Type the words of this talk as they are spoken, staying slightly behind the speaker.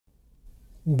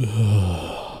I'm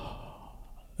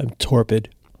torpid.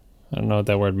 I don't know what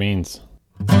that word means.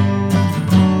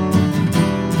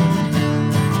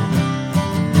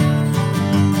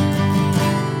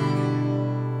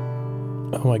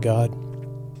 Oh my God.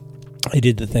 I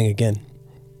did the thing again.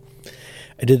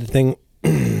 I did the thing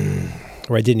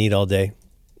where I didn't eat all day.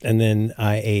 And then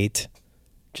I ate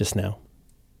just now.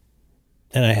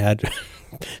 And I had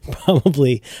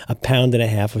probably 1.5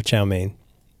 pounds of chow mein.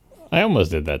 I almost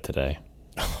did that today.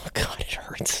 Oh God, it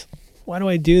hurts. Why do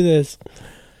I do this?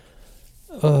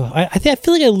 I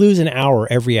feel like I lose an hour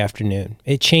every afternoon.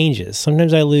 It changes.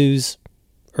 Sometimes I lose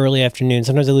early afternoon.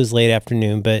 Sometimes I lose late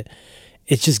afternoon. But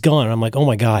it's just gone. I'm like, oh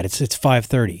my God, it's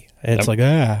 5:30. And it's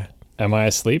Am I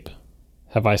asleep?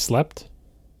 Have I slept?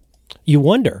 You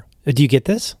wonder. Do you get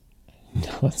this?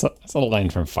 No, that's a line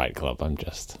from Fight Club. I'm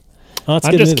just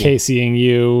movie. Caseying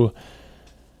you.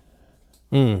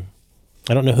 I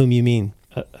don't know whom you mean.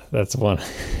 That's one.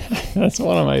 That's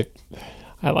one of my.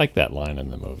 I like that line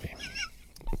in the movie.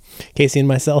 Casey and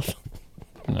myself.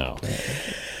 No.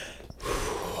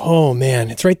 Oh man,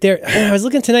 it's right there. I was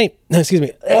looking tonight. Excuse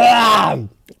me. I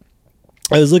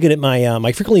was looking at my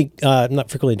not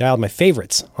frequently dialed, my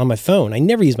favorites on my phone. I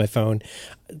never use my phone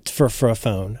for a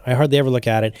phone. I hardly ever look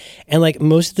at it. And like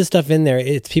most of the stuff in there,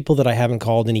 it's people that I haven't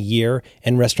called in a year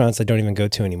and restaurants I don't even go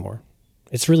to anymore.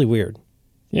 It's really weird.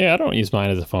 Yeah, I don't use mine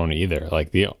as a phone either.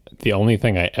 Like the only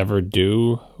thing I ever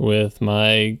do with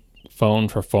my phone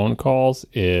for phone calls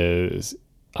is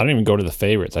I don't even go to the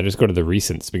favorites. I just go to the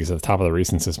recents because at the top of the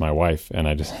recents is my wife, and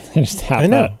I just tap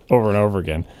that over and over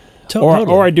again.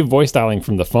 Totally. Or I do voice dialing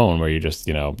from the phone where you just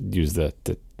use the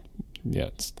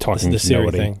it's talking the to Siri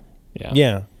nobody. thing.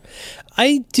 Yeah.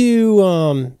 I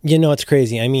do. It's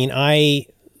crazy. I mean, I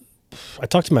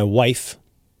talk to my wife.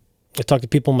 I talk to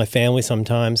people in my family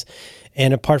sometimes.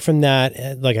 And apart from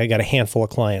that, like I got a handful of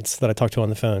clients that I talk to on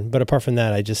the phone. But apart from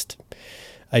that, I just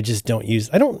don't use,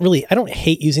 I don't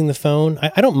hate using the phone.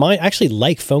 I don't mind. I actually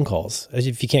like phone calls. As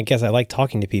if you can't guess, I like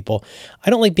talking to people. I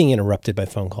don't like being interrupted by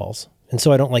phone calls. And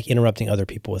so I don't like interrupting other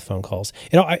people with phone calls.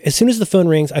 As soon as the phone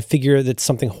rings, I figure that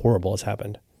something horrible has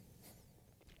happened.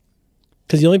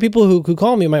 Because the only people who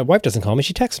call me, my wife doesn't call me,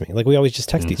 she texts me. Like we always just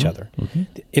text each other. Mm-hmm.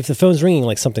 If the phone's ringing,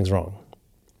 like something's wrong.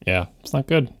 Yeah, it's not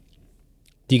good.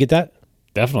 Do you get that?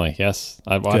 Definitely, yes.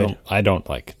 I don't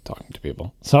like talking to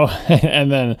people. So,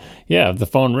 and then, if the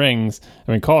phone rings,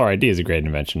 I mean, caller ID is a great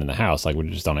invention in the house. Like, we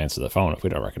just don't answer the phone if we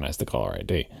don't recognize the caller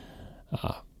ID.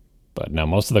 But no,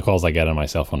 most of the calls I get on my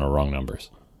cell phone are wrong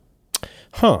numbers.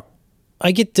 Huh.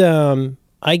 I get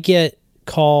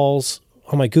calls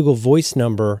on my Google Voice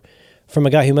number from a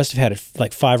guy who must have had it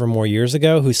like 5 or more years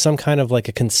ago, who's some kind of like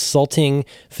a consulting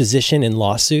physician in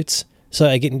lawsuits. So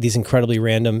I get these incredibly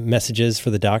random messages for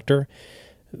the doctor.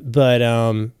 But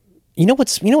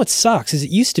what sucks is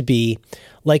it used to be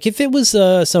like if it was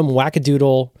some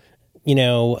wackadoodle,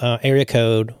 area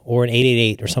code or an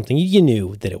 888 or something, you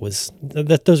knew that it was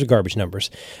that those are garbage numbers.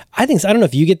 I don't know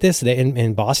if you get this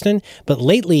in Boston, but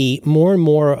lately more and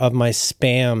more of my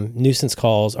spam nuisance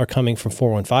calls are coming from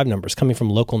 415 numbers, coming from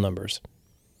local numbers.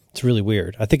 It's really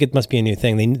weird. I think it must be a new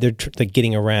thing. They're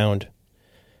getting around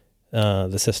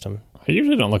the system. I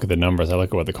usually don't look at the numbers. I look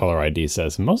at what the caller ID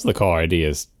says. Most of the caller ID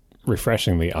is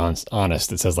refreshingly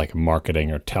honest. It says like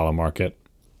marketing or telemarket.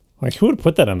 Like who would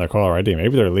put that on their caller ID?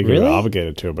 Maybe they're legally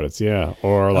obligated to, but it's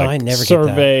or like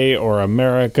survey or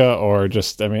America or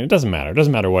just. I mean, it doesn't matter. It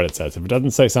doesn't matter what it says. If it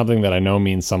doesn't say something that I know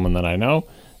means someone that I know,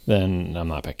 then I'm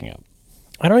not picking up.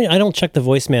 I don't check the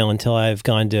voicemail until I've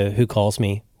gone to Who Calls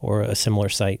Me or a similar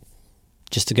site.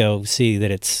 Just to go see that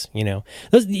it's, you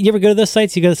ever go to those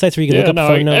sites? You go to the sites where you can look up the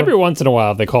phone number? Every once in a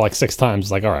while, if they call like 6 times,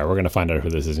 it's like, all right, we're going to find out who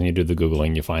this is. And you do the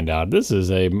Googling, you find out this is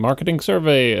a marketing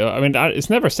survey. I mean, it's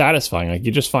never satisfying. Like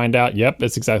you just find out, yep,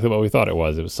 it's exactly what we thought it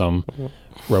was. It was some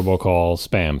robocall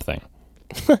spam thing.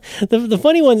 The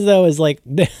funny ones, though, is like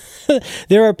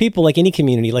there are people like any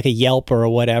community, like a Yelp or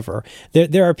a whatever.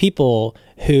 There are people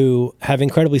who have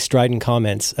incredibly strident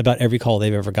comments about every call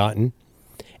they've ever gotten.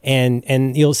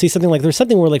 And you'll see something like, there's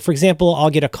something where like, for example,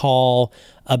 I'll get a call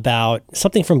about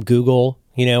something from Google,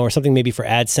 or something maybe for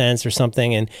AdSense or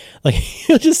something. And like,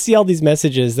 you'll just see all these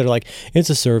messages that are like,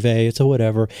 it's a survey, it's a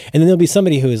whatever. And then there'll be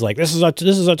somebody who is like, this is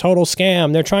a total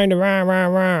scam. They're trying to rah, rah,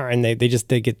 rah. And they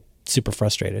get super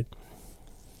frustrated.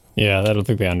 Yeah, I don't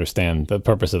think they understand the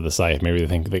purpose of the site. Maybe they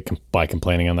think that by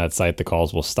complaining on that site, the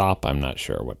calls will stop. I'm not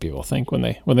sure what people think when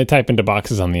they type into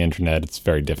boxes on the internet. It's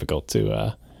very difficult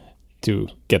to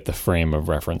get the frame of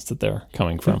reference that they're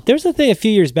coming from. There's a thing a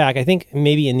few years back, I think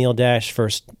maybe Anil Dash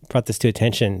first brought this to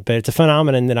attention, but it's a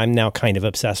phenomenon that I'm now kind of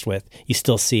obsessed with. You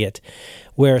still see it,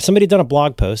 where somebody had done a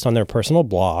blog post on their personal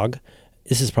blog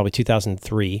This is probably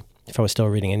 2003, if I was still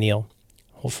reading a Neil.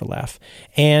 Hold for laugh.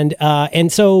 And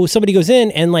so somebody goes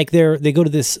in and like they go to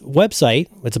this website,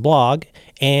 it's a blog,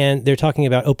 and they're talking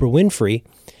about Oprah Winfrey.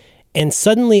 And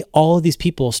suddenly all of these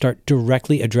people start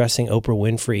directly addressing Oprah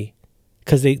Winfrey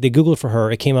because they Googled for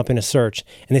her. It came up in a search,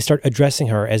 and they start addressing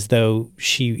her as though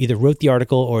she either wrote the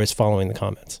article or is following the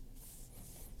comments.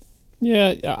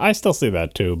 Yeah, I still see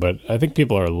that too, but I think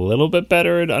people are a little bit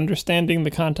better at understanding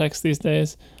the context these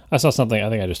days. I saw something, I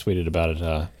think I just tweeted about it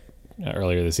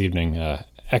earlier this evening,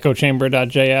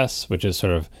 echochamber.js, which is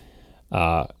sort of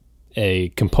a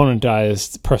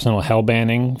componentized personal hell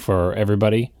banning for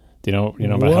everybody. Do you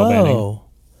know about hell banning?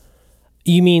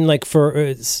 You mean like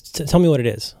for tell me what it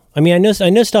is. I mean, I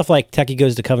know stuff like Techie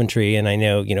Goes to Coventry, and I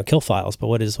know kill files, but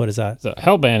what is that? So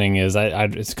hell banning is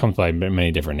it comes by many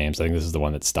different names. I think this is the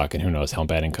one that's stuck, and who knows, hell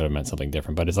banning could have meant something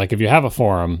different. But it's like if you have a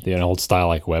forum, an old style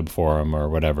like web forum or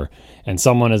whatever, and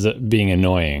someone is being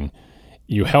annoying,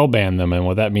 you hell ban them, and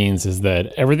what that means is that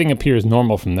everything appears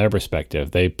normal from their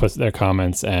perspective. They put their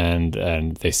comments and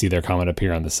they see their comment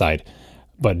appear on the site,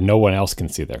 but no one else can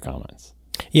see their comments.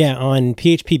 Yeah, on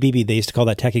PHPBB, they used to call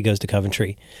that Techie Goes to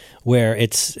Coventry, where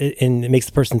it makes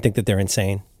the person think that they're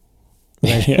insane.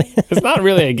 Right? Yeah. It's not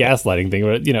really a gaslighting thing,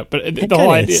 but but the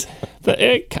whole idea,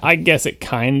 I guess it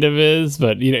kind of is.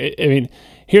 But I mean,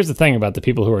 here's the thing about the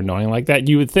people who are annoying like that.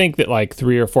 You would think that like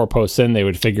 3 or 4 posts in, they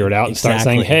would figure it out and start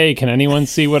saying, "Hey, can anyone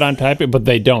see what I'm typing?" But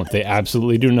they don't. They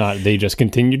absolutely do not. They just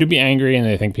continue to be angry, and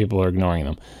they think people are ignoring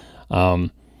them.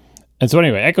 And so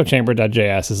anyway,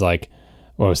 echochamber.js is like,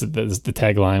 what was it? The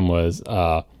tagline was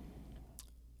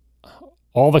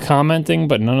all the commenting,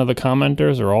 but none of the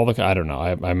commenters, or all the, I don't know.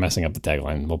 I'm messing up the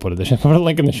tagline. We'll put a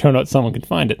link in the show notes. Someone can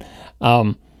find it.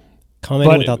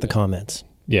 Commenting without the comments.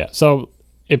 Yeah. So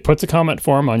it puts a comment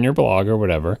form on your blog or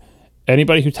whatever.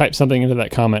 Anybody who types something into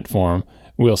that comment form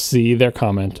will see their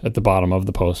comment at the bottom of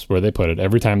the post where they put it.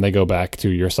 Every time they go back to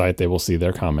your site, they will see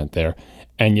their comment there.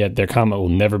 And yet their comment will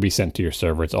never be sent to your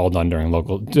server. It's all done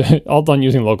all done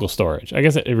using local storage. I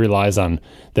guess it relies on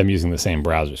them using the same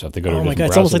browser. So if they go to a different browser,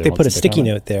 it's almost like they put a sticky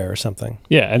note there or something.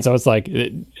 Yeah, and so it's like,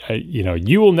 you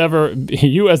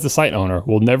as the site owner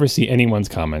will never see anyone's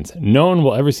comments. No one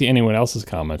will ever see anyone else's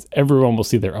comments. Everyone will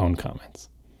see their own comments.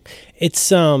 It's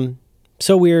so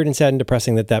weird and sad and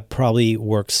depressing that probably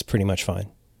works pretty much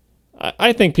fine.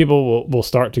 I think people will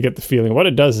start to get the feeling. What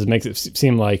it does is makes it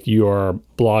seem like your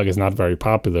blog is not very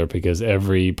popular because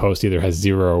every post either has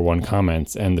 0 or 1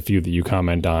 comments, and the few that you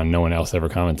comment on, no one else ever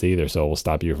comments either, so it will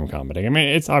stop you from commenting. I mean,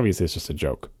 it's just a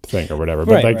joke thing or whatever.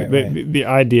 But the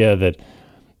idea that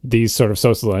these sort of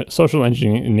social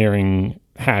engineering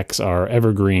hacks are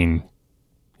evergreen,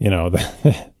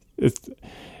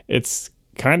 it's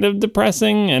kind of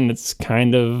depressing and it's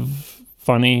kind of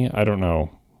funny. I don't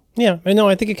know. Yeah, no,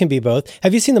 I think it can be both.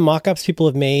 Have you seen the mock-ups people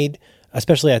have made,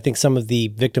 especially I think some of the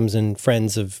victims and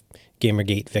friends of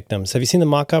Gamergate victims? Have you seen the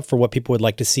mock-up for what people would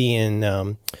like to see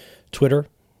in Twitter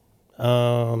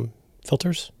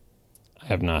filters? I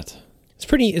have not. It's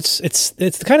pretty. It's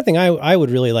the kind of thing I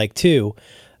would really like too,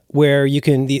 where you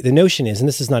can the notion is, and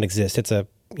this does not exist. It's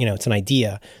it's an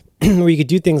idea where you could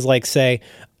do things like say,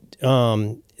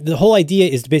 the whole idea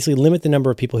is to basically limit the number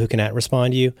of people who can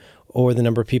respond to you, or the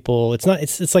number of people.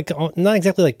 It's like not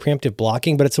exactly like preemptive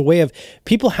blocking, but it's a way of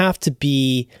people have to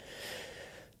be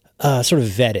sort of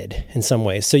vetted in some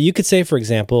ways. So you could say, for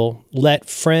example, let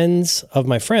friends of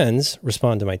my friends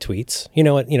respond to my tweets.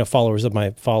 Followers of my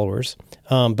followers.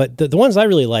 But the ones I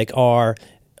really like are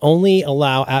only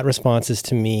allow @responses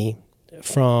to me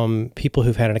from people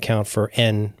who've had an account for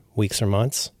N weeks or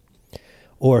months,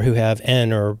 or who have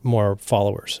N or more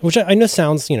followers, which I know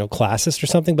sounds, classist or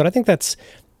something, but I think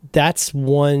that's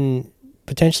one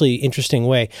potentially interesting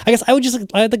way. I guess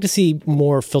I'd like to see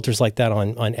more filters like that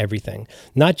on everything,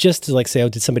 not just to like say, oh,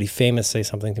 did somebody famous say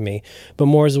something to me, but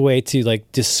more as a way to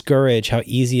like discourage how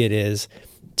easy it is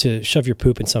to shove your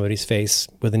poop in somebody's face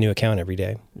with a new account every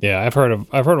day. Yeah, I've heard of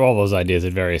all those ideas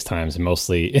at various times,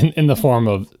 mostly in the form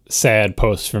of sad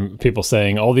posts from people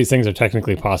saying all these things are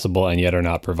technically possible and yet are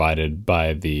not provided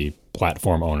by the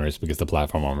platform owners because the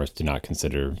platform owners do not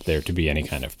consider there to be any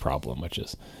kind of problem, which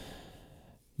is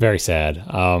very sad.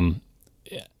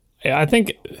 I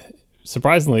think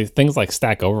surprisingly, things like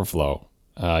Stack Overflow,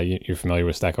 you're familiar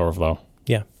with Stack Overflow?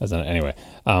 Yeah. Anyway,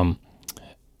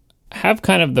 have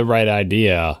kind of the right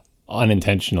idea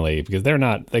unintentionally, because they're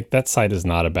not like, that site is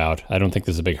not about, I don't think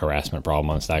there's a big harassment problem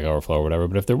on Stack Overflow or whatever,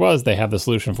 but if there was, they have the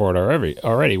solution for it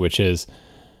already, which is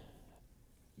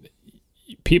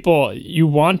people, you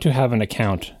want to have an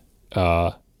account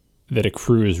that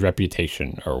accrues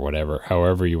reputation or whatever,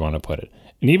 however you want to put it.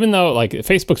 And even though like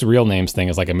Facebook's real names thing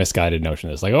is like a misguided notion,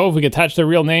 it's like, oh, if we attach the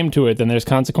real name to it, then there's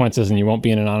consequences and you won't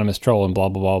be an anonymous troll and blah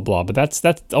blah blah blah. But that's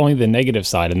only the negative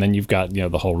side, and then you've got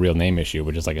the whole real name issue,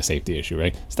 which is like a safety issue,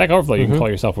 right? Stack Overflow, you can call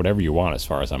yourself whatever you want, as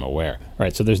far as I'm aware,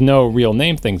 right? So there's no real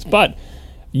name things, but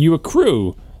you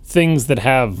accrue things that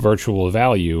have virtual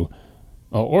value,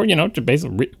 or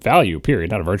basically value. Period,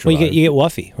 not a virtual. Well, you get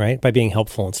wuffy, right, by being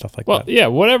helpful and stuff like that. Well, yeah,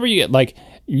 whatever you get, like.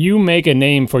 You make a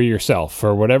name for yourself,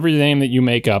 for whatever name that you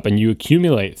make up, and you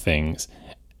accumulate things.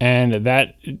 And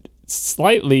that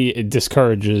slightly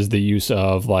discourages the use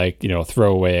of,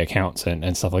 throwaway accounts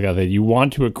and stuff like that. That you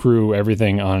want to accrue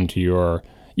everything onto your...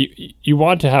 You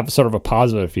want to have sort of a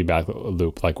positive feedback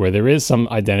loop, like where there is some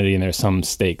identity and there's some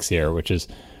stakes here, which is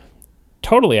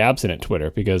totally absent at Twitter.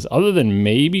 Because other than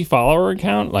maybe follower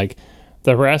account,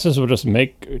 the harassers will just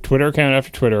make Twitter account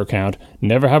after Twitter account,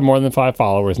 never have more than 5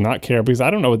 followers, not care, because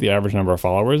I don't know what the average number of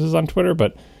followers is on Twitter,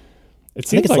 but it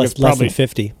seems like it's less than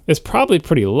 50. It's probably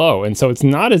pretty low, and so it's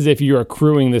not as if you're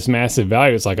accruing this massive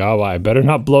value. It's like, oh, I better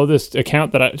not blow this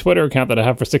Twitter account that I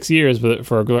have for 6 years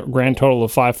for a grand total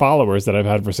of 5 followers that I've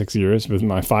had for 6 years with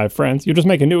my 5 friends. You just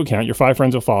make a new account, your 5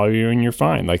 friends will follow you, and you're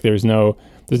fine. Like there's no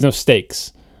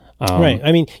stakes. Right.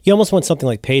 I mean, you almost want something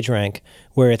like PageRank,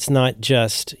 where it's not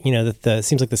just, it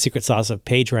seems like the secret sauce of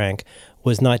PageRank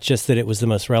was not just that it was the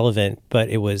most relevant, but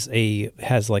it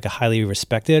has like a highly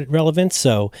respected relevance.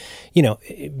 So,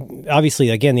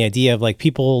 obviously, again, the idea of like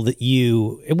people that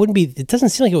it doesn't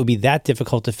seem like it would be that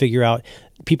difficult to figure out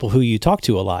people who you talk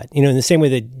to a lot. In the same way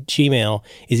that Gmail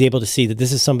is able to see that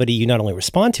this is somebody you not only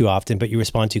respond to often, but you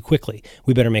respond to quickly.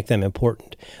 We better make them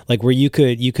important. Like where you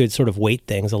could sort of weight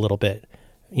things a little bit,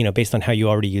 based on how you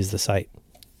already use the site.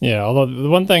 Yeah, although the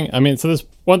one thing, this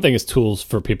one thing is tools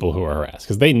for people who are harassed,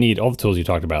 because they need all the tools you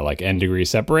talked about, like n degree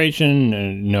separation,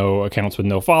 and no accounts with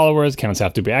no followers, accounts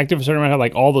have to be active a certain amount of time,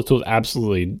 like all the tools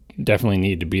absolutely definitely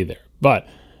need to be there. But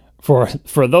for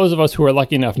those of us who are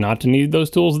lucky enough not to need those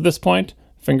tools at this point,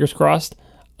 fingers crossed,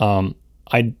 one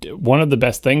of the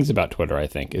best things about Twitter, I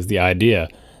think, is the idea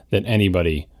that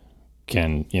anybody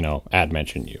can,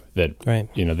 mention you, that, right.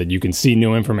 That you can see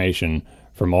new information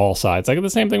from all sides. Like the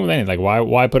same thing with anything. Like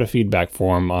why put a feedback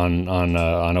form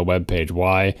on a web page?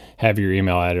 Why have your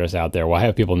email address out there? Why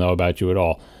have people know about you at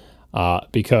all?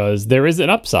 Because there is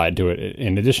an upside to it,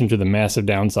 in addition to the massive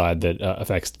downside that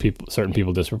affects certain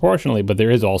people disproportionately. But there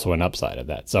is also an upside of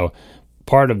that. So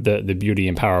part of the beauty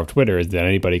and power of Twitter is that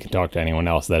anybody can talk to anyone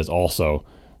else. That is also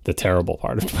the terrible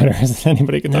part of Twitter, is that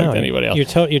anybody can talk to anybody else.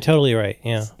 You're totally right.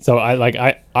 Yeah. So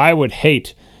I would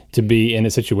hate to be in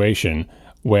a situation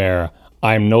where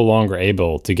I'm no longer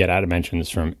able to get out of mentions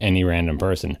from any random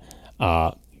person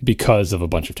because of a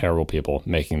bunch of terrible people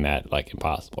making that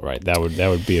impossible, right? That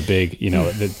would be a big,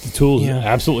 the tools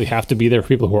absolutely have to be there for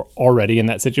people who are already in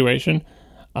that situation.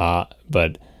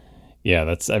 But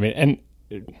yeah,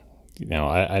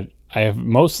 I have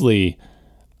mostly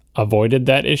avoided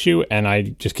that issue, and I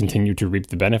just continue to reap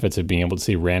the benefits of being able to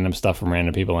see random stuff from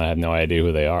random people and I have no idea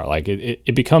who they are. Like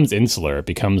it becomes insular. It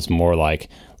becomes more like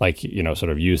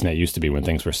sort of Usenet used to be when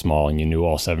things were small and you knew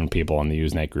all 7 people on the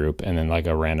Usenet group, and then like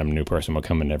a random new person would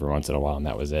come in every once in a while, and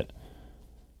that was it.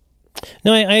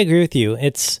 No, I agree with you.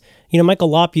 It's, Michael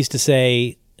Lopp used to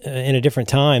say in a different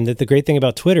time that the great thing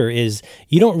about Twitter is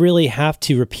you don't really have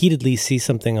to repeatedly see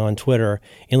something on Twitter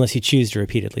unless you choose to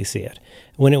repeatedly see it.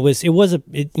 When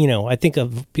I think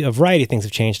a variety of things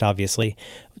have changed, obviously,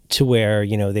 to where,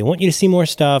 they want you to see more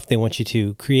stuff. They want you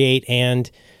to create and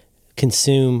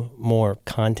consume more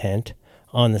content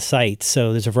on the site.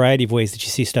 So there's a variety of ways that you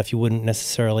see stuff you wouldn't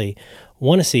necessarily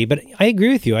want to see. But I agree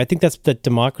with you. I think that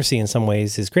democracy in some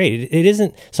ways is great. It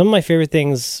isn't some of my favorite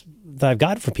things that I've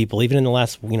gotten from people, even in the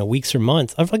last weeks or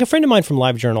months. Like a friend of mine from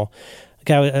LiveJournal,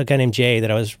 a guy named Jay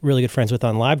that I was really good friends with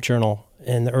on LiveJournal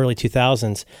in the early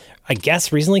 2000s, I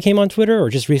guess recently came on Twitter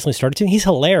or just recently started to. He's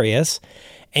hilarious,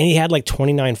 and he had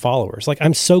 29 followers.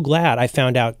 I'm so glad I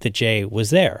found out that Jay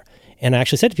was there, and I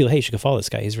actually said to people, "Hey, you should go follow this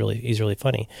guy. He's really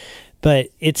funny." But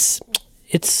it's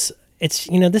it's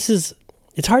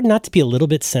hard not to be a little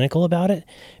bit cynical about it,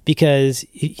 because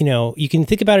you can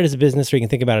think about it as a business or you can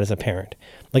think about it as a parent.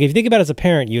 Like if you think about it as a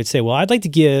parent, you would say, well, I'd like to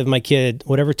give my kid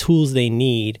whatever tools they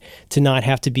need to not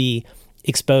have to be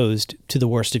exposed to the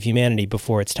worst of humanity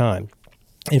before it's time.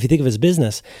 And if you think of it as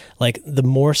business, the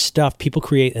more stuff people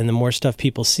create and the more stuff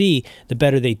people see, the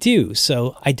better they do.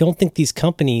 So I don't think these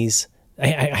companies,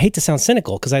 I hate to sound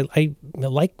cynical because I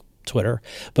like Twitter,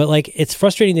 but it's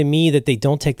frustrating to me that they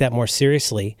don't take that more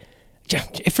seriously,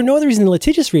 for no other reason than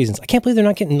litigious reasons. I can't believe they're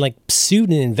not getting like sued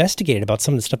and investigated about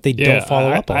some of the stuff they don't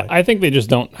follow up on. I think they just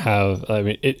don't have. I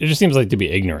mean, it just seems like to be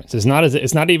ignorance. It's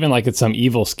not even like it's some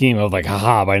evil scheme of like,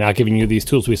 haha, by not giving you these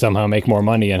tools, we somehow make more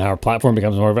money and our platform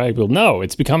becomes more valuable. No,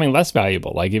 it's becoming less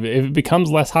valuable. Like if it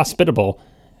becomes less hospitable,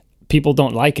 people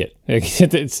don't like it.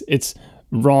 It's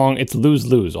wrong. It's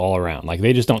lose all around. Like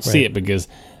they just don't see it because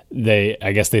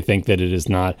I guess they think that it is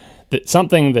not that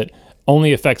something that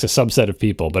only affects a subset of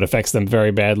people, but affects them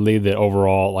very badly. That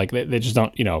overall, like they just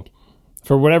don't,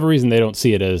 for whatever reason, they don't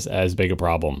see it as big a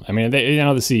problem. I mean, the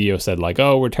CEO said like,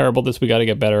 "Oh, we're terrible at this. We got to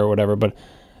get better," or whatever. But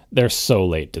they're so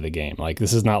late to the game. Like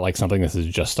this is not like something that has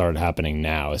just started happening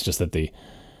now. It's just that the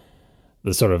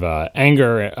sort of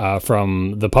anger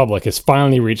from the public has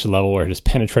finally reached a level where it has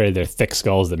penetrated their thick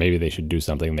skulls that maybe they should do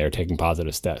something. They're taking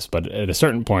positive steps, but at a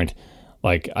certain point.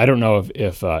 Like, I don't know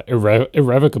if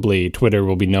irrevocably Twitter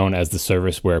will be known as the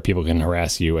service where people can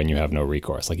harass you and you have no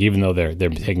recourse. Like, even though they're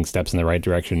taking steps in the right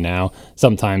direction now,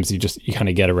 sometimes you kind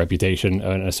of get a reputation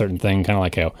in a certain thing, kind of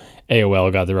like how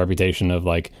AOL got the reputation of,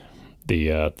 like,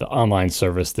 the online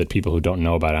service that people who don't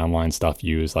know about online stuff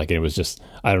use. Like, it was just,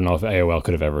 I don't know if AOL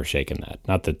could have ever shaken that.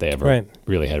 Not that they ever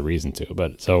really had reason to.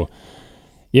 But, so,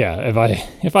 yeah,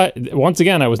 if I once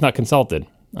again, I was not consulted.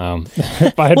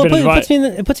 If I had been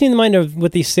it puts me in the mind of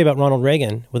what they say about Ronald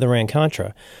Reagan with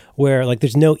Iran-Contra, where like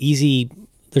there's no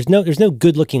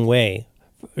good looking way,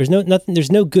 there's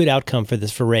no good outcome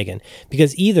for Reagan,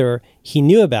 because either he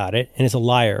knew about it and is a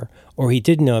liar, or he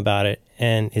didn't know about it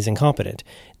and is incompetent.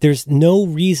 There's no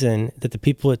reason that the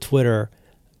people at Twitter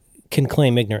can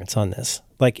claim ignorance on this.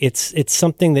 Like it's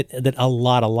something that a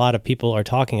lot of people are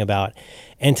talking about,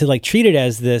 and to like treat it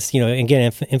as this,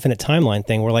 again, infinite timeline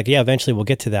thing. We're like, yeah, eventually we'll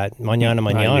get to that.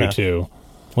 Mañana. You too.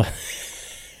 Well,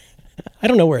 I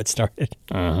don't know where it started.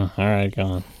 All right, go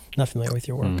on. Not familiar with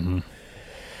your work. Mm-hmm.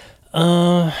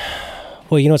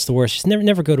 Well, you know what's the worst? Just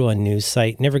never go to a news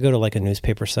site. Never go to like a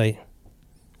newspaper site.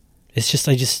 It's just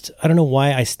I don't know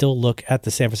why I still look at the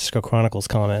San Francisco Chronicle's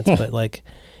comments, but like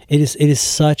it is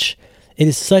such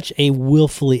a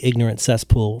willfully ignorant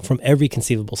cesspool from every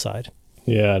conceivable side.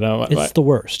 Yeah, no, it's the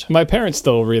worst. My parents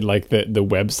still read like the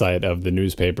website of the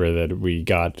newspaper that we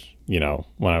got,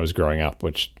 when I was growing up,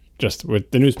 which just with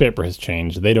the newspaper has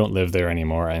changed. They don't live there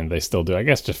anymore, and they still do, I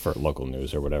guess, just for local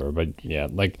news or whatever. But yeah,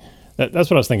 like that's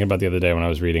what I was thinking about the other day when I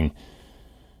was reading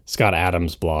Scott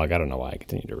Adams' blog. I don't know why I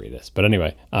continue to read this, but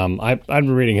anyway, I've been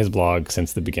reading his blog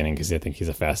since the beginning because I think he's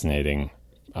a fascinating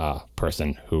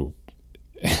person who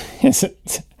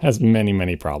has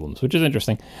many problems, which is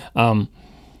interesting. And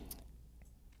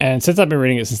since I've been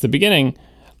reading it since the beginning,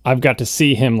 I've got to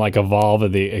see him like evolve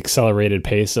at the accelerated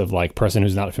pace of like person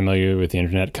who's not familiar with the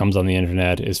internet, comes on the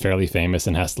internet, is fairly famous,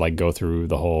 and has to like go through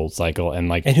the whole cycle, and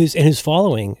like whose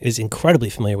following is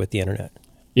incredibly familiar with the internet.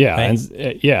 Yeah, right? and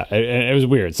it was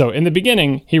weird. So in the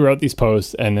beginning, he wrote these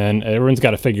posts, and then everyone's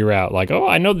got to figure out like, oh,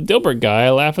 I know the Dilbert guy.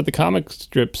 I laugh at the comic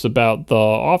strips about The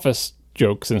Office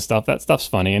jokes and stuff. That stuff's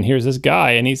funny. And here's this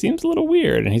guy, and he seems a little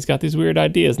weird, and he's got these weird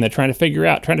ideas, and they're trying to figure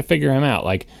him out.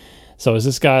 Like, so is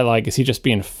this guy like, is he just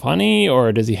being funny,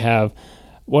 or does he have,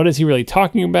 what is he really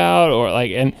talking about, or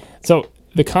like, and so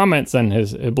the comments on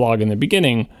his blog in the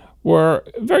beginning were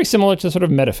very similar to sort of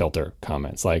Metafilter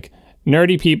comments, like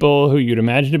nerdy people who you'd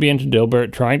imagine to be into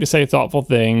Dilbert, trying to say thoughtful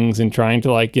things and trying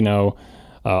to like,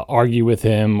 argue with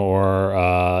him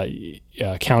or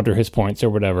counter his points or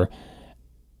whatever.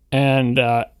 And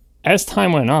as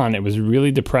time went on, it was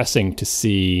really depressing to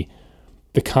see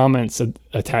the comments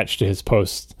attached to his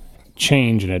posts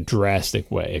change in a drastic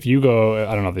way. If you go,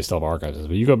 I don't know if they still have archives,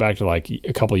 but you go back to like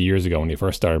a couple of years ago when he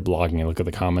first started blogging and look at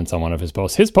the comments on one of his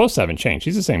posts haven't changed.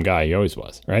 He's the same guy he always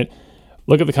was, right?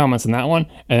 Look at the comments on that one,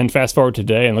 and then fast forward to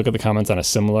today and look at the comments on a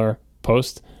similar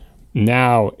post.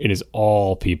 Now it is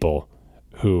all people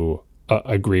who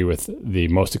agree with the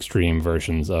most extreme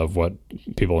versions of what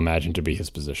people imagine to be his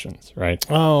positions, right?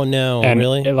 Oh, no, and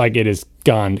really? It has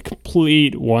gone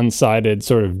complete one-sided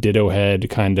sort of ditto head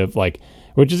kind of like,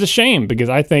 which is a shame because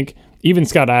I think even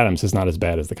Scott Adams is not as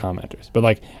bad as the commenters. But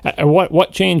like,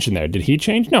 what changed in there? Did he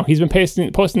change? No, he's been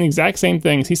posting the exact same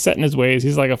things. He's set in his ways.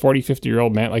 He's like a 40,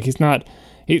 50-year-old man. Like he's not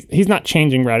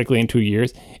changing radically in 2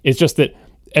 years. It's just that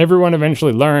everyone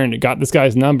eventually got this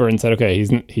guy's number and said, okay,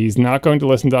 he's not going to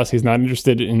listen to us. He's not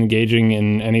interested in engaging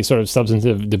in any sort of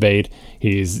substantive debate.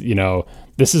 He's,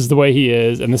 this is the way he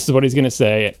is, and this is what he's going to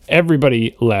say.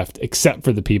 Everybody left except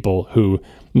for the people who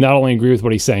not only agree with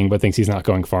what he's saying, but thinks he's not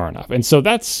going far enough. And so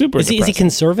that's super depressing. Is he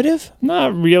conservative?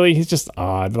 Not really. He's just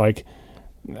odd. Like,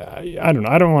 I don't know.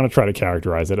 I don't want to try to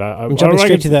characterize it. I'm jumping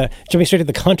straight to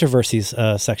the controversies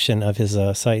section of his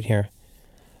site here.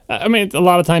 I mean, a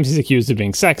lot of times he's accused of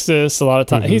being sexist. A lot of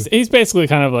times he's basically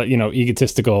kind of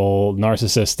egotistical,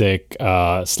 narcissistic,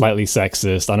 slightly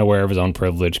sexist, unaware of his own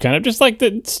privilege, kind of just like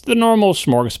the normal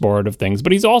smorgasbord of things.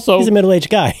 But he's a middle-aged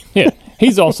guy. Yeah,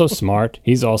 he's also smart.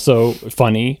 He's also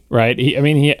funny, right?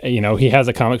 He has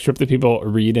a comic strip that people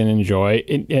read and enjoy,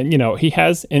 and he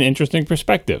has an interesting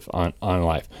perspective on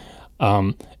life.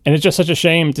 And it's just such a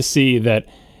shame to see that.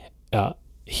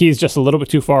 He's just a little bit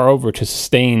too far over to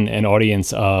sustain an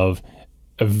audience of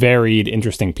varied,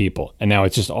 interesting people. And now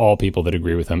it's just all people that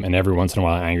agree with him, and every once in a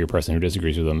while, an angry person who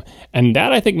disagrees with him. And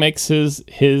that, I think, makes his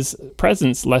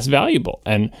presence less valuable.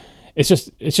 And it's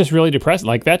just really depressing.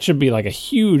 Like, that should be like a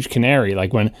huge canary.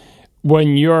 Like when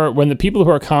the people who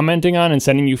are commenting on and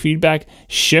sending you feedback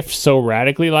shift so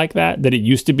radically like that it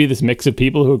used to be this mix of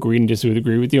people who agree and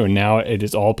disagree with you, and now it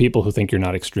is all people who think you're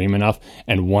not extreme enough,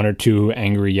 and one or two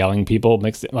angry yelling people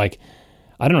mixed. Like,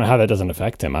 I don't know how that doesn't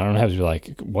affect him. I don't have to be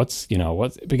like, what's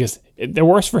because they're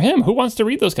worse for him. Who wants to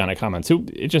read those kind of comments?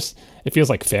 It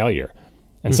feels like failure.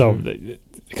 And so the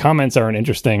comments are an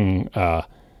interesting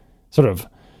sort of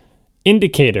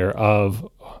indicator of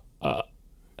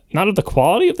not of the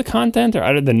quality of the content or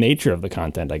out of the nature of the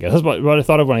content, I guess. That's what I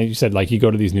thought of when you said, like, you go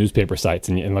to these newspaper sites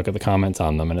and look at the comments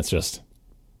on them, and it's just,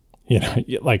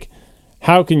 like,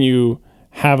 how can you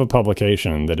have a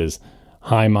publication that is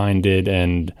high-minded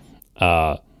and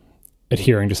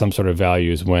adhering to some sort of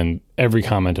values when every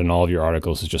comment in all of your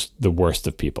articles is just the worst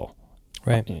of people?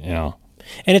 Right.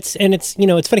 And it's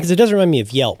funny because it does remind me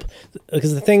of Yelp,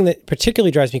 because the thing that particularly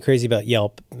drives me crazy about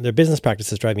Yelp, their business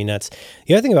practices drive me nuts.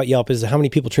 The other thing about Yelp is how many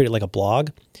people treat it like a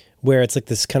blog, where it's like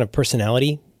this kind of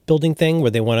personality building thing where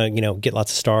they want to, get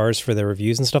lots of stars for their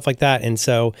reviews and stuff like that. And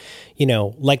so,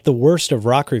 like the worst of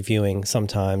rock reviewing,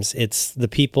 sometimes it's the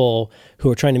people who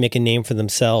are trying to make a name for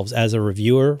themselves as a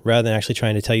reviewer rather than actually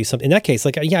trying to tell you something. In that case,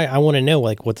 like, I want to know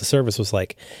like what the service was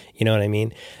like, you know what I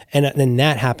mean? And then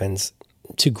that happens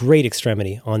to great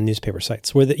extremity on newspaper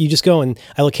sites where you just go, and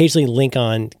I'll occasionally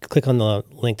click on the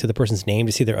link to the person's name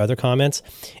to see their other comments.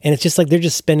 And it's just like, they're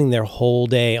just spending their whole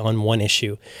day on one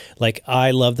issue. Like,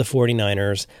 I love the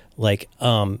 49ers. Like,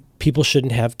 people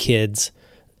shouldn't have kids.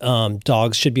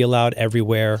 Dogs should be allowed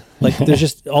everywhere. Like, there's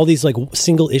just all these like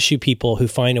single issue people who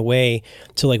find a way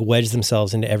to like wedge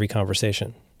themselves into every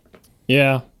conversation.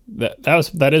 Yeah.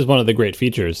 That is one of the great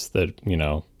features that,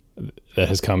 that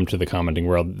has come to the commenting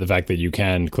world, the fact that you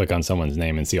can click on someone's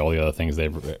name and see all the other things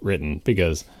they've written.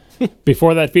 Because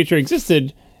before that feature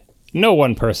existed, no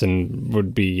one person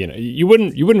would be, you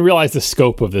wouldn't realize the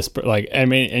scope of this. Like, I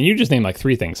mean, and you just named like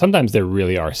three things. Sometimes there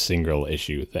really are single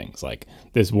issue things. Like,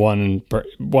 this one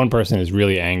person is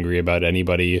really angry about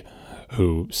anybody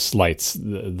who slights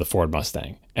the Ford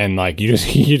Mustang. And like, you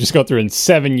just go through in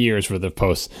 7 years for the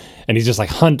posts, and he's just like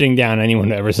hunting down anyone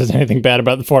who ever says anything bad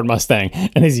about the Ford Mustang,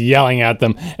 and he's yelling at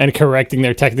them and correcting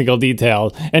their technical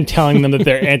details and telling them that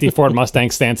their anti-Ford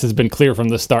Mustang stance has been clear from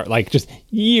the start. Like, just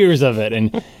years of it.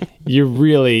 And you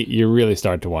really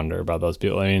start to wonder about those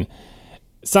people. I mean,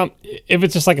 if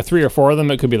it's just like a 3 or 4 of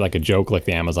them, it could be like a joke, like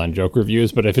the Amazon joke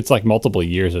reviews. But if it's like multiple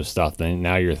years of stuff, then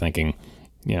now you're thinking,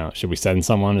 should we send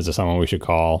someone? Is there someone we should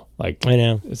call? Like, I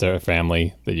know. Is there a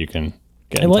family that you can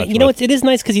get in touch with? It is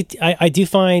nice because I do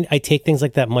find I take things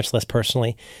like that much less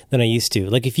personally than I used to.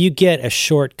 Like, if you get a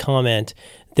short comment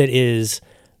that is,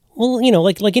 well,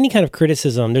 like any kind of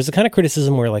criticism, there's a kind of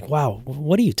criticism where like, wow,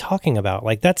 what are you talking about?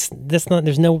 Like, that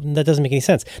doesn't make any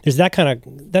sense. There's that kind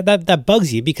of, that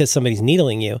bugs you because somebody's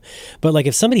needling you. But like,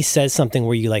 if somebody says something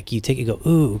where you go,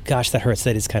 ooh, gosh, that hurts.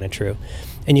 That is kind of true.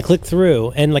 And you click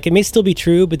through, and like, it may still be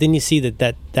true, but then you see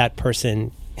that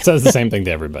person says the same thing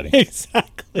to everybody.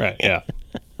 Exactly. Right. Yeah.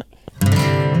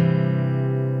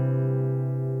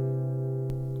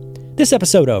 This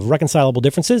episode of Reconcilable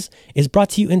Differences is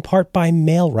brought to you in part by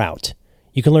MailRoute.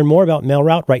 You can learn more about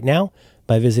MailRoute right now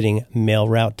by visiting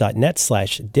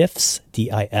mailroute.net/diffs,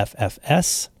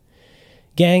 DIFFS.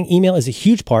 Gang, email is a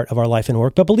huge part of our life and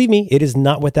work, but believe me, it is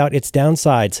not without its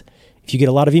downsides. If you get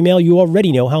a lot of email, you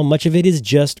already know how much of it is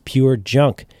just pure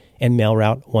junk, and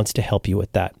MailRoute wants to help you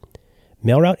with that.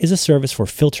 MailRoute is a service for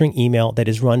filtering email that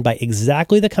is run by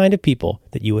exactly the kind of people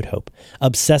that you would hope.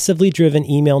 Obsessively driven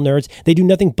email nerds. They do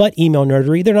nothing but email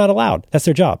nerdery. They're not allowed. That's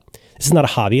their job. This is not a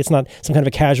hobby. It's not some kind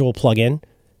of a casual plug-in.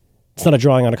 It's not a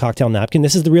drawing on a cocktail napkin.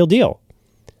 This is the real deal.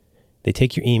 They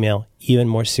take your email even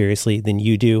more seriously than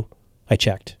you do. I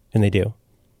checked, and they do.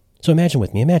 So imagine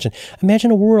with me.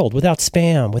 Imagine a world without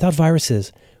spam, without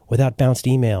viruses, without bounced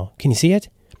email. Can you see it?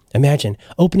 Imagine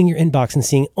opening your inbox and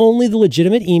seeing only the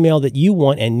legitimate email that you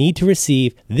want and need to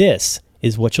receive. This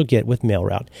is what you'll get with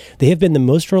MailRoute. They have been the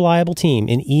most reliable team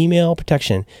in email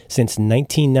protection since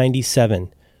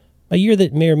 1997. a year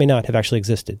that may or may not have actually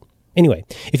existed. Anyway,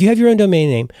 if you have your own domain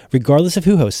name, regardless of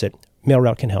who hosts it,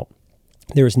 MailRoute can help.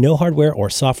 There is no hardware or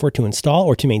software to install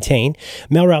or to maintain.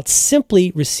 MailRoute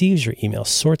simply receives your email,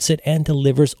 sorts it, and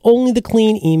delivers only the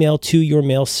clean email to your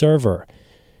mail server.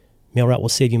 MailRoute will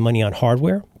save you money on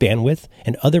hardware, bandwidth,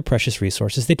 and other precious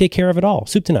resources. They take care of it all,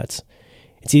 soup to nuts.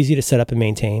 It's easy to set up and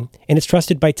maintain, and it's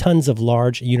trusted by tons of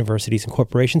large universities and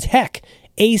corporations. Heck,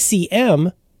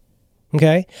 ACM,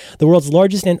 okay, the world's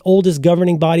largest and oldest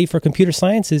governing body for computer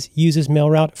sciences, uses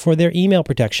MailRoute for their email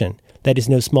protection. That is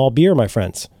no small beer, my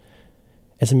friends.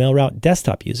 As a MailRoute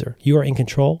desktop user, you are in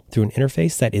control through an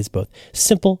interface that is both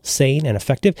simple, sane, and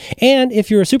effective. And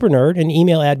if you're a super nerd, an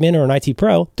email admin, or an IT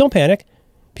pro, don't panic,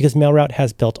 because MailRoute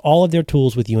has built all of their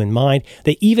tools with you in mind.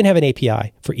 They even have an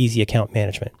API for easy account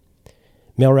management.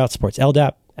 MailRoute supports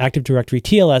LDAP, Active Directory,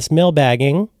 TLS,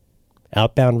 mailbagging,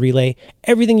 outbound relay,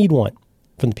 everything you'd want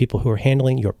from the people who are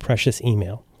handling your precious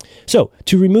email. So,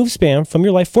 to remove spam from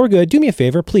your life for good, do me a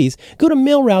favor, please go to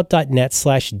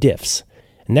mailroute.net/diffs.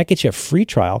 And that gets you a free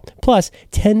trial plus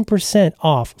 10%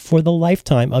 off for the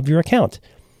lifetime of your account.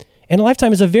 And a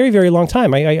lifetime is a very, very long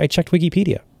time. I checked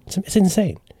Wikipedia. It's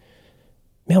insane.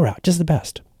 MailRoute, just the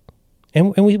best.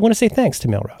 And we want to say thanks to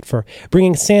MailRoute for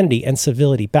bringing sanity and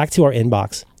civility back to our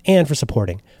inbox and for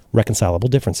supporting reconcilable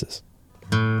differences.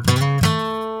 Do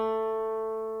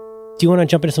you want to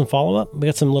jump into some follow-up? We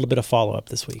got some little bit of follow-up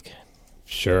this week.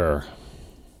 Sure.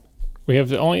 We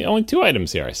have only 2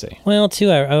 items here, I see. Well, 2.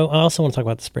 I also want to talk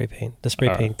about the spray paint. The spray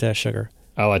paint sugar.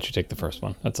 I'll let you take the first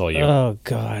one. That's all you. Oh,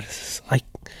 God.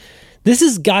 This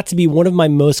has got to be one of my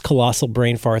most colossal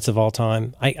brain farts of all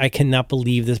time. I cannot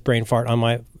believe this brain fart on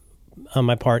my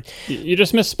part. You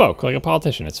just misspoke like a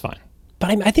politician. It's fine.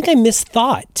 But I think I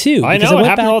misthought, too. I know. It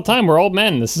happens all the time. We're old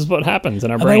men. This is what happens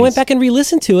in our brains. I went back and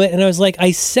re-listened to it, and I was like,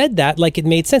 I said that like it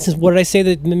made sense. What did I say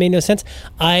that made no sense?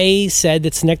 I said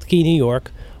that Synecdoche, New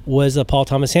York was a Paul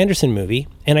Thomas Anderson movie,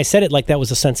 and I said it like that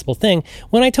was a sensible thing,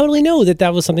 when I totally know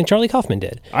that was something Charlie Kaufman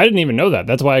did. I didn't even know that.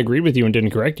 That's why I agreed with you and didn't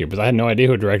correct you, because I had no idea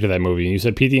who directed that movie. And you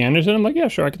said P.T. Anderson? I'm like, yeah,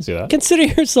 sure, I can see that. Consider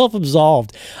yourself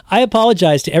absolved. I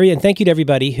apologize to and thank you to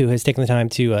everybody who has taken the time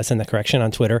to send the correction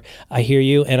on Twitter. I hear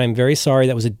you, and I'm very sorry.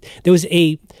 There was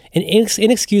an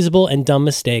inexcusable and dumb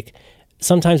mistake.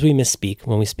 Sometimes we misspeak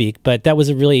when we speak, but that was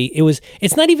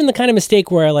it's not even the kind of mistake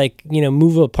where I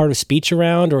move a part of speech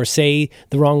around or say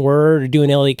the wrong word or do an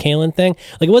Elliot Kalin thing.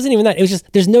 Like, it wasn't even that. It was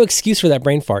just, there's no excuse for that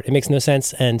brain fart. It makes no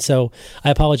sense. And so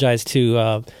I apologize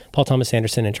to Paul Thomas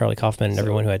Anderson and Charlie Kaufman and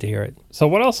everyone who had to hear it. So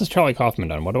what else has Charlie Kaufman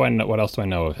done? What do I know? What else do I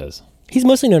know of his? He's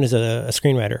mostly known as a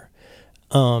screenwriter.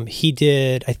 He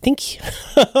did, I think,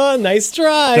 nice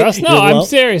try. I'm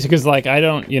serious because I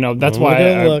don't, that's why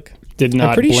I did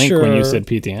not blink when you said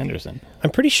P.T. Anderson.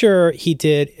 I'm pretty sure he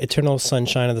did Eternal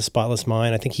Sunshine of the Spotless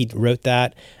Mind. I think he wrote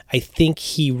that. I think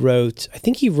he wrote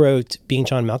Being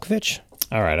John Malkovich.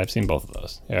 All right, I've seen both of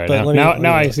those. All right,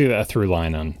 now I see that through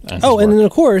line on his work. And then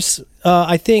of course,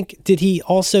 I think, did he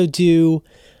also do,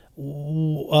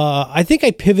 I think I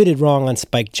pivoted wrong on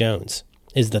Spike Jonze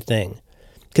is the thing.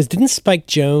 Because didn't Spike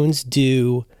Jonze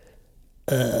do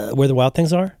Where the Wild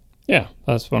Things Are? Yeah,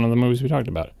 that's one of the movies we talked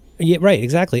about. Yeah, right,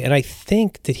 exactly. And I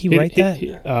think, did he write that?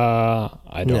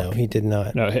 I don't. No, he did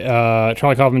not. No,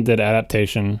 Charlie Kaufman did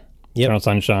Adaptation, Eternal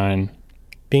Sunshine.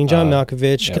 Being John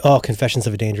Malkovich. Yep. Confessions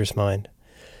of a Dangerous Mind.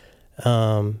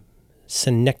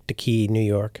 Synecdoche, New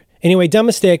York. Anyway, dumb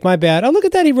mistake, my bad. Oh, look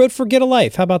at that. He wrote Forget a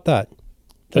Life. How about that?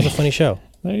 That was a funny show.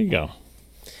 There you go.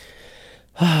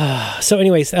 So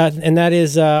anyways, and that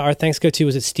is our thanks go to,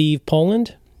 was it Steve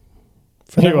Poland?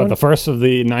 The first of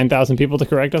the 9,000 people to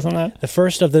correct us on that?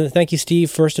 Thank you,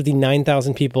 Steve. First of the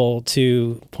 9,000 people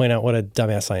to point out what a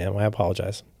dumbass I am. I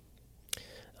apologize.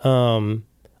 You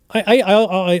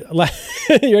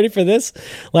ready for this?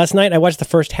 Last night I watched the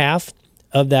first half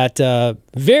of that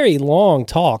very long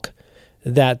talk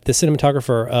that the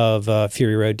cinematographer of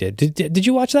Fury Road did. Did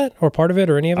you watch that or part of it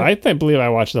or any of it? I believe I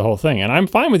watched the whole thing, and I'm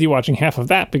fine with you watching half of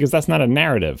that because that's not a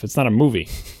narrative. It's not a movie.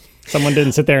 Someone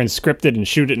didn't sit there and script it and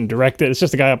shoot it and direct it. It's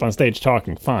just a guy up on stage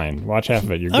talking. Fine. Watch half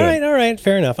of it. You're good. All right.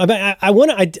 Fair enough.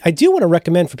 I do want to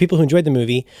recommend for people who enjoyed the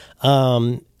movie,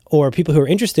 or people who are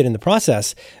interested in the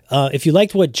process, if you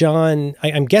liked what John,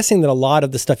 I'm guessing that a lot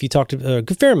of the stuff you talked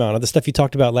about, a fair amount of the stuff you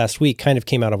talked about last week kind of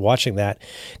came out of watching that,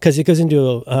 because it goes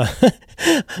into a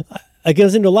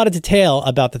lot of detail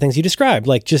about the things you described,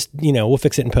 like just, we'll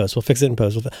fix it in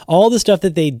post, all the stuff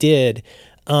that they did.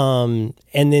 And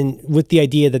then with the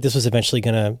idea that this was eventually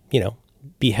going to,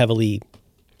 be heavily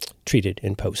treated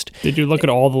in post. Did you look at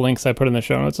all the links I put in the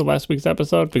show notes of last week's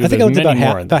episode? Because I think I looked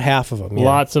at about half of them. Yeah.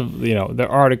 Lots of, there are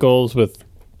articles with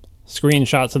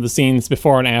screenshots of the scenes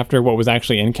before and after, what was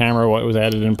actually in camera, what was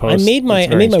added in post. I made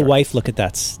my wife look at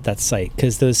that site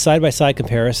because those side by side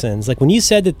comparisons. Like when you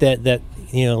said that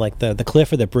like the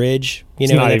cliff or the bridge,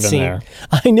 it's not even there.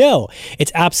 I know,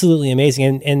 it's absolutely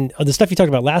amazing, and the stuff you talked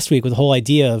about last week with the whole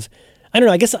idea of, I don't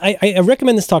know. I guess I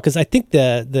recommend this talk because I think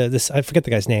this I forget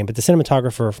the guy's name, but the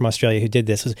cinematographer from Australia who did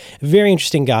this was a very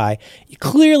interesting guy,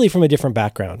 clearly from a different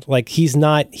background. Like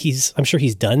I'm sure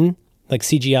he's done like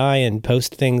CGI and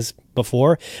post things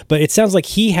before, but it sounds like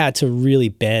he had to really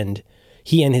bend,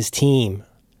 he and his team.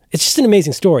 It's just an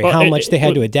amazing story, how much they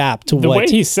had to adapt to the way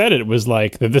he said it was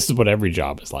like, that this is what every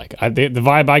job is like. The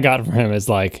vibe I got from him is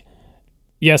like,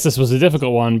 yes, this was a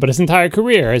difficult one, but his entire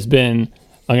career has been,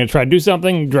 I'm going to try to do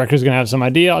something, director's going to have some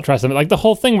idea, I'll try something. Like the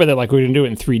whole thing where they're like, we're going to do it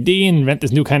in 3D and invent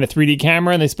this new kind of 3D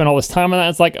camera, and they spend all this time on that.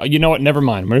 It's like, you know what, never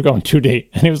mind, we're going 2D.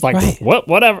 And he was like, right.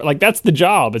 Whatever. Like, that's the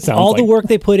job, it sounds like. All the work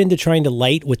they put into trying to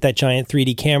light with that giant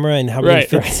 3D camera and how it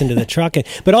fits into the truck.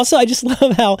 But also, I just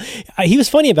love how he was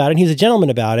funny about it, and he was a gentleman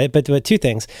about it, but two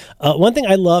things. One thing,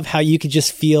 I love how you could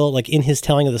just feel, like in his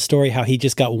telling of the story, how he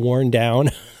just got worn down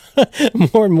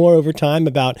more and more over time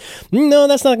about, actually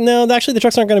the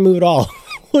trucks aren't going to move at all.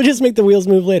 We'll just make the wheels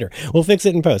move later. We'll fix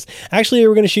it in post. Actually,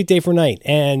 we're going to shoot day for night,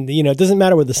 and it doesn't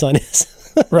matter where the sun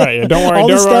is. Right. Yeah, don't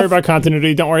worry about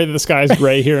continuity. Don't worry that the sky's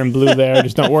gray here and blue there.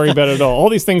 Just don't worry about it at all. All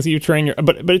these things that you train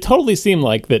but it totally seemed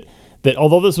like that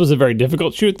although this was a very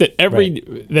difficult shoot, that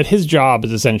that his job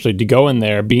is essentially to go in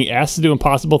there, be asked to do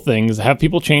impossible things, have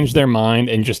people change their mind,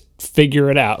 and just figure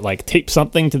it out. Like tape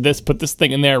something to this, put this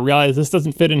thing in there, realize this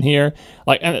doesn't fit in here.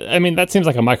 Like, I mean, that seems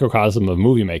like a microcosm of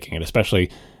movie making, and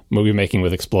especially movie making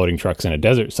with exploding trucks in a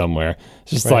desert somewhere.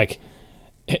 It's just like,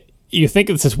 you think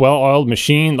it's this well-oiled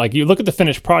machine. Like, you look at the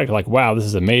finished product, like, wow, this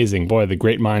is amazing. Boy, the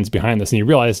great minds behind this. And you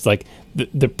realize, it's like,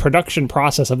 the production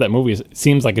process of that movie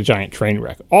seems like a giant train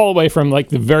wreck. All the way from, like,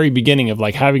 the very beginning of,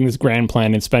 like, having this grand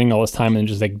plan and spending all this time and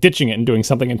just, like, ditching it and doing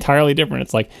something entirely different.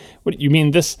 It's like, what you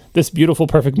mean this beautiful,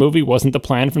 perfect movie wasn't the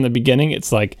plan from the beginning?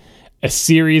 It's like a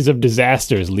series of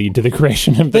disasters lead to the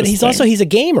creation of this. But he's a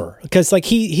gamer, because like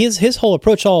his whole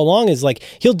approach all along is like,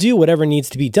 he'll do whatever needs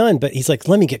to be done, but he's like,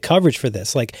 let me get coverage for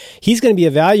this. Like, he's going to be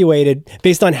evaluated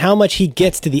based on how much he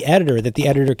gets to the editor, that the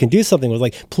editor can do something with.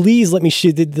 Like, please let me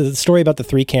shoot the story about the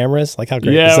 3 cameras. Like, how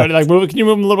great is that? Like, can you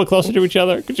move them a little bit closer to each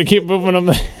other? Could you keep moving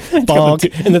them?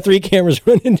 Bonk, and the 3 cameras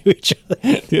run into each other.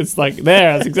 It's like,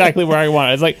 that's exactly where I want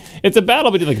it. It's like, it's a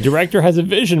battle between, like, director has a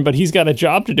vision, but he's got a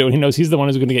job to do, and he knows he's the one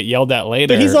who's going to get yelled at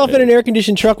later. But he's off in an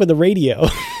air-conditioned truck with a radio.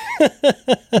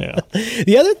 Yeah.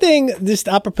 The other thing, just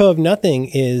apropos of nothing,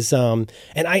 is, and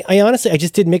I honestly, I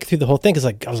just didn't make it through the whole thing, because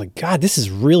like, I was like, God, this is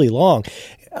really long.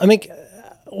 I mean,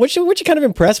 weren't you kind of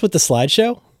impressed with the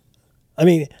slideshow? I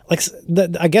mean, like,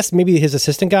 I guess maybe his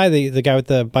assistant guy, the guy with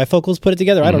the bifocals, put it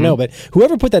together. I don't know, but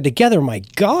whoever put that together, my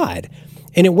God.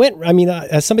 And it went, I mean,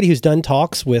 as somebody who's done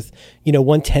talks with,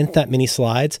 1/10 that many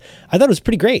slides, I thought it was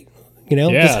pretty great.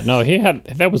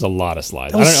 That was a lot of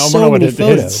slides. I don't know what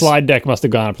his slide deck must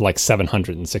have gone up to like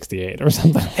 768 or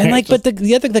something. And like, but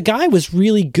the guy was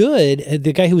really good.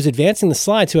 The guy who was advancing the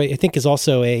slides, who I think is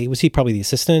also was he probably the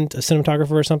assistant, a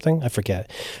cinematographer or something? I forget.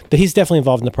 But he's definitely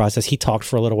involved in the process. He talked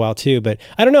for a little while too. But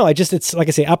I don't know. It's like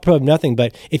I say, apropos of nothing.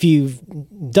 But if you've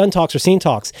done talks or seen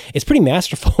talks, it's pretty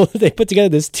masterful. They put together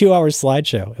this 2-hour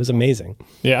slideshow. It was amazing.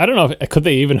 Yeah, I don't know. Could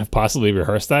they even have possibly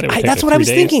rehearsed that? That's what I was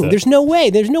thinking. There's no way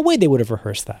they would have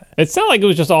rehearsed that. It sounded like it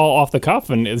was just all off the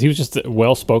cuff, and he was just a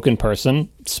well-spoken person,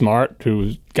 smart,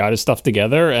 who got his stuff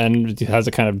together and has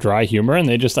a kind of dry humor. And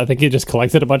I think he just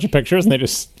collected a bunch of pictures, and it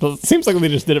seems like they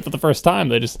just did it for the first time.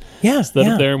 They just stood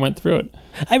up there and went through it.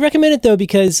 I recommend it though,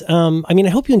 because I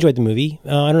hope you enjoyed the movie. I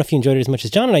don't know if you enjoyed it as much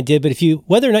as John and I did, but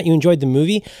whether or not you enjoyed the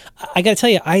movie, I got to tell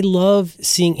you, I love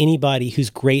seeing anybody who's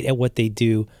great at what they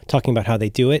do talking about how they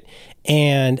do it.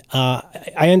 And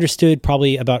I understood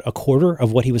probably about a quarter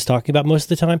of what he was talking about most of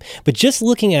the time. But just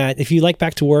looking at, if you like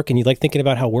Back to Work and you like thinking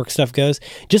about how work stuff goes,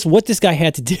 just what this guy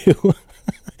had to do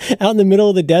out in the middle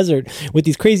of the desert with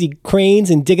these crazy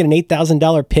cranes and digging an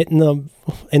 $8,000 pit in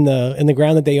the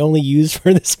ground that they only use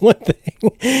for this one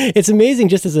thing. It's amazing.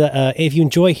 Just as if you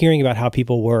enjoy hearing about how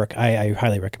people work, I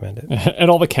highly recommend it.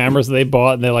 And all the cameras they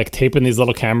bought, and they're like taping these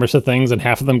little cameras to things, and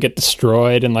half of them get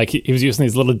destroyed. And like he was using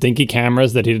these little dinky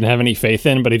cameras that he didn't have any faith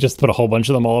in, but he just put a whole bunch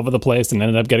of them all over the place and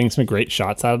ended up getting some great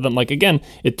shots out of them. Like, again,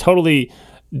 it totally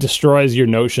destroys your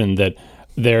notion that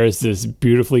there's this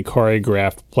beautifully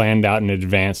choreographed, planned out in an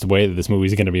advanced way that this movie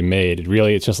is going to be made.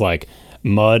 It's just like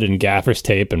mud and gaffer's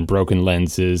tape and broken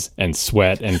lenses and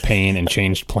sweat and pain and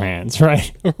changed plans,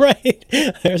 right? Right.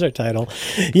 There's our title.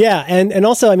 Yeah. And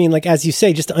also, I mean, like, as you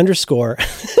say, just to underscore,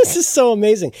 this is so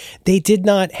amazing. They did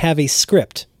not have a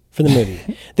script for the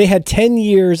movie. They had 10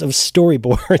 years of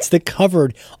storyboards that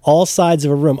covered all sides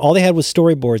of a room. All they had was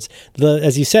storyboards.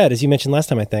 As you mentioned last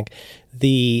time, I think,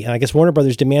 I guess Warner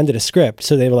Brothers demanded a script.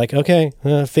 So they were like, okay,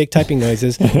 fake typing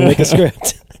noises, we'll make a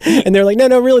script. And they're like,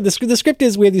 no, really, the script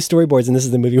is we have these storyboards and this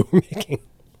is the movie we're making.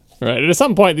 Right. And at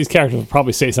some point, these characters will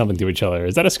probably say something to each other.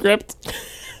 Is that a script?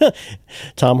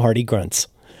 Tom Hardy grunts.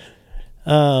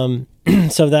 So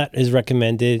that is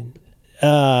recommended.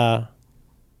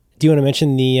 Do you want to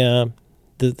mention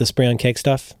the spray on cake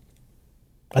stuff?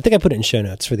 I think I put it in show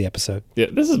notes for the episode. Yeah,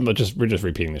 we're just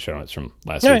repeating the show notes from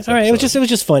last week. All right. It was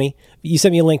just funny. You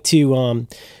sent me a link to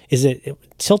is it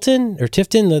Tilton or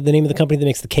Tifton, the name of the company that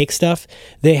makes the cake stuff?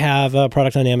 They have a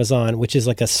product on Amazon which is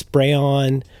like a spray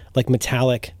on, like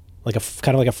metallic, like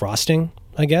kind of like a frosting,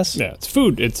 I guess. Yeah, it's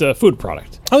food. It's a food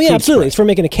product. Oh yeah, food absolutely. Spray. It's for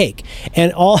making a cake,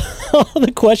 and all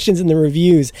the questions in the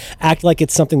reviews act like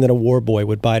it's something that a war boy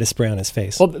would buy to spray on his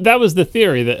face. Well, that was the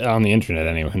theory that on the internet.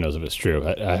 Anyone who knows if it's true,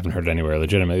 I haven't heard it anywhere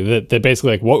legitimately. That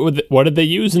basically like what did they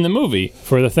use in the movie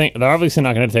for the thing? They're obviously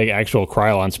not going to take actual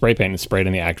Krylon spray paint and spray it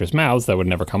in the actors' mouths. That would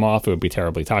never come off. It would be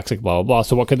terribly toxic. Blah blah blah.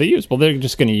 So what could they use? Well, they're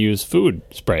just going to use food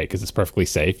spray because it's perfectly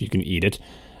safe. You can eat it.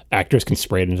 Actors can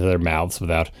spray it into their mouths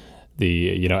without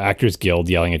the Actors Guild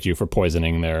yelling at you for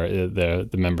poisoning the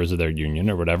members of their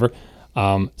union or whatever.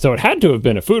 So it had to have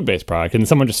been a food-based product, and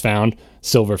someone just found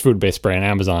silver food-based spray on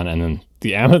Amazon, and then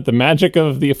the magic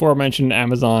of the aforementioned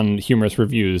Amazon humorous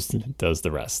reviews does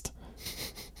the rest.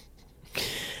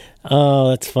 Oh,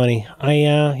 that's funny.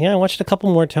 I watched it a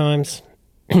couple more times.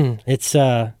 It's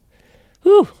that's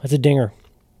a dinger.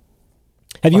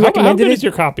 Have you recommended how good it? Is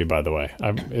your copy, by the way?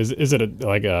 Is it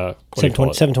like a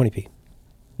 720p?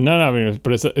 No, I mean,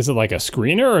 but is it like a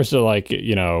screener, or is it like,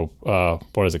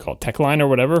 what is it called? Techline or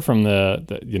whatever from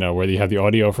the where you have the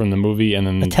audio from the movie and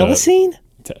then a telescene?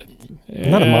 I'm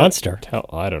not a monster.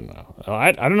 I don't know.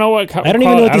 I don't know what. I don't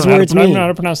even know what these words mean. I don't know how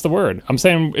to pronounce the word. I'm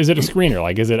saying, is it a screener?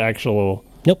 Like, is it actual?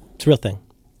 Nope, it's a real thing.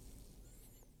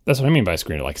 That's what I mean by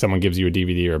screener. Like someone gives you a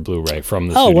DVD or a Blu-ray from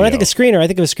the studio. When I think of screener, I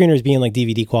think of a screener as being like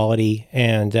DVD quality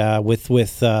and with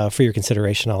for your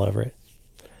consideration all over it.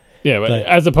 Yeah, but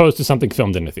as opposed to something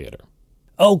filmed in a theater.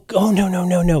 Oh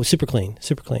no. Super clean.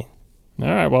 All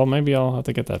right, well, maybe I'll have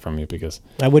to get that from you because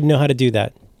I wouldn't know how to do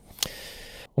that.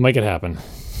 We'll make it happen.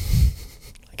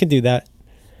 I can do that.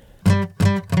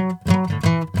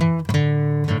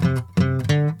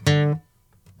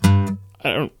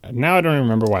 I don't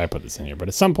remember why I put this in here, but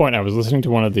at some point I was listening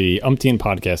to one of the umpteen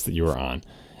podcasts that you were on,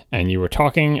 and you were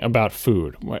talking about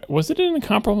food. Was it an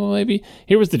Incomparable, maybe?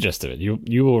 Here was the gist of it.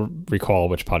 You will recall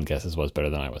which podcast this was better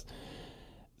than I was.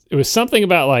 It was something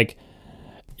about, like,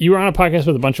 you were on a podcast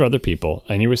with a bunch of other people,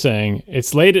 and you were saying,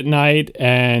 it's late at night,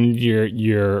 and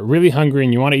you're really hungry,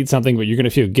 and you want to eat something, but you're going to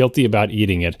feel guilty about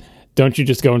eating it. Don't you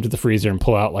just go into the freezer and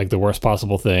pull out, like, the worst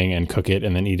possible thing and cook it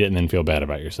and then eat it and then feel bad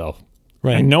about yourself?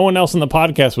 Right. And no one else in the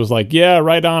podcast was like, yeah,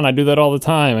 right on, I do that all the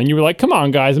time. And you were like, come on,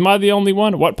 guys, am I the only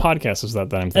one? What podcast is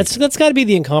that I'm thinking? That's got to be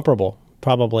the Incomparable,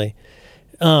 probably,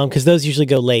 because those usually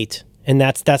go late, and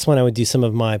that's when I would do some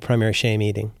of my primary shame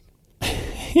eating.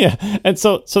 Yeah, and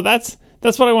so that's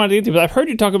what I wanted to get to. But I've heard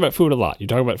you talk about food a lot. You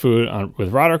talk about food with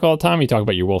Roderick all the time. You talk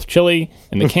about your Wolf chili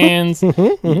in the cans.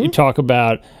 You talk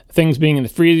about things being in the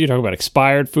freezer. You talk about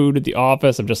expired food at the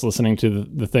office. I'm just listening to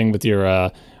the thing with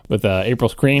your with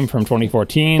April's cream from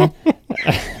 2014.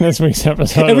 This week's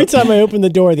episode. Every time I open the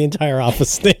door, the entire office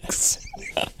stinks.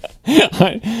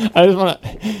 I just want to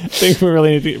think we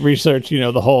really need to research,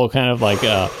 the whole kind of like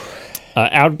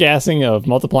outgassing of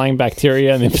multiplying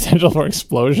bacteria and the potential for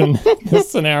explosion. This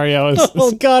scenario is.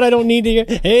 Oh God, I don't need to hear.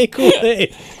 Hey,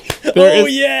 Kool-Aid.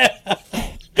 Yeah.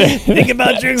 Think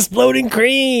about your exploding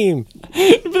cream.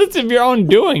 But it's of your own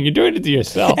doing. You're doing it to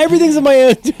yourself. Everything's of my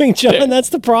own doing, John. That's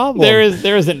the problem. There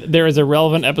is a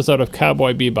relevant episode of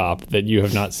Cowboy Bebop that you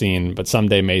have not seen, but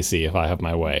someday may see if I have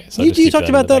my way. So you talked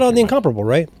about that on the Incomparable,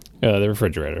 right? The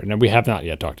refrigerator. No, we have not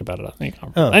yet talked about it on the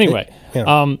Incomparable. Oh, anyway,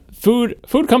 yeah.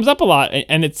 Food comes up a lot,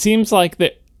 and it seems like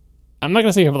that. I'm not going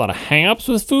to say you have a lot of hang-ups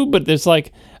with food, but there's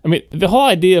the whole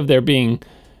idea of there being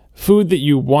food that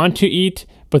you want to eat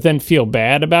but then feel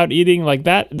bad about eating, like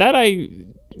that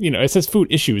it says food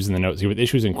issues in the notes here with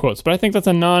issues in quotes, but I think that's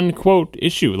a non-quote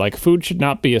issue. Like, food should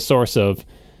not be a source of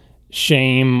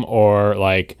shame or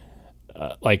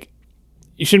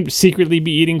You shouldn't secretly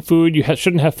be eating food. You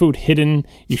shouldn't have food hidden.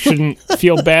 You shouldn't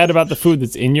feel bad about the food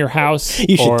that's in your house.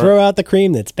 You should throw out the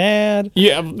cream that's bad.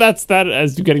 Yeah, that's that.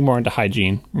 As you're getting more into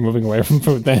hygiene, we're moving away from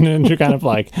food. Then and you're kind of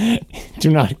like, do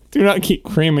not keep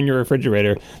cream in your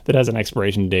refrigerator that has an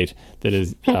expiration date that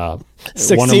is 1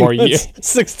 or more years.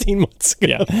 16 months ago.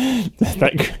 Yeah,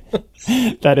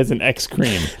 that is an X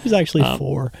cream. There's actually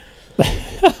 4.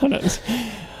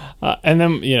 And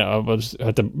then, we'll just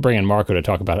have to bring in Marco to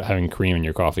talk about having cream in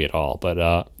your coffee at all.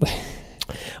 But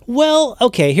well,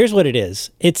 okay, here's what it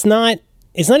is. It's not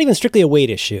even strictly a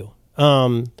weight issue.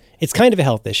 It's kind of a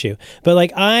health issue. But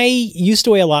like I used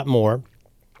to weigh a lot more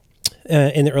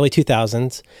in the early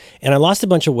 2000s, and I lost a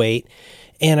bunch of weight.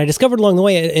 And I discovered along the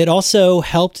way it also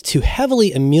helped to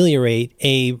heavily ameliorate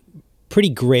a pretty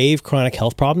grave chronic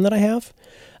health problem that I have.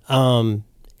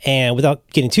 And without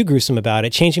getting too gruesome about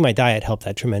it, changing my diet helped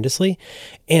that tremendously.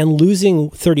 And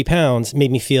losing 30 pounds made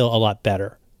me feel a lot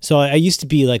better. So I used to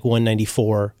be like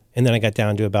 194, and then I got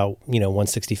down to about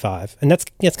 165, and that's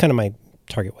kind of my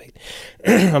target weight.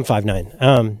 I'm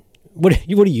 5'9". What are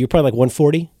you? You're probably like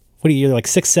 140. What are you? You're like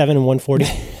 6'7" and 140.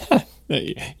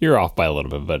 You're off by a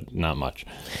little bit, but not much.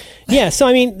 Yeah, so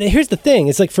I mean, here's the thing.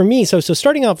 It's like for me, so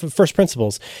starting off with first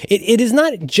principles, it is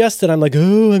not just that I'm like,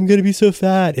 oh, I'm going to be so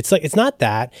fat. It's like, it's not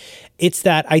that. It's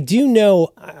that I do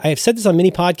know, I've said this on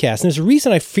many podcasts, and there's a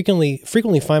reason I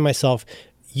frequently find myself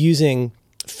using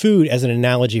food as an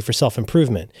analogy for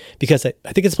self-improvement, because I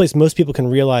think it's a place most people can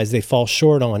realize they fall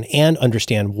short on and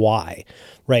understand why,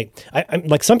 right? I'm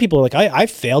like, some people are like, I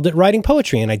failed at writing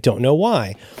poetry and I don't know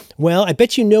why. Well, I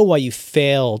bet you know why you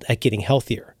failed at getting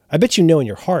healthier. I bet you know in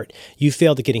your heart you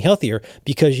failed at getting healthier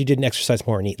because you didn't exercise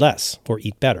more and eat less or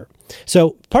eat better.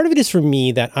 So part of it is for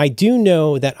me that I do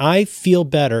know that I feel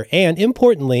better, and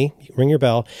importantly, ring your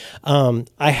bell,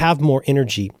 I have more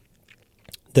energy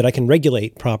that I can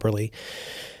regulate properly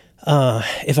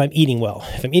if I'm eating well.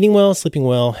 If I'm eating well, sleeping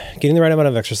well, getting the right amount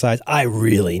of exercise, I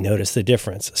really notice the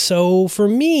difference. So for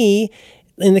me,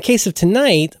 in the case of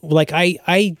tonight, like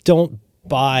I don't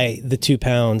buy the 2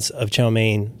 pounds of chow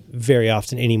mein very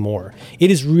often anymore.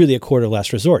 It is really a quarter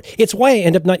last resort. It's why I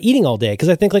end up not eating all day, because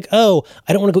I think like, oh,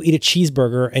 I don't want to go eat a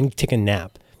cheeseburger and take a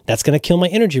nap. That's going to kill my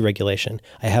energy regulation.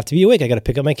 I have to be awake. I got to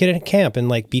pick up my kid at camp and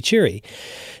like be cheery.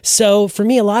 So for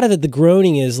me, a lot of it, the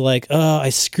groaning is like, oh, I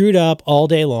screwed up all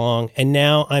day long and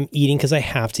now I'm eating because I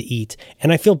have to eat.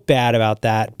 And I feel bad about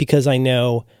that because I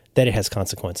know that it has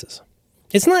consequences.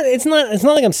 It's not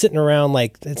like I'm sitting around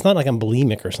like, it's not like I'm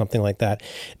bulimic or something like that.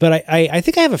 But I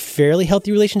think I have a fairly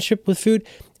healthy relationship with food.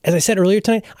 As I said earlier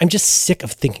tonight, I'm just sick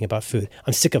of thinking about food.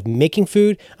 I'm sick of making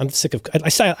food. I'm sick of,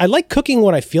 I like cooking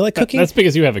when I feel like cooking. That's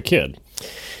because you have a kid.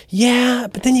 Yeah,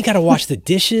 but then you got to wash the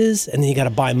dishes and then you got to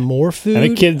buy more food.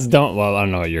 And the kids don't, well, I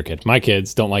don't know about your kids. My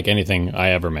kids don't like anything I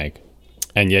ever make.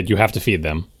 And yet you have to feed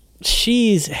them.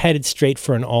 She's headed straight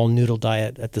for an all noodle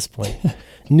diet at this point.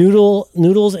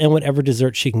 Noodles and whatever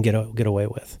dessert she can get away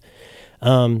with.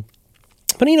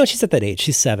 But she's at that age.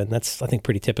 She's 7. That's, I think,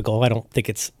 pretty typical. I don't think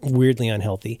it's weirdly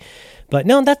unhealthy. But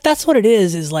no, that's what it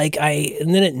is. Is like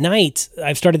and then at night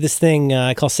I've started this thing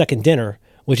I call second dinner,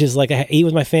 which is like I eat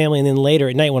with my family, and then later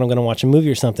at night when I'm going to watch a movie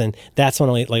or something, that's when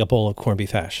I'll eat like a bowl of corned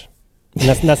beef hash. And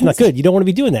that's not good. You don't want to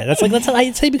be doing that. That's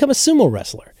how you become a sumo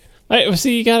wrestler.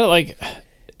 See, you got to like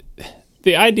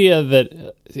the idea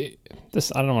that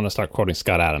this. I don't want to start quoting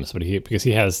Scott Adams, but because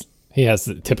he has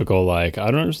the typical like, I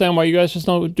don't understand why you guys just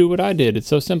don't do what I did. It's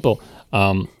so simple.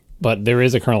 But there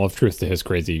is a kernel of truth to his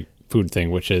crazy food thing,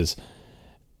 which is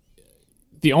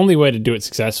the only way to do it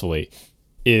successfully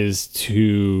is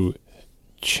to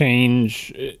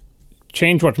change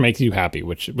what makes you happy,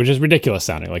 which is ridiculous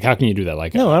sounding. Like, how can you do that?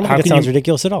 Like, no, I don't think it sounds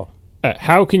ridiculous at all.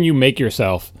 How can you make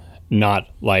yourself not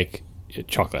like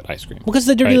chocolate ice cream? Because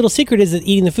the dirty little secret is that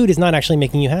eating the food is not actually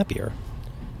making you happier.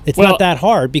 It's not that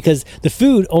hard because the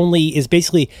food only is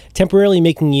basically temporarily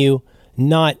making you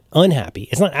not unhappy.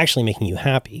 It's not actually making you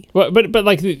happy. But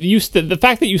like the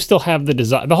fact that you still have the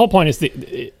desire. The whole point is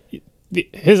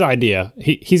his idea.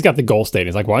 He's got the goal state.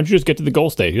 He's like, why don't you just get to the goal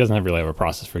state? He doesn't really have a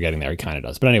process for getting there. He kind of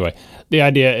does. But anyway, the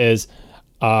idea is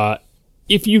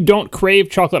if you don't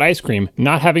crave chocolate ice cream,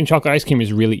 not having chocolate ice cream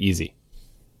is really easy,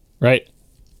 right?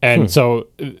 And so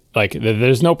like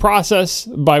there's no process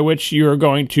by which you're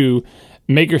going to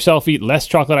make yourself eat less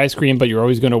chocolate ice cream, but you're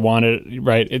always going to want it,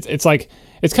 right? It's kind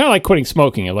of like quitting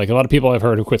smoking. Like a lot of people I've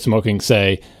heard who quit smoking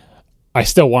say, I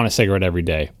still want a cigarette every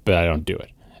day, but I don't do it.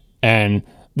 And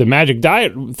the magic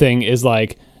diet thing is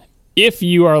like, if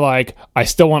you are like, I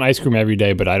still want ice cream every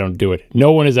day, but I don't do it,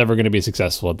 no one is ever going to be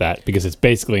successful at that because it's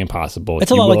basically impossible.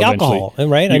 It's a lot like alcohol,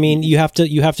 right? I mean, you have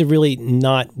to really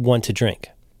not want to drink.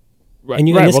 Right, And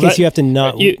in this case, you have to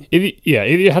not... Either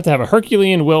you have to have a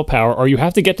Herculean willpower, or you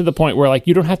have to get to the point where like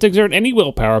you don't have to exert any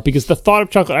willpower because the thought of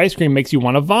chocolate ice cream makes you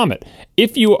want to vomit.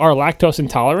 If you are lactose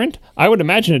intolerant, I would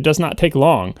imagine it does not take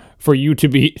long for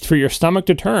your stomach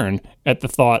to turn at the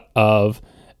thought of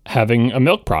having a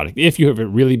milk product. If you have it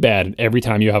really bad, and every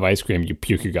time you have ice cream, you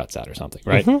puke your guts out or something,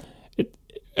 right? Mm-hmm.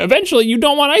 Eventually, you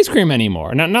don't want ice cream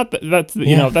anymore. Not that's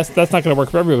that's not going to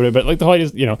work for everybody. But like the whole idea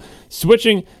is,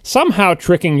 switching, somehow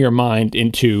tricking your mind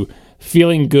into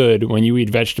feeling good when you eat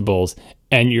vegetables,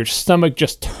 and your stomach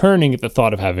just turning at the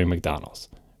thought of having McDonald's.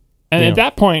 And at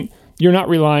that point, you're not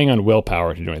relying on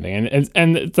willpower to do anything.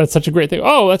 And that's such a great thing.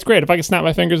 Oh, that's great. If I could snap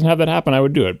my fingers and have that happen, I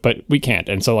would do it. But we can't.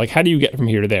 And so, like, how do you get from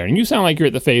here to there? And you sound like you're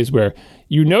at the phase where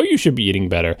you know you should be eating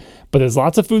better, but there's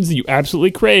lots of foods that you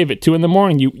absolutely crave at 2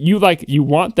 a.m. You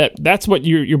want that. That's what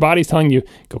your body's telling you.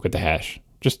 Go get the hash.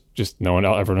 Just no one,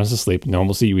 everyone else is asleep. No one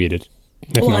will see you eat it.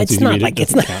 Well, it's not like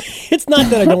it's not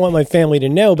that I don't want my family to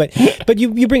know, but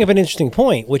you bring up an interesting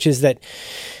point, which is that,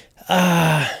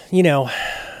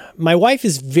 my wife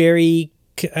is very,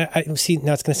 see,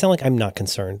 now it's going to sound like I'm not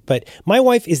concerned, but my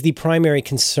wife is the primary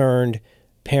concerned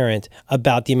parent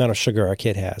about the amount of sugar our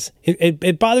kid has.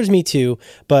 It bothers me too,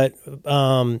 but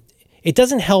it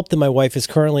doesn't help that my wife is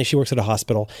currently, she works at a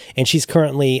hospital, and she's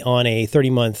currently on a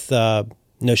 30-month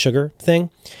no sugar thing.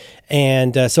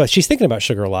 And so she's thinking about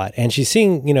sugar a lot, and she's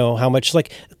seeing, how much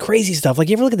like crazy stuff. Like,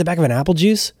 you ever look at the back of an apple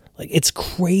juice? Like, it's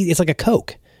crazy. It's like a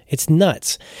Coke. It's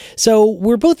nuts. So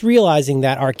we're both realizing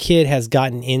that our kid has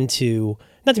gotten into,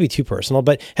 not to be too personal,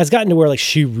 but has gotten to where like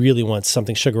she really wants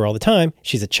something sugar all the time.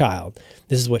 She's a child.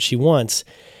 This is what she wants.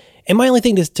 And my only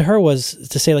thing to her was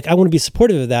to say, like, I want to be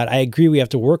supportive of that. I agree we have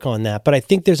to work on that. But I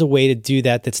think there's a way to do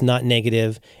that that's not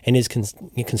negative and is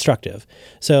constructive.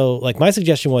 So, like, my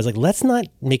suggestion was, like, let's not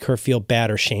make her feel bad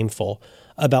or shameful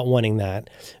about wanting that.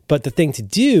 But the thing to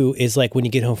do is, like, when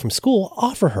you get home from school,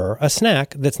 offer her a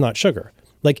snack that's not sugar.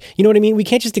 Like, you know what I mean? We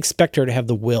can't just expect her to have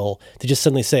the will to just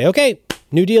suddenly say, okay,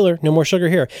 new dealer, no more sugar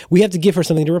here. We have to give her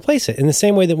something to replace it. In the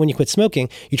same way that when you quit smoking,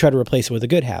 you try to replace it with a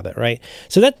good habit, right?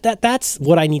 So that's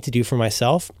what I need to do for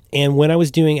myself. And when I was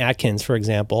doing Atkins, for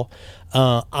example,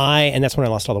 and that's when I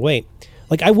lost all the weight,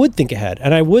 like, I would think ahead,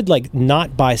 and I would, like,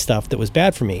 not buy stuff that was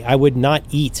bad for me. I would not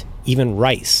eat even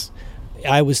rice.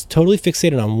 I was totally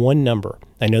fixated on one number.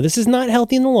 I know this is not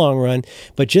healthy in the long run,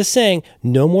 but just saying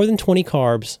no more than 20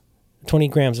 grams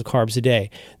of carbs a day.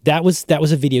 That was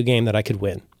a video game that I could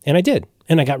win. And I did.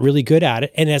 And I got really good at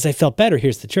it. And as I felt better,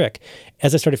 here's the trick.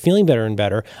 As I started feeling better and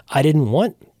better, I didn't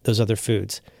want those other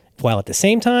foods. While at the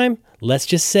same time, let's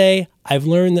just say I've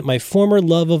learned that my former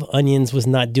love of onions was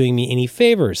not doing me any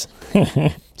favors.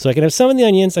 So I can have some of the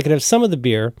onions, I can have some of the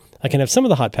beer, I can have some of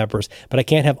the hot peppers, but I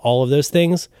can't have all of those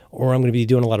things, or I'm going to be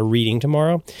doing a lot of reading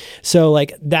tomorrow. So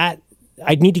like that,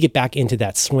 I'd need to get back into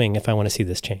that swing if I want to see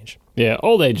this change. Yeah,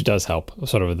 old age does help,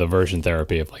 sort of the aversion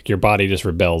therapy of like your body just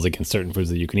rebels against certain foods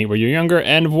that you can eat when you're younger,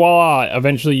 and voila,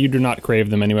 eventually you do not crave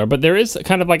them anymore. But there is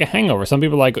kind of like a hangover. Some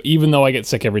people like, even though I get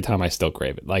sick every time, I still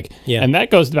crave it. Like, yeah. And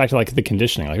that goes back to like the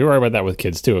conditioning. Like we worry about that with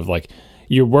kids too, of like,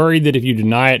 you're worried that if you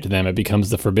deny it to them, it becomes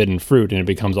the forbidden fruit and it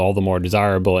becomes all the more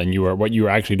desirable. And what you are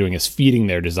actually doing is feeding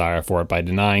their desire for it by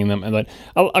denying them. And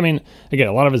I mean, again,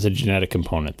 a lot of it's a genetic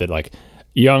component that like,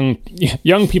 young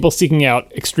people seeking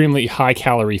out extremely high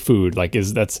calorie food, like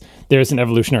there's an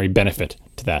evolutionary benefit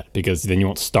to that, because then you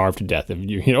won't starve to death.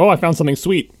 If I found something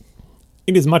sweet,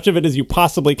 eat as much of it as you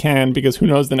possibly can, because who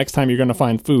knows, the next time you're going to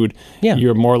find food,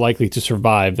 you're more likely to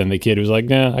survive than the kid who's like,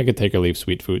 nah, I could take or leave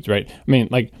sweet foods, right? I mean,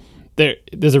 like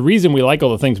there's a reason we like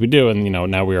all the things we do, and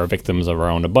now we are victims of our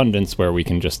own abundance, where we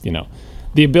can just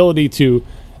the ability to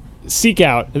seek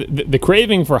out the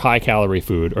craving for high calorie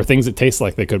food, or things that taste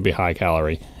like they could be high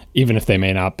calorie, even if they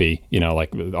may not be,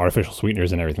 like artificial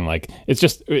sweeteners and everything. Like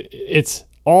it's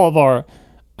all of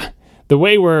the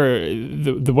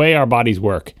way our bodies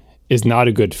work is not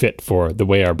a good fit for the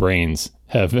way our brains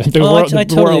have I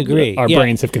totally agree. Our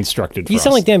brains have constructed. You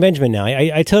sound like Dan Benjamin now.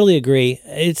 I totally agree.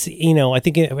 It's I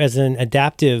think as an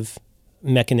adaptive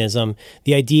mechanism,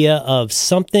 the idea of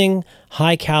something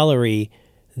high calorie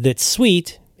that's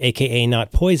sweet, AKA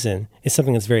not poison, is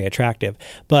something that's very attractive.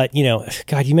 But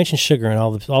God, you mentioned sugar, and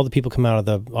all the people come out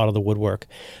of the woodwork.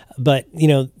 But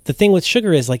the thing with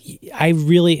sugar is, like,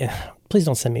 please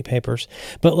don't send me papers.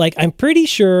 But like, I'm pretty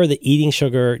sure that eating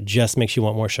sugar just makes you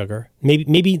want more sugar.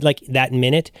 Maybe like that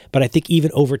minute, but I think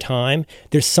even over time,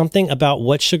 there's something about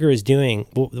what sugar is doing,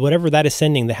 whatever that is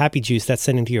sending, the happy juice that's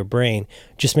sending to your brain,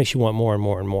 just makes you want more and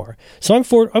more and more. So I'm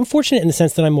fortunate in the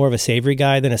sense that I'm more of a savory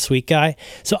guy than a sweet guy.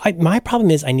 So my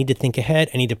problem is I need to think ahead.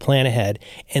 I need to plan ahead.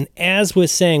 And as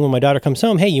was saying, when my daughter comes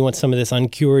home, hey, you want some of this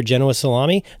uncured Genoa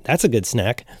salami? That's a good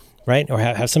snack. Right? Or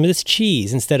have some of this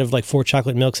cheese instead of like 4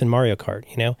 chocolate milks in Mario Kart,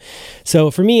 you know? So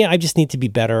for me, I just need to be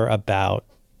better about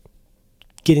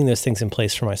getting those things in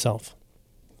place for myself.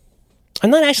 I'm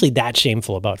not actually that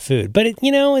shameful about food, but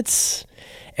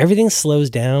everything slows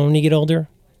down when you get older.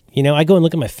 You know, I go and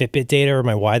look at my Fitbit data or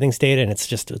my Withings data, and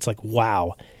it's like,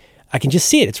 wow, I can just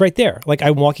see it. It's right there. Like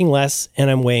I'm walking less and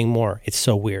I'm weighing more. It's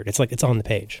so weird. It's like, it's on the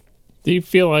page. Do you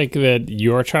feel like that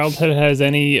your childhood has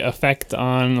any effect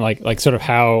on like sort of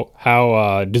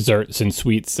how desserts and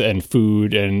sweets and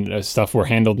food and stuff were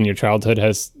handled in your childhood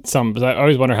has some? I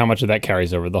always wonder how much of that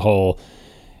carries over the whole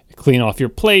clean off your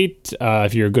plate.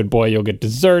 If you're a good boy, you'll get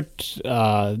dessert.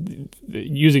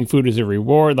 Using food as a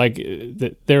reward, like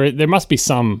there must be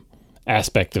some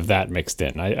aspect of that mixed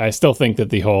in. I still think that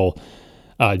the whole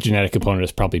genetic component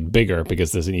is probably bigger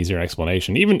because there's an easier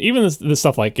explanation. Even this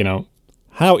stuff like, you know,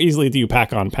 how easily do you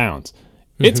pack on pounds?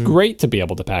 Mm-hmm. It's great to be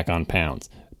able to pack on pounds.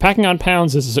 Packing on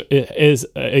pounds is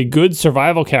a good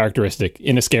survival characteristic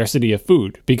in a scarcity of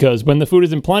food, because when the food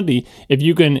is in plenty, if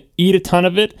you can eat a ton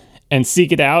of it and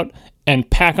seek it out and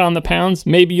pack on the pounds,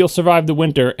 maybe you'll survive the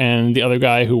winter and the other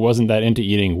guy who wasn't that into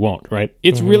eating won't, right?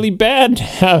 It's really bad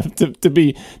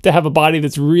to have a body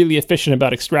that's really efficient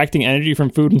about extracting energy from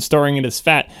food and storing it as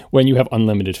fat when you have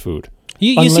unlimited food.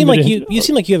 You seem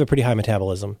like you have a pretty high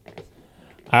metabolism.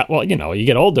 Well, you know, you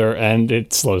get older and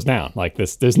it slows down. Like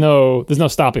this, there's no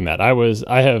stopping that.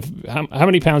 How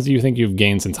many pounds do you think you've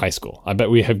gained since high school? I bet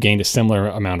we have gained a similar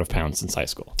amount of pounds since high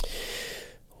school.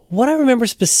 What I remember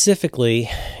specifically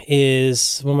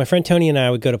is when my friend Tony and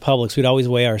I would go to Publix, we'd always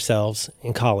weigh ourselves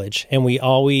in college, and we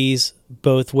always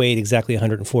both weighed exactly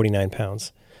 149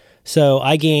 pounds. So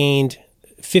I gained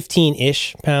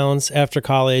 15-ish pounds after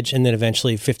college, and then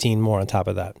eventually 15 more on top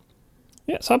of that.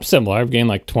 Yeah, so I'm similar. I've gained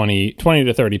like 20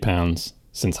 to 30 pounds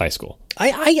since high school.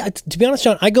 I to be honest,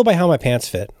 John, I go by how my pants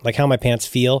fit, like how my pants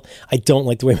feel. I don't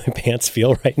like the way my pants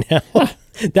feel right now.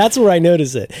 That's where I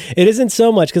notice it. It isn't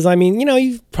so much because, I mean, you know,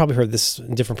 you've probably heard this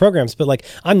in different programs, but like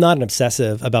I'm not an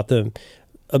obsessive about the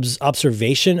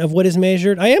observation of what is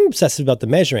measured. I am obsessive about the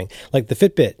measuring, like the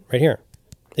Fitbit right here.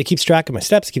 It keeps track of my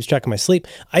steps. It keeps track of my sleep.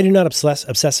 I do not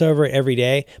obsess over it every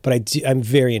day, but I'm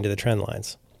very into the trend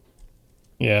lines.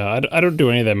 Yeah, I don't do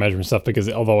any of that measurement stuff because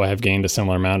although I have gained a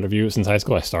similar amount of you since high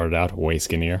school, I started out way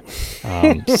skinnier.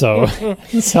 But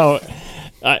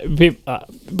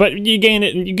you gain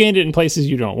it. You gained it in places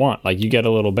you don't want. Like you get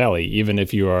a little belly, even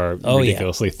if you are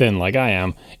ridiculously thin, like I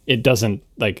am. It doesn't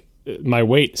like my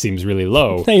weight seems really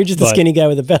low. You're just a skinny guy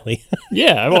with a belly.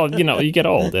 Yeah, well, you know, you get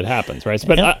old. It happens, right?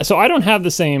 But so I don't have the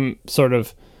same sort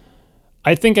of.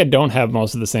 I think I don't have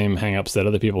most of the same hang-ups that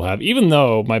other people have, even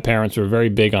though my parents were very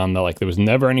big on there was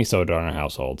never any soda in our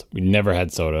household. We never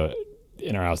had soda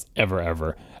in our house,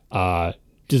 ever.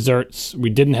 Desserts,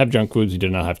 we didn't have junk foods. We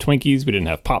did not have Twinkies. We didn't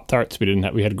have Pop-Tarts. We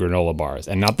had granola bars,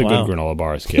 and not the good granola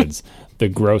bars, kids. The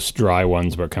gross, dry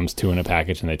ones where it comes 2 in a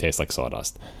package and they taste like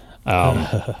sawdust.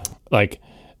 My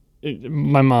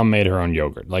mom made her own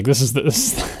yogurt. Like this is the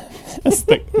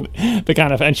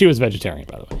kind of, and she was vegetarian,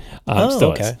 by the way.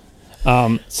 Still okay. is.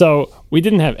 So we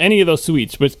didn't have any of those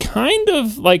sweets, but kind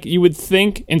of like you would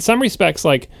think in some respects,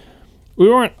 like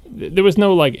there was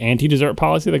no like anti-dessert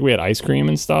policy. Like we had ice cream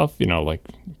and stuff, you know, like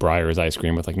Breyer's ice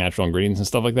cream with like natural ingredients and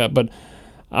stuff like that. But,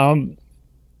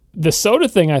 the soda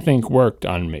thing I think worked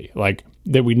on me, like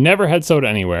that we never had soda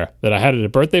anywhere, that I had it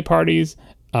at birthday parties.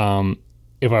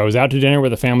 If I was out to dinner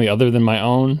with a family other than my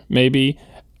own, maybe,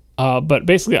 but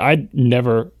basically I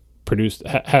never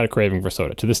had a craving for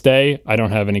soda. To this day, I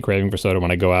don't have any craving for soda.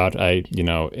 When I go out, I, you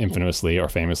know, infamously or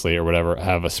famously or whatever,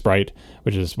 have a Sprite,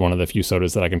 which is one of the few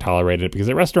sodas that I can tolerate it, because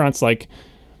at restaurants, like,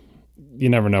 you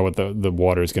never know what the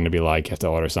water is going to be like. You have to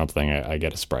order something. I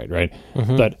get a Sprite, right?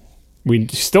 Mm-hmm. But we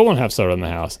still don't have soda in the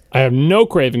house. I have no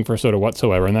craving for soda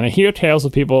whatsoever. And then I hear tales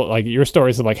of people, like your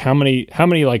stories of like how many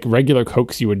like regular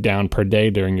Cokes you would down per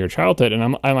day during your childhood. And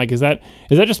I'm like, is that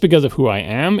just because of who I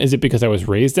am? Is it because I was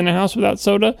raised in a house without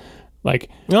soda?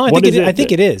 Like, no, I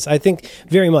think it is. I think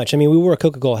very much. I mean, we were a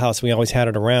Coca-Cola house. We always had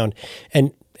it around,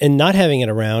 and not having it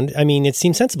around, I mean, it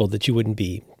seems sensible that you wouldn't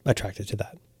be attracted to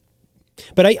that.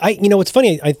 But what's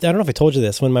funny, I don't know if I told you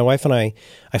this, when my wife and I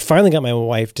finally got my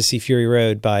wife to see Fury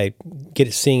Road by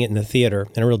seeing it in the theater,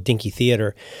 in a real dinky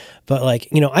theater. But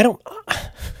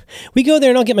we go there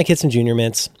and I'll get my kids some Junior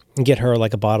Mints and get her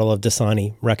like a bottle of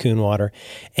Dasani raccoon water.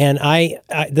 And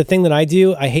the thing that I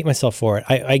do, I hate myself for it.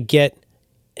 I get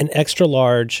an extra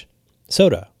large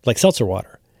soda, like seltzer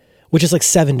water, which is like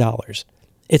 $7.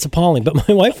 It's appalling. But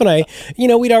my wife and I,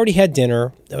 we'd already had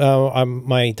dinner.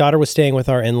 My daughter was staying with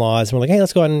our in-laws. And we're like, hey,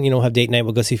 let's go out and, have date night.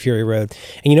 We'll go see Fury Road.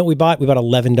 And you know what we bought? We bought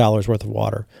 $11 worth of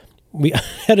water. We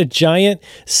had a giant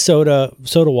soda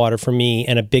water for me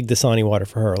and a big Dasani water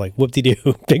for her. Like,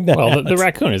 whoop-de-doo. Big night. Well, the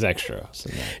raccoon is extra.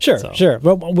 Sure.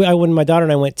 But when my daughter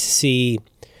and I went to see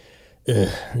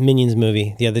Minions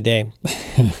movie the other day,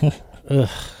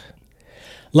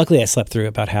 luckily I slept through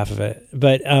about half of it.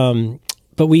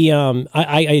 But we,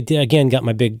 I again got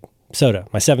my big soda,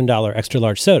 my $7 extra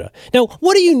large soda. Now,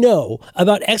 what do you know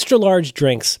about extra large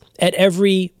drinks at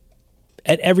every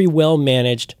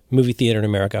well-managed movie theater in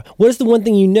America? What is the one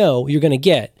thing you're going to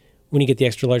get when you get the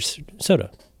extra large soda?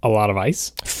 A lot of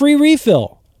ice. Free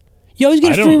refill. You always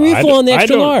get a free refill on the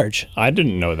extra large. I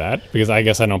didn't know that because I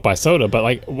guess I don't buy soda. But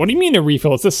like, what do you mean a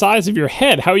refill? It's the size of your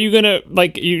head. How are you going to I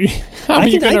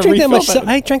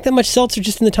drank that much seltzer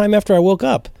just in the time after I woke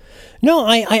up. No,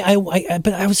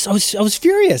 but I was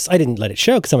furious. I didn't let it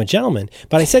show because I'm a gentleman.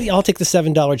 But I said, I'll take the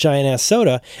 $7 giant ass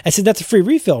soda. I said, that's a free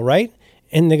refill, right?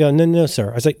 And they go, no, sir.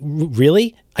 I was like,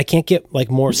 really? I can't get like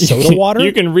more soda water?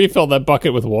 You can refill that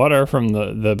bucket with water from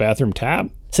the bathroom tap. I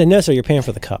said, no, sir, you're paying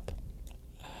for the cup.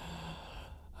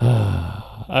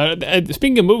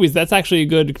 Speaking of movies, that's actually a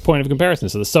good point of comparison.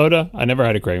 So the soda, I never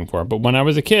had a craving for it. But when I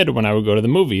was a kid, when I would go to the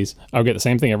movies, I would get the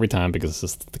same thing every time because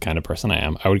this is the kind of person I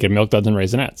am. I would get Milk Duds and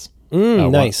Raisinets.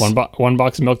 Nice. One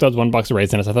box of Milk Duds, one box of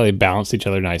Raisinets. I thought they balanced each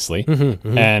other nicely.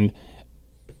 And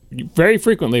very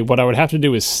frequently, what I would have to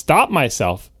do is stop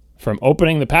myself from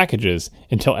opening the packages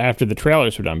until after the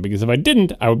trailers were done. Because if I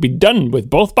didn't, I would be done with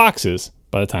both boxes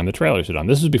by the time the trailers were done.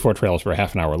 This was before trailers were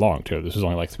half an hour long, too. This was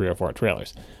only like 3 or 4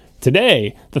 trailers.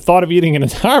 Today, the thought of eating an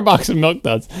entire box of Milk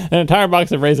Duds, an entire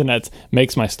box of Raisinets,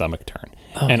 makes my stomach turn.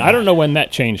 I don't know when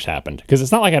that change happened. Because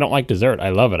it's not like I don't like dessert. I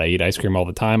love it. I eat ice cream all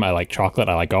the time. I like chocolate.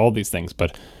 I like all these things.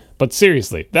 But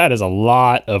seriously, that is a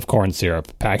lot of corn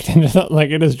syrup packed into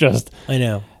like it is just... I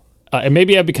know. And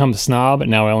maybe I've become a snob, and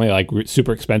now I only like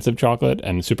super expensive chocolate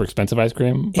and super expensive ice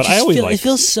cream. But it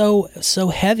feels so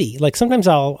heavy. Like sometimes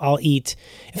I'll eat,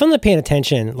 if I'm not paying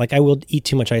attention, like I will eat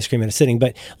too much ice cream at a sitting.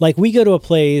 But like we go to a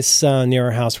place near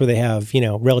our house where they have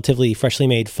relatively freshly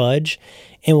made fudge,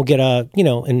 and we'll get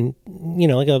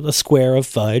like a square of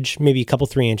fudge, maybe a couple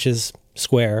 3 inches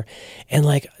square, and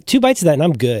like 2 bites of that, and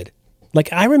I'm good.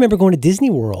 Like I remember going to Disney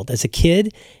World as a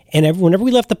kid. And whenever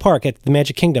we left the park at the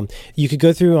Magic Kingdom, you could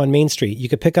go through on Main Street. You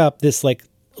could pick up this like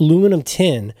aluminum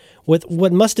tin with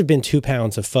what must have been 2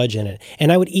 pounds of fudge in it.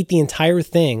 And I would eat the entire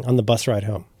thing on the bus ride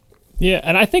home. Yeah,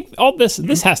 and I think all this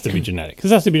has to be genetic.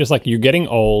 This has to be just like you're getting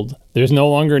old. There's no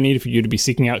longer a need for you to be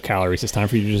seeking out calories. It's time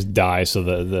for you to just die so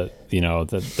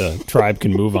the tribe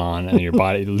can move on and your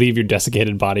body leave your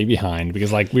desiccated body behind.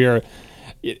 Because like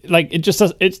it just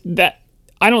does. It's that.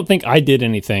 I don't think I did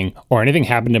anything or anything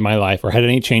happened in my life or had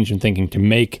any change in thinking to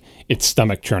make it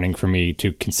stomach churning for me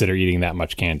to consider eating that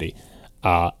much candy.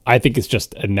 I think it's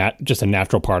just a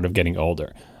natural part of getting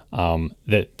older.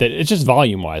 That it's just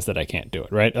volume wise that I can't do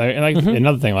it. Right.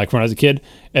 Another thing, like when I was a kid,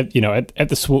 at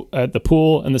the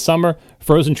pool in the summer,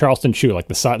 frozen Charleston chew, like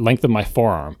the length of my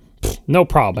forearm, no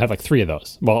problem. I have like 3 of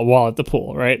those while at the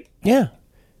pool. Right. Yeah.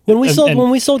 When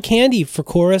we sold candy for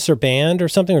chorus or band or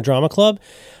something or drama club.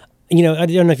 I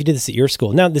don't know if you did this at your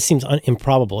school. Now, this seems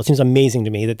improbable. It seems amazing to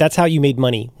me that's how you made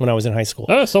money when I was in high school.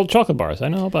 Oh, I sold chocolate bars. I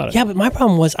know about it. Yeah, but my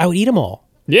problem was I would eat them all.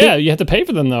 Yeah, you have to pay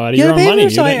for them, though, out of your own money.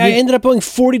 So I ended up owing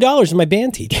 $40 in my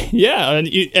band teacher. Yeah,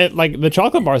 and like the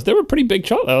chocolate bars, they were pretty big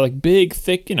chocolate, like big,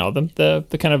 thick,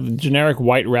 the kind of generic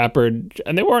white wrapper.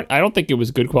 And they weren't, I don't think it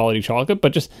was good quality chocolate,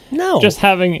 but just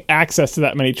having access to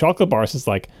that many chocolate bars is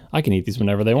like, I can eat these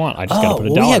whenever they want. I just got to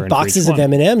put $1 in. We had boxes of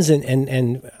M&Ms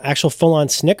and actual full-on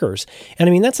Snickers. And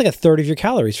I mean, that's like a third of your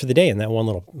calories for the day in that one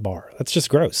little bar. That's just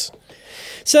gross.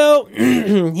 So,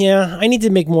 yeah, I need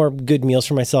to make more good meals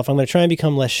for myself. I'm going to try and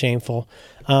become less shameful.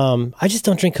 I just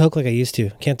don't drink Coke like I used to.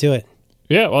 Can't do it.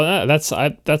 Yeah, well, that's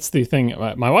the thing.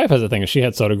 My wife has a thing. She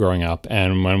had soda growing up,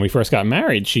 and when we first got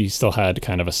married, she still had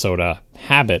kind of a soda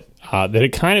habit that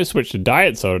had kind of switched to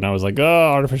diet soda. And I was like,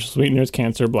 oh, artificial sweeteners,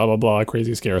 cancer, blah, blah, blah,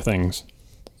 crazy scare things.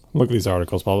 Look at these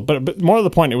articles, Paul. But more to the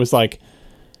point, it was like,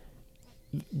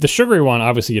 the sugary one,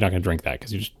 obviously you're not going to drink that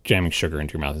because you're just jamming sugar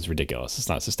into your mouth. It's ridiculous. It's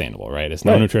not sustainable, right? It's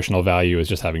no nutritional value. It's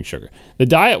just having sugar. The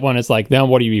diet one is like, then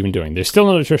what are you even doing? There's still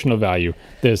no nutritional value.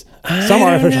 There's some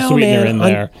artificial sweetener in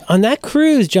there. On that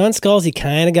cruise, John Scalzi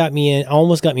kind of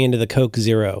almost got me into the Coke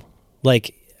Zero.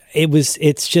 Like,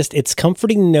 it's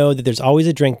comforting to know that there's always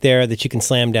a drink there that you can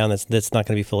slam down that's not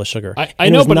going to be full of sugar. I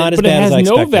know, but it has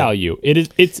no value.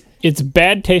 It's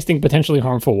bad tasting, potentially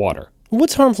harmful water.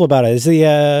 What's harmful about it? Is the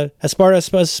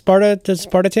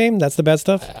aspartame? That's the bad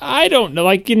stuff? I don't know.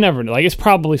 Like, you never know. Like, it's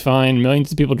probably fine.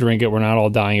 Millions of people drink it. We're not all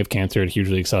dying of cancer at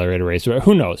hugely accelerated rates.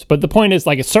 Who knows? But the point is,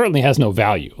 like, it certainly has no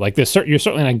value. Like, you're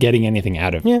certainly not getting anything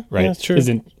out of it, right? Yeah, that's true.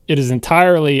 It is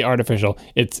entirely artificial.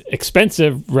 It's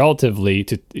expensive relatively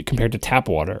compared to tap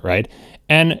water, right?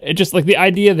 And it just, like, the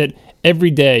idea that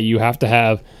every day you have to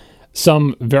have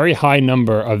some very high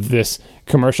number of this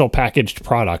commercial packaged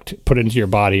product put into your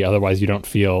body, otherwise you don't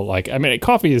feel like, I mean,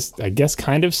 coffee is, I guess,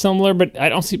 kind of similar, but I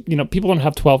don't see, people don't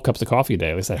have 12 cups of coffee a day.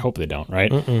 At least I hope they don't, right?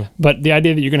 But the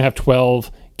idea that you're going to have 12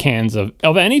 cans of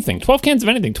anything, 12 cans of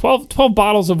anything, 12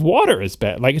 bottles of water is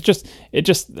bad. Like,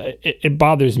 it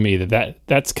bothers me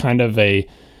that's kind of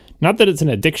not that it's an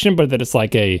addiction, but that it's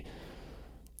like a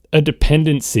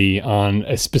dependency on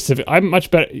a specific, I'm much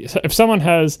better, if someone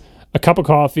has a cup of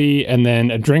coffee and then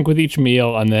a drink with each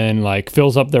meal and then like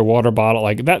fills up their water bottle,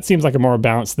 like that seems like a more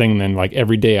balanced thing than like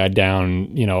every day I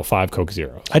down 5 Coke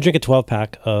Zeros. I drink a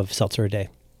 12-pack of seltzer a day.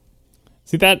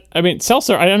 See that? I mean,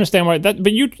 seltzer, I understand why that,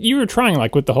 but you were trying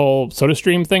like with the whole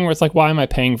SodaStream thing where it's like, why am I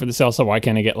paying for the seltzer? Why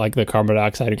can't I get like the carbon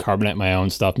dioxide and carbonate my own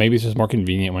stuff? Maybe it's just more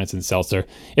convenient when it's in seltzer.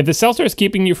 If the seltzer is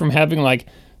keeping you from having like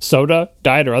soda,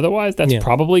 diet or otherwise, that's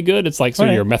probably good. It's like sort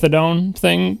of your methadone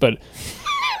thing, but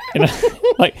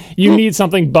like you need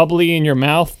something bubbly in your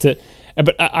mouth to.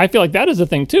 But I feel like that is a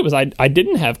thing too, because I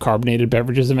didn't have carbonated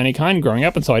beverages of any kind growing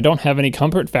up, and so I don't have any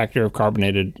comfort factor of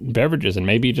carbonated beverages. And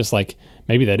maybe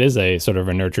that is a sort of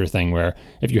a nurture thing where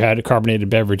if you had a carbonated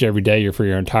beverage every day for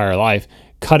your entire life,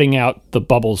 cutting out the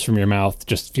bubbles from your mouth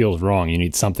just feels wrong. You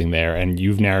need something there, and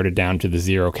you've narrowed it down to the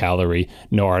 0 calorie,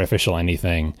 no artificial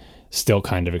anything, still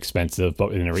kind of expensive,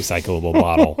 but in a recyclable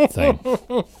bottle thing.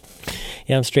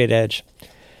 Yeah, I'm straight edge.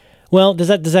 Well, does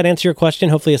that answer your question?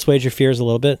 Hopefully assuage your fears a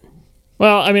little bit.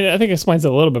 Well, I mean, I think it explains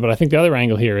it a little bit, but I think the other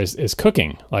angle here is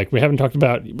cooking. Like, we haven't talked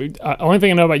about... only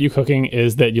thing I know about you cooking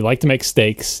is that you like to make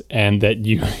steaks, and that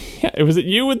you... was it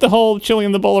you with the whole chili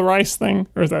in the bowl of rice thing?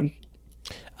 Or is that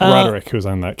Roderick who's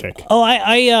on that kick? Oh,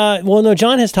 well, no,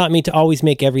 John has taught me to always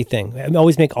make everything. I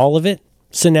always make all of it.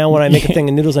 So now when I make a thing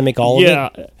of noodles, I make all of it. Yeah,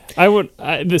 I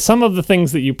would... some of the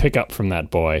things that you pick up from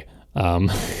that boy...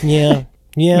 Yeah.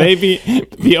 Maybe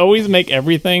the always make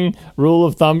everything rule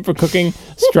of thumb for cooking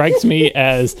strikes me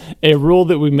as a rule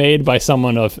that we made by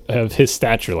someone of his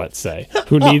stature, let's say,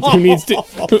 who needs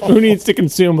to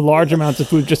consume large amounts of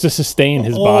food just to sustain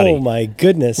his body. Oh my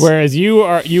goodness. Whereas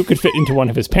you could fit into one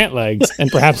of his pant legs, and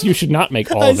perhaps you should not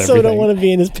make all of everything. I so don't want to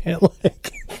be in his pant leg.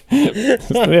 There's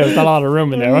not a lot of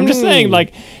room in there. I'm just saying,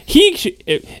 like,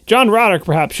 John Roderick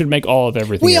perhaps should make all of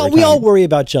everything. We all worry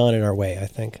about John in our way, I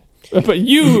think. But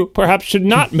you perhaps should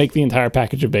not make the entire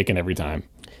package of bacon every time.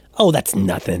 Oh, that's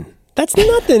nothing. That's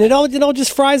nothing. It all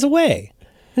just fries away.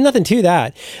 Nothing to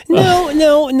that.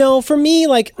 No. For me,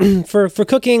 like for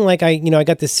cooking, like I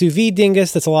got this sous vide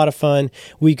dingus. That's a lot of fun.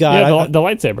 We got the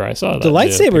lightsaber. I saw that. The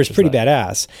lightsaber is pretty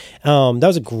badass. That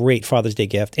was a great Father's Day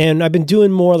gift. And I've been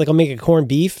doing more. Like I'll make a corned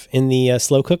beef in the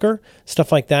slow cooker,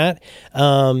 stuff like that.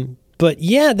 But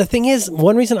yeah, the thing is,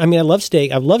 one reason, I love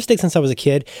steak. I've loved steak since I was a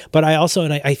kid, but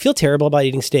I feel terrible about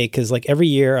eating steak because like every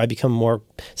year I become more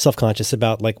self-conscious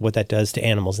about like what that does to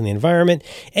animals in the environment.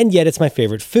 And yet it's my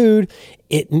favorite food.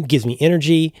 It gives me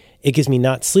energy. It gives me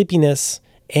not sleepiness.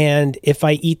 And if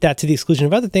I eat that to the exclusion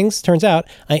of other things, turns out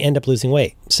I end up losing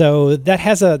weight. So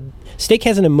steak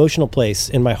has an emotional place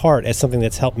in my heart as something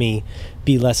that's helped me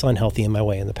be less unhealthy in my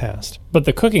way in the past. But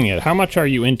the cooking how much are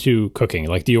you into cooking?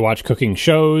 Like, do you watch cooking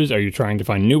shows? Are you trying to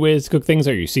find new ways to cook things?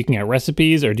 Are you seeking out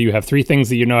recipes? Or do you have 3 things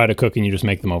that you know how to cook and you just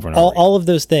make them over and over? All of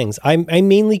those things. I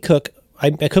mainly cook.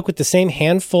 I cook with the same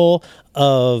handful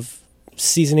of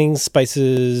seasonings,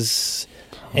 spices,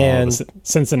 and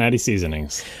Cincinnati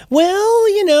seasonings. Well,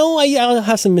 I'll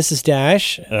have some Mrs.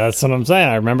 Dash. That's what I'm saying.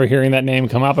 I remember hearing that name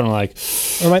come up, and I'm like,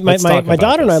 or my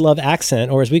daughter and I love accent,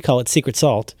 or as we call it, secret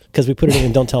salt, because we put it in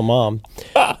and don't tell mom.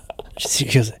 She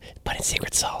goes, but in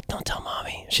secret salt, don't tell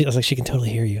mommy. I was like, she can totally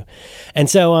hear you. And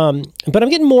so, but I'm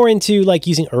getting more into like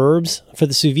using herbs for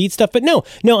the sous vide stuff. But no,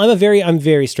 I'm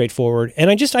very straightforward, and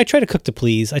I try to cook to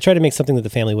please. I try to make something that the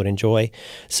family would enjoy.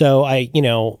 So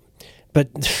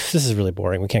but this is really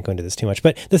boring. We can't go into this too much.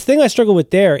 But the thing I struggle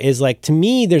with there is like, to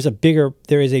me, there is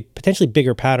a potentially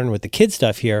bigger pattern with the kid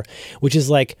stuff here, which is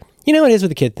like, you know, it is with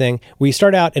the kid thing where you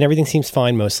start out and everything seems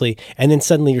fine mostly, and then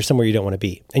suddenly you're somewhere you don't want to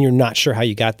be and you're not sure how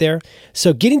you got there.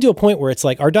 So getting to a point where it's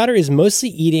like our daughter is mostly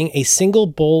eating a single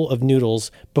bowl of noodles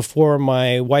before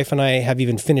my wife and I have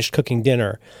even finished cooking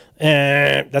dinner.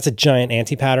 That's a giant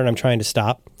anti-pattern I'm trying to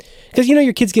stop. Because, you know,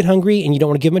 your kids get hungry and you don't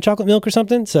want to give them a chocolate milk or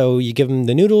something. So you give them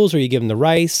the noodles or you give them the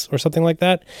rice or something like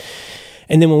that.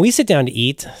 And then when we sit down to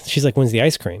eat, she's like, when's the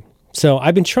ice cream? So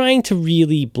I've been trying to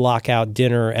really block out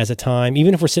dinner as a time,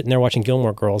 even if we're sitting there watching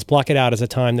Gilmore Girls, block it out as a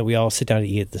time that we all sit down to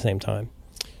eat at the same time.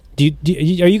 Are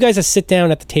you guys a sit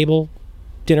down at the table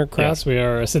dinner crowd? Yes, we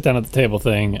are a sit down at the table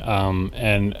thing.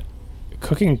 And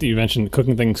cooking, you mentioned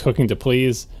cooking things, cooking to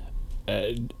please.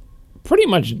 Pretty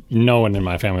much no one in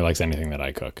my family likes anything that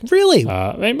I cook. Really?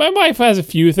 My wife has a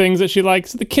few things that she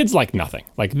likes. The kids like nothing.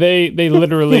 Like they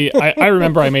literally, I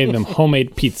remember I made them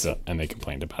homemade pizza and they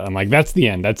complained about it. I'm like, that's the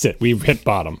end. That's it. We've hit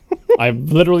bottom.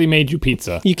 I've literally made you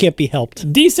pizza. You can't be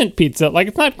helped. Decent pizza. Like,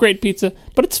 it's not great pizza,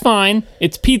 but it's fine.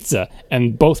 It's pizza.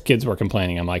 And both kids were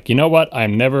complaining. I'm like, you know what?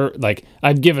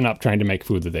 I've given up trying to make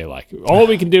food that they like. All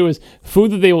we can do is food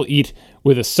that they will eat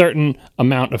with a certain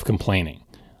amount of complaining.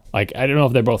 Like, I don't know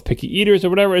if they're both picky eaters or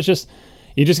whatever. It's just,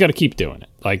 you just got to keep doing it.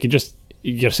 Like, you just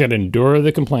got to endure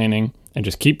the complaining and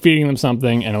just keep feeding them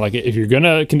something. And like, if you're going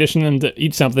to condition them to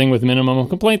eat something with minimum of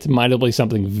complaints, it might be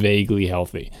something vaguely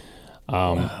healthy.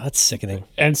 Wow, that's sickening.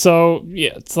 And so,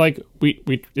 yeah, it's like,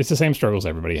 it's the same struggles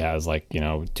everybody has. Like, you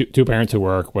know, two parents who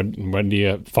work, when do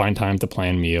you find time to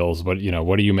plan meals? What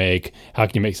do you make? How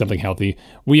can you make something healthy?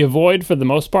 We avoid, for the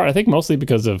most part, I think mostly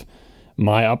because of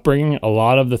my upbringing, a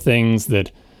lot of the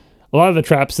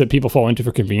traps that people fall into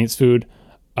for convenience food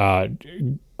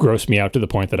gross me out to the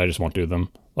point that I just won't do them.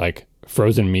 Like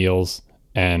frozen meals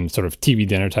and sort of TV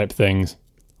dinner type things.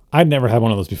 I'd never had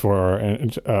one of those before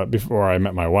I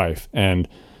met my wife. And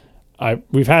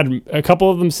we've had a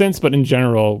couple of them since, but in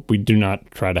general, we do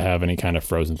not try to have any kind of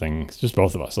frozen things, just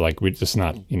both of us. Like, we just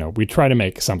not, we try to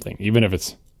make something, even if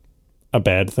it's a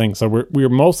bad thing. So we're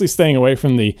mostly staying away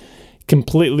from the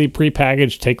completely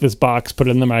prepackaged, take this box, put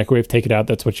it in the microwave, take it out,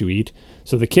 that's what you eat.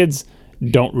 So the kids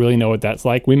don't really know what that's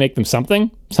like. We make them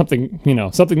something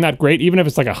not great, even if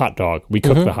it's like a hot dog. We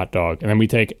cook the hot dog, and then we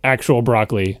take actual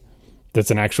broccoli that's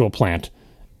an actual plant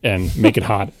and make it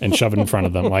hot and shove it in front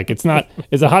of them. Like, is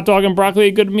a hot dog and broccoli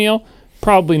a good meal?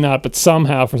 Probably not, but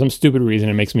somehow, for some stupid reason,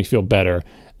 it makes me feel better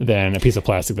than a piece of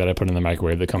plastic that I put in the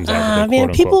microwave that comes out.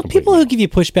 People who give you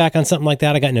pushback on something like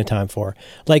that, I got no time for.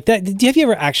 Like that, have you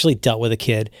ever actually dealt with a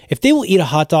kid? If they will eat a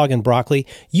hot dog and broccoli,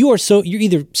 you're so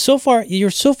far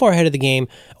ahead of the game,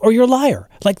 or you're a liar.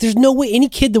 Like, there's no way any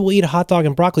kid that will eat a hot dog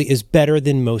and broccoli is better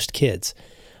than most kids.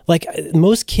 Like,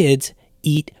 most kids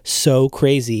eat so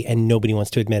crazy and nobody wants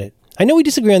to admit it. I know we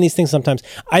disagree on these things sometimes.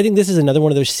 I think this is another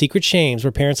one of those secret shames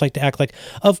where parents like to act like,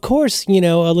 of course,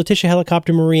 Letitia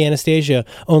Helicopter Marie Anastasia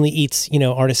only eats,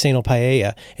 artisanal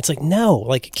paella. It's like, no,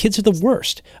 like, kids are the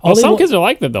worst. Some kids are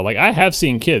like that, though. Like, I have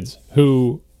seen kids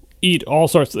who eat all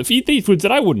sorts of, they eat foods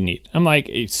that I wouldn't eat. I'm like,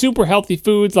 super healthy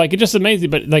foods. Like, it's just amazing.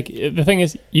 But like, the thing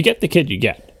is, you get the kid you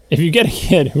get. If you get a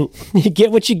kid who... You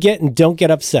get what you get and don't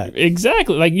get upset.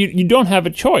 Exactly. Like, you don't have a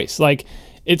choice. Like,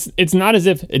 it's not as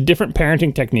if a different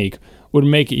parenting technique would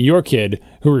make your kid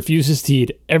who refuses to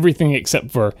eat everything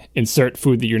except for insert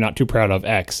food that you're not too proud of,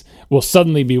 X, will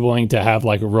suddenly be willing to have,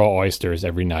 like, raw oysters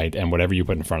every night and whatever you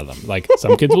put in front of them. Like,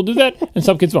 some kids will do that and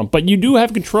some kids won't. But you do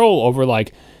have control over,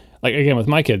 like again, with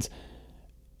my kids,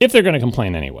 if they're going to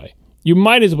complain anyway, you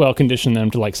might as well condition them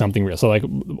to, like, something real. So, like,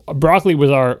 broccoli was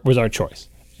our choice.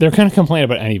 They're going to complain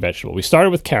about any vegetable. We started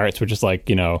with carrots, which is like,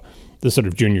 the sort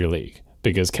of junior league,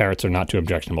 because carrots are not too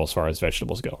objectionable as far as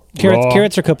vegetables go.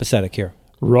 Carrots are copacetic here.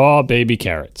 Raw baby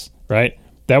carrots, right?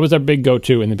 That was our big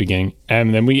go-to in the beginning,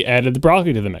 and then we added the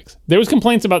broccoli to the mix. There was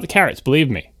complaints about the carrots, believe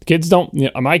me. Kids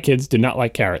my kids did not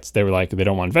like carrots. They were like, they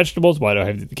don't want vegetables. Why do I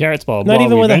have the carrots? Blah, blah, not blah.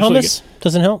 even with the hummus?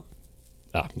 Doesn't help?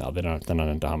 Oh, no, they're not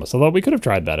into hummus. Although we could have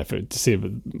tried that to see.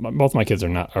 Both my kids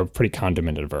are pretty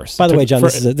condiment adverse. By the way, John,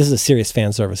 this is a serious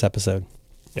fan service episode.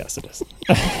 Yes, it is.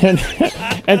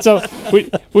 and so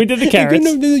we did the carrots.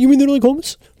 You mean they're like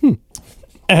hummus?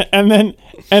 And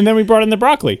then we brought in the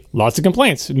broccoli. Lots of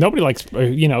complaints. Nobody likes,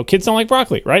 kids don't like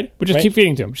broccoli, right? We just keep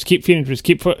feeding to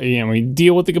them. We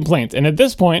deal with the complaints. And at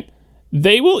this point,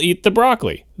 they will eat the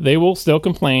broccoli. They will still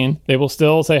complain. They will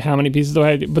still say, how many pieces do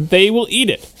I have? But they will eat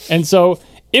it. And so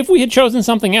if we had chosen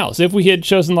something else, if we had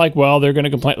chosen like, well, they're going to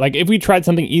complain, like if we tried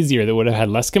something easier that would have had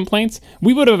less complaints,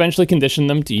 we would have eventually conditioned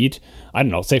them to eat, I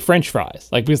don't know, say French fries.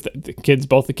 Like because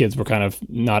both the kids were kind of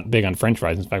not big on French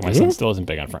fries. In fact, my son still isn't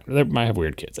big on French. They might have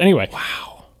weird kids. Anyway.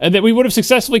 Wow. And that we would have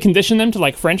successfully conditioned them to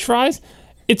like French fries.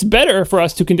 It's better for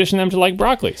us to condition them to like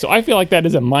broccoli. So I feel like that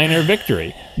is a minor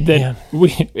victory. That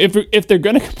if they're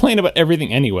going to complain about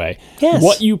everything anyway,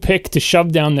 what you pick to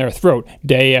shove down their throat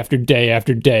day after day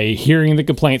after day, hearing the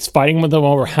complaints, fighting with them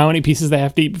over how many pieces they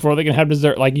have to eat before they can have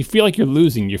dessert, like you feel like you're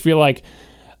losing. You feel like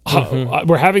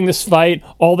we're having this fight.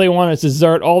 All they want is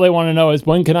dessert. All they want to know is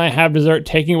when can I have dessert?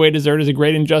 Taking away dessert is a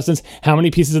great injustice. How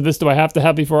many pieces of this do I have to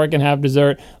have before I can have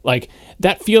dessert? Like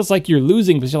that feels like you're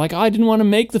losing because you're like, oh, I didn't want to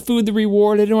make the food the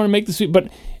reward. I didn't want to make the sweet. But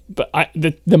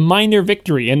the minor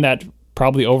victory in that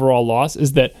probably overall loss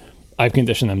is that I've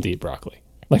conditioned them to eat broccoli.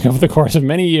 Like over the course of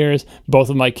many years, both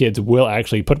of my kids will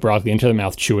actually put broccoli into their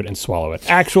mouth, chew it, and swallow it.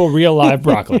 Actual, real, live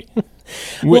broccoli.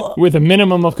 With a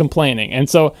minimum of complaining. And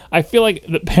so I feel like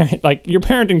your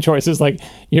parenting choices, like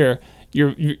your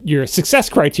success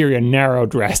criteria narrow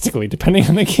drastically depending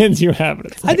on the kids you have.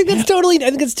 I think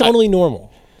it's totally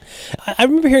normal. I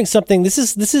remember hearing something. This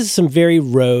is some very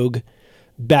rogue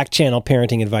back channel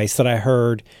parenting advice that I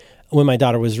heard when my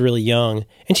daughter was really young.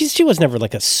 And she was never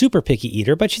like a super picky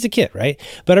eater, but she's a kid, right?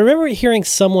 But I remember hearing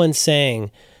someone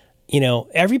saying,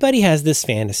 everybody has this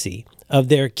fantasy of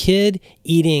their kid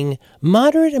eating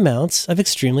moderate amounts of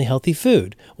extremely healthy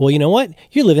food. Well, you know what?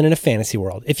 You're living in a fantasy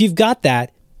world. If you've got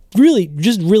that,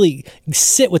 really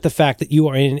sit with the fact that you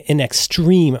are in an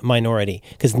extreme minority,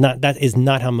 because that is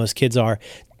not how most kids are.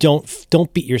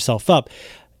 Don't beat yourself up.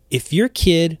 If your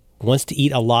kid wants to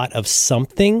eat a lot of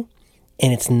something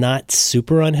and it's not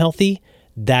super unhealthy,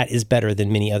 that is better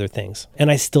than many other things. And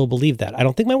I still believe that. I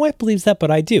don't think my wife believes that,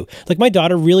 but I do. Like my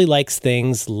daughter really likes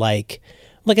things like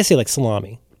I say, like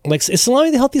salami. Like, is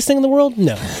salami the healthiest thing in the world?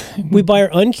 No. We buy her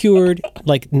uncured,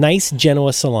 like nice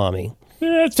Genoa salami.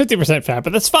 Yeah, it's 50% fat,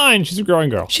 but that's fine. She's a growing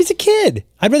girl. She's a kid.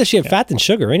 I'd rather she have fat than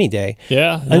sugar any day.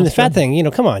 Yeah. And the fat thing,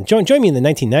 come on, join me in the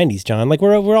 1990s, John. Like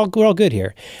we're all good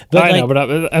here. But I know,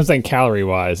 but I'm saying calorie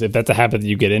wise, if that's a habit that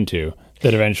you get into,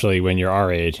 that eventually when you're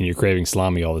our age and you're craving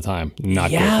salami all the time,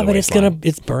 not good for the waistline.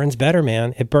 It burns better,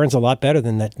 man. It burns a lot better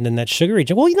than that sugary.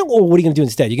 Well, what are you gonna do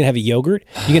instead? You can have a yogurt.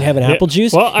 You can have an apple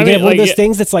juice. Well, you can have one of those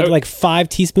things that's like 5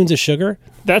 teaspoons of sugar.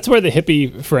 That's where the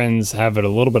hippie friends have it a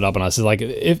little bit up on us. Is like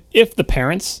if the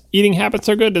parents' eating habits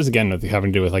are good, this again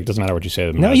having to do with like doesn't matter what you say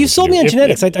to them. No, you sold me on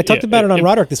genetics. I talked about it on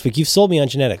Roderick this week. You've sold me on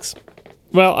genetics.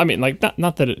 Well, I mean, like,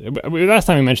 not that last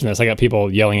time we mentioned this, I got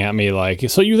people yelling at me like,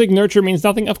 so you think nurture means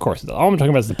nothing? Of course. All I'm talking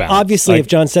about is the balance. Obviously, if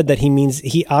John said that,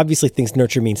 he obviously thinks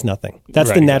nurture means nothing. That's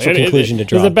right. The natural conclusion to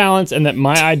draw. There's a balance, and that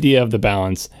my idea of the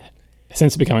balance,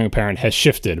 since becoming a parent, has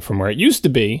shifted from where it used to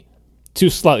be to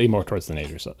slightly more towards the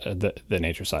nature side of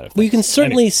things. Well, you can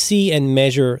certainly see and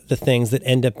measure the things that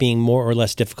end up being more or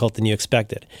less difficult than you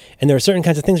expected. And there are certain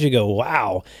kinds of things where you go,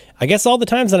 wow, I guess all the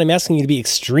times that I'm asking you to be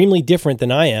extremely different than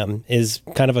I am is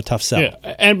kind of a tough sell.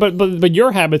 Yeah, and but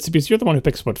your habits, because you're the one who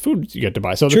picks what food you get to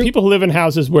buy. So the people who live in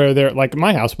houses where they're like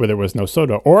my house where there was no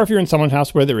soda, or if you're in someone's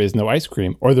house where there is no ice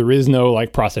cream, or there is no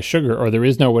like processed sugar, or there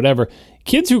is no whatever,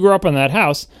 kids who grow up in that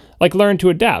house like learn to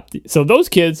adapt. So those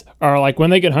kids are like when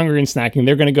they get hungry and snacking,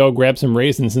 they're going to go grab some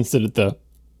raisins instead of the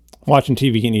watching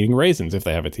TV and eating raisins if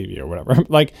they have a TV or whatever.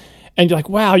 Like, and you're like,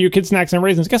 wow, your kid snacks on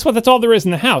raisins. Guess what? That's all there is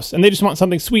in the house. And they just want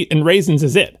something sweet, and raisins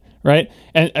is it, right?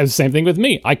 And the same thing with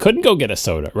me. I couldn't go get a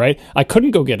soda, right? I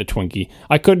couldn't go get a Twinkie.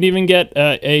 I couldn't even get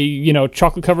a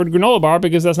chocolate covered granola bar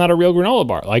because that's not a real granola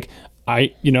bar. Like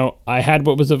I had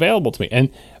what was available to me.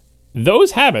 And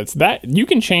those habits, that you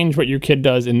can change what your kid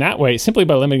does in that way simply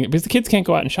by limiting it, because the kids can't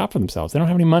go out and shop for themselves. They don't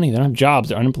have any money. They don't have jobs.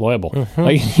 They're unemployable.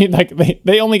 Mm-hmm. Like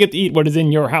they only get to eat what is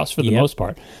in your house for the most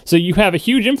part. So you have a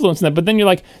huge influence in that. But then you're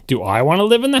like, do I want to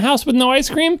live in the house with no ice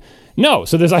cream? No.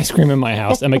 So there's ice cream in my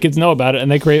house, and my kids know about it, and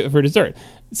they crave it for dessert.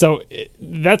 So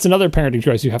that's another parenting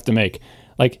choice you have to make.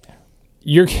 Like,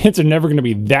 your kids are never going to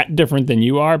be that different than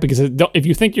you are, because if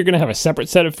you think you're going to have a separate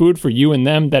set of food for you and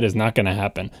them, that is not going to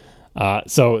happen.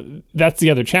 So that's the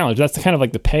other challenge. That's kind of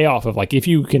like the payoff of like, if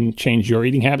you can change your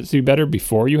eating habits to be better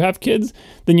before you have kids,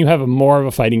 then you have more of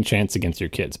a fighting chance against your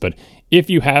kids. But if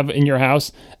you have in your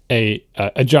house a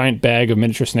giant bag of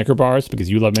miniature Snicker bars because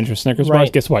you love miniature Snickers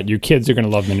bars, guess what? Your kids are going to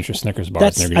love miniature Snickers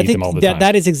bars, and they're going to eat them all the time.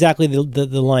 That is exactly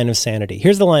the line of sanity.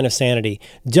 Here's the line of sanity.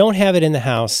 Don't have it in the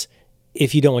house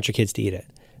if you don't want your kids to eat it.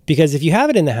 Because if you have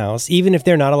it in the house, even if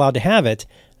they're not allowed to have it,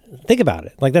 think about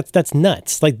it. Like that's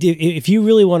nuts. Like if you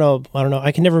really want to, I don't know,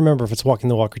 I can never remember if it's walking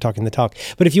the walk or talking the talk,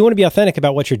 but if you want to be authentic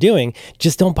about what you're doing,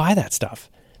 just don't buy that stuff.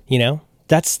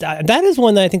 That is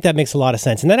one that I think that makes a lot of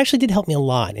sense. And that actually did help me a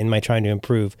lot in my trying to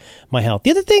improve my health.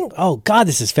 The other thing, oh God,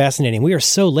 this is fascinating. We are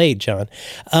so late, John.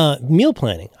 Meal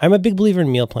planning. I'm a big believer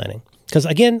in meal planning. Because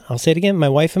again, I'll say it again, my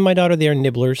wife and my daughter, they are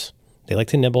nibblers. They like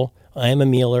to nibble. I am a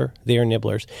mealer. They are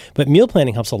nibblers. But meal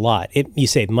planning helps a lot. You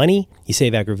save money. You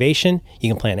save aggravation. You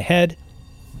can plan ahead.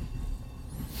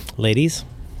 Ladies?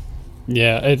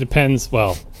 Yeah, it depends.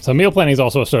 Well, so meal planning is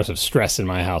also a source of stress in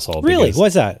my household. Really?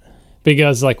 What's that?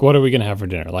 Because, like, what are we going to have for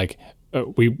dinner? Like,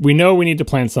 we know we need to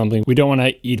plan something. We don't want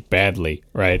to eat badly,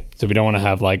 right? So we don't want to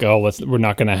have, like, we're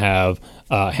not going to have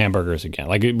hamburgers again.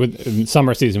 Like, with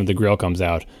summer season, when the grill comes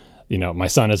out, my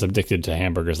son is addicted to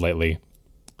hamburgers lately.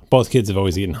 Both kids have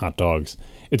always eaten hot dogs.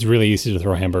 It's really easy to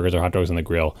throw hamburgers or hot dogs on the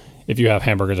grill. If you have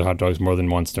hamburgers or hot dogs more than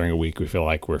once during a week, we feel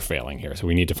like we're failing here. So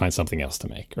we need to find something else to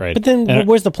make, right? But then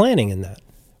where's the planning in that?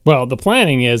 Well, the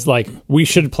planning is like, we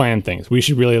should plan things. We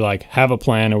should really like have a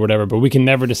plan or whatever, but we can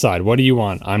never decide. What do you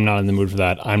want? I'm not in the mood for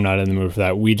that. I'm not in the mood for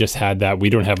that. We just had that. We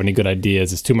don't have any good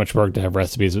ideas. It's too much work to have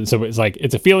recipes. So it's like,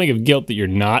 it's a feeling of guilt that you're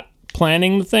not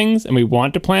planning the things and we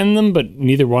want to plan them, but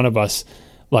neither one of us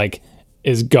like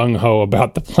is gung-ho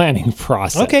about the planning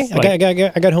process. Okay, like,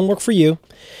 I got homework for you.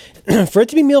 For it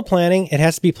to be meal planning, it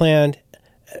has to be planned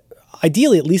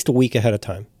ideally at least a week ahead of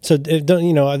time. So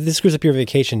don't, if this screws up your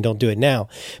vacation, don't do it now.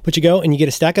 But you go and you get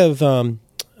a stack of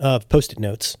Post-it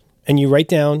notes and you write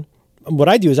down. What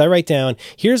I do is I write down,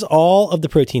 here's all of the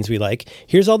proteins we like.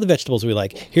 Here's all the vegetables we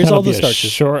like. Here's all the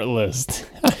starches. Short list.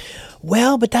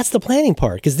 Well, but that's the planning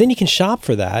part, because then you can shop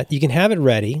for that. You can have it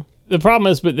ready. The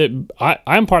problem is, but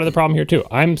I'm part of the problem here too.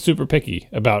 I'm super picky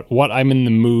about what I'm in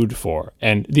the mood for,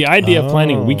 and the idea of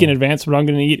planning a week in advance what I'm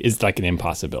going to eat is like an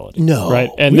impossibility. No, right?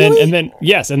 And really?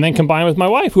 then combined with my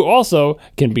wife, who also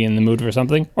can be in the mood for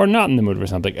something or not in the mood for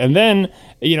something, and then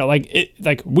even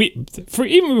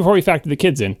before we factor the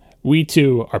kids in, we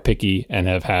too are picky and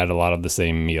have had a lot of the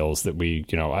same meals that we,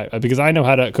 because I know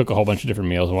how to cook a whole bunch of different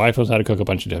meals. My wife knows how to cook a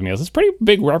bunch of different meals. It's a pretty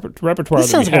big repertoire. This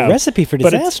sounds like a recipe for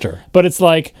disaster. But it's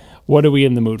like, what are we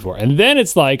in the mood for? And then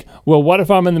it's like, well, what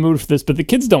if I'm in the mood for this, but the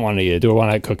kids don't want to eat it? Do I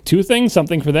want to cook two things,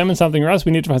 something for them and something for us?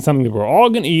 We need to find something that we're all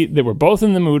going to eat, that we're both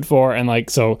in the mood for. And like,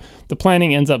 so the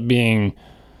planning ends up being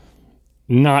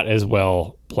not as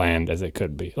well planned as it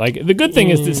could be. Like, the good thing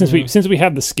is that since we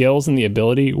have the skills and the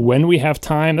ability, when we have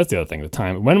time, that's the other thing, the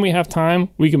time. When we have time,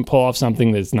 we can pull off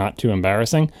something that's not too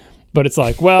embarrassing. But it's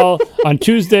like, well, on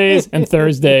Tuesdays and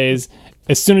Thursdays,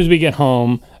 as soon as we get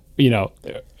home, we're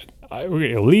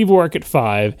going to leave work at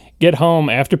 5, get home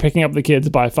after picking up the kids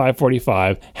by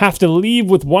 5:45, have to leave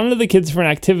with one of the kids for an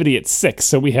activity at 6,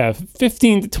 so we have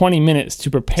 15 to 20 minutes to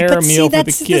prepare a meal for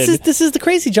the kid. This is the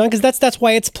crazy, John, because that's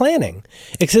why it's planning.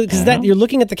 Because that you're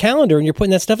looking at the calendar and you're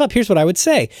putting that stuff up. Here's what I would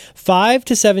say: 5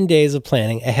 to 7 days of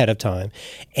planning ahead of time.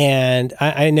 And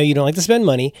I know you don't like to spend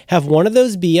money. Have one of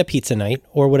those be a pizza night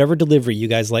or whatever delivery you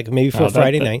guys like, maybe for a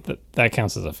Friday night. That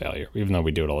counts as a failure, even though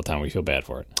we do it all the time. We feel bad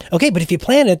for it. Okay, but if you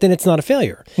plan it, then it's not a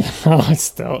failure. Oh, it's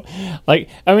still like,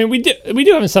 I mean, we do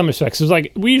have in some respects. It's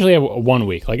like, we usually have 1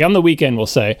 week. Like, on the weekend, we'll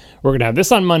say we're gonna have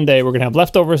this on Monday. We're gonna have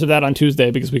leftovers of that on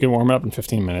Tuesday because we can warm it up in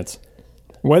 15 minutes.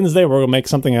 Wednesday, we're gonna make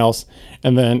something else,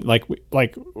 and then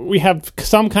we have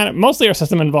some kind of, mostly our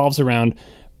system involves around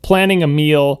planning a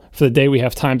meal for the day we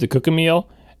have time to cook a meal,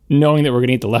 knowing that we're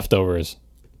gonna eat the leftovers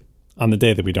on the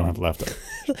day that we don't have leftovers.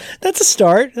 That's a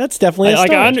start. That's definitely a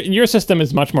start. Your system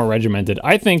is much more regimented.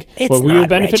 I think what we would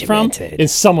benefit from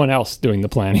is someone else doing the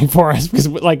planning for us, because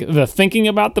like the thinking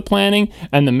about the planning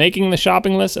and the making the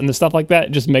shopping list and the stuff like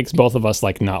that just makes both of us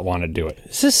like not want to do it.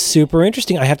 This is super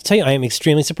interesting. I have to tell you, I am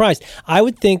extremely surprised. I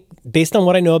would think, based on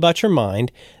what I know about your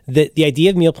mind, that the idea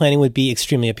of meal planning would be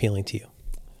extremely appealing to you.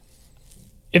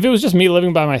 If it was just me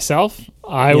living by myself,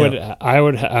 I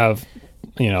would have,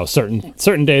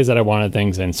 certain days that I wanted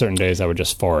things and certain days I would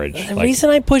just forage. The reason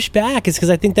I push back is because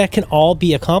I think that can all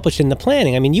be accomplished in the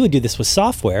planning. I mean, you would do this with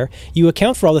software. You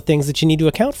account for all the things that you need to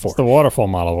account for. It's the waterfall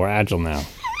model. We're agile now.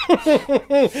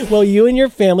 Well, you and your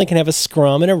family can have a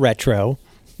scrum and a retro.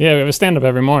 Yeah, we have a stand-up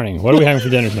every morning. What are we having for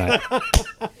dinner tonight?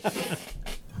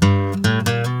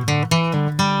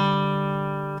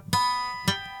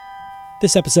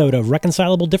 This episode of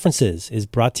Reconcilable Differences is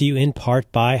brought to you in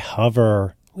part by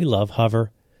Hover. We love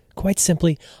Hover. Quite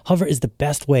simply, Hover is the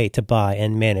best way to buy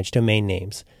and manage domain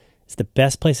names. It's the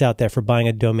best place out there for buying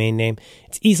a domain name.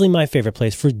 It's easily my favorite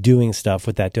place for doing stuff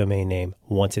with that domain name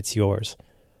once it's yours.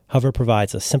 Hover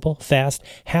provides a simple, fast,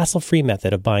 hassle-free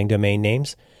method of buying domain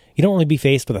names. You don't want to be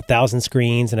faced with 1,000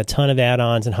 screens and a ton of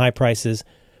add-ons and high prices.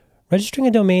 Registering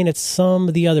a domain at some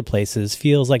of the other places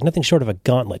feels like nothing short of a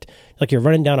gauntlet, like you're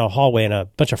running down a hallway and a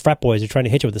bunch of frat boys are trying to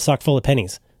hit you with a sock full of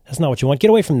pennies. That's not what you want. Get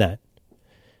away from that.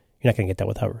 You're not going to get that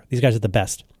with Hover. These guys are the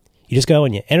best. You just go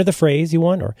and you enter the phrase you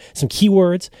want or some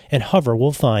keywords, and Hover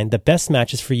will find the best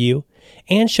matches for you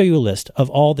and show you a list of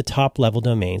all the top-level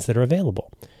domains that are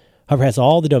available. Hover has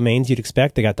all the domains you'd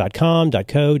expect. They got .com,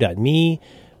 .co, .me,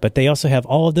 but they also have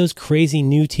all of those crazy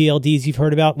new TLDs you've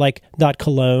heard about, like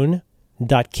 .cologne,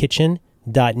 .kitchen,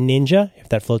 .ninja, if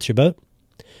that floats your boat.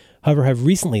 Hover have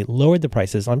recently lowered the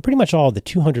prices on pretty much all of the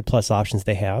 200-plus options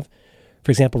they have.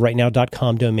 For example, right now,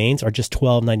 .com domains are just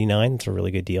 $12.99. That's a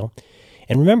really good deal.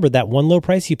 And remember that one low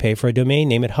price you pay for a domain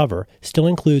name at Hover still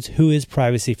includes Whois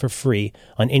privacy for free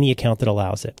on any account that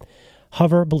allows it.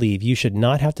 Hover believe you should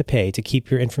not have to pay to keep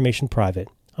your information private,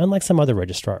 unlike some other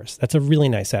registrars. That's a really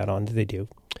nice add-on that they do.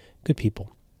 Good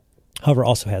people. Hover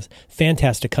also has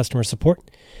fantastic customer support.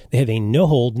 They have a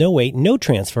no-hold, no-wait,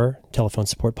 no-transfer telephone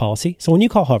support policy. So when you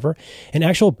call Hover, an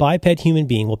actual biped human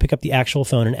being will pick up the actual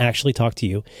phone and actually talk to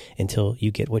you until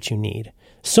you get what you need.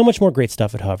 So much more great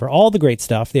stuff at Hover. All the great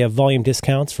stuff. They have volume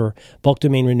discounts for bulk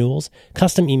domain renewals,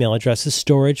 custom email addresses,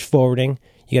 storage, forwarding.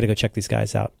 You got to go check these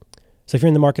guys out. So if you're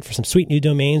in the market for some sweet new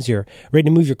domains, you're ready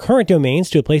to move your current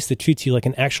domains to a place that treats you like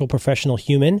an actual professional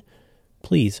human,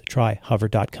 please try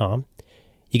hover.com.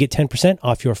 You get 10%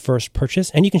 off your first purchase,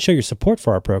 and you can show your support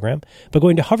for our program by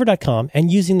going to hover.com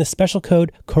and using the special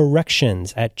code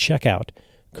corrections at checkout.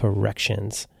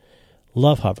 Corrections.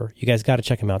 Love Hover. You guys got to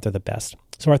check them out. They're the best.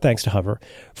 So our thanks to Hover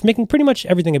for making pretty much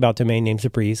everything about domain names a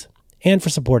breeze and for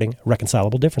supporting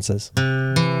Reconcilable Differences.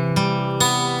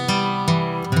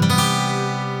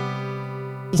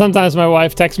 Sometimes my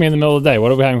wife texts me in the middle of the day,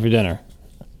 what are we having for dinner?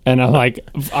 And I'm like,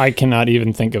 I cannot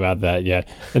even think about that yet.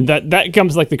 And that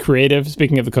comes like the creative,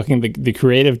 speaking of the cooking, the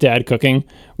creative dad cooking,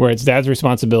 where it's dad's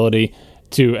responsibility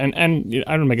to, and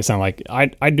I don't make it sound like,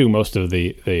 I do most of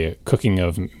the cooking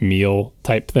of meal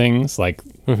type things. Like,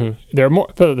 there are more,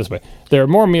 put it this way, there are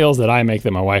more meals that I make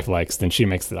that my wife likes than she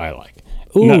makes that I like.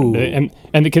 Ooh.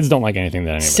 And the kids don't like anything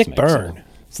that any of us Sick make. burn.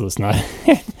 So it's not,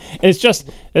 it's just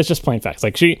plain facts.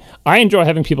 Like I enjoy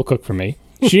having people cook for me.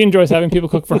 She enjoys having people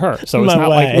cook for her. So it's not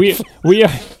like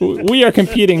we are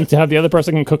competing to have the other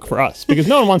person can cook for us because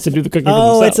no one wants to do the cooking for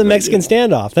themselves. Oh, it's a Mexican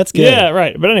standoff. That's good. Yeah,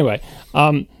 right. But anyway,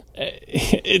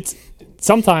 it's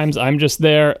sometimes I'm just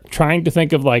there trying to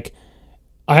think of like,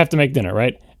 I have to make dinner,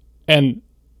 right? And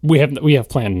we have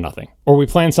planned nothing, or we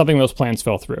planned something, those plans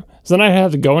fell through. So then I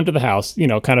have to go into the house,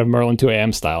 kind of Merlin 2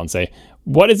 a.m. style and say,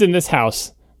 what is in this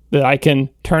house that I can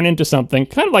turn into something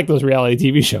kind of like those reality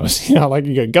TV shows, like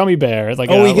you get gummy bears, like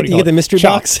you get the mystery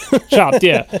box, chopped,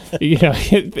 yeah. You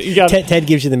got Ted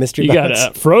gives you the mystery box. You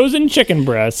got frozen chicken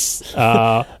breasts,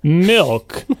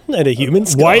 milk, and a human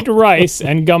skull, white rice,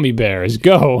 and gummy bears.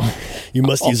 Go! You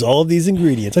must use all of these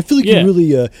ingredients. I feel like you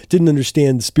really didn't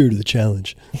understand the spirit of the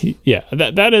challenge. Yeah,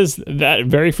 that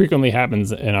very frequently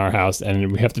happens in our house,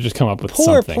 and we have to just come up with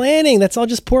something. Poor planning. That's all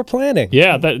just poor planning.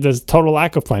 Yeah, there's total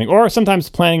lack of planning, or sometimes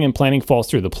planning falls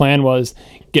through. The plan was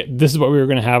this is what we were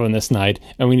going to have on this night,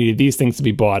 and we needed these things to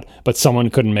be bought, but someone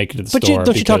couldn't make it to the store. But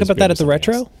don't you talk about that at the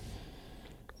retro?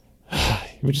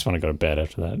 We just want to go to bed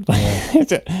after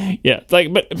that. Yeah,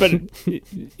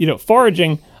 but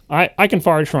foraging. I can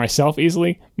forage for myself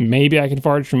easily. Maybe I can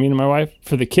forage for me and my wife.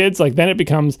 For the kids, then it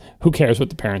becomes, who cares what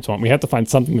the parents want? We have to find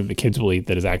something that the kids will eat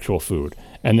that is actual food.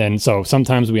 And then, so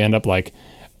sometimes we end up like,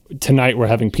 tonight we're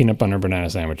having peanut butter banana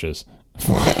sandwiches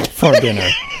for dinner.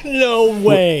 No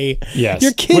way. Yes.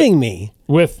 You're kidding me.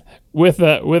 With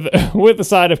a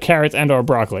side of carrots and or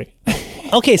broccoli.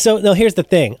 Okay, so now here's the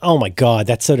thing. Oh my God,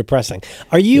 that's so depressing.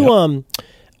 Are you,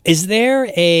 is there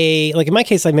like in my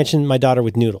case, I mentioned my daughter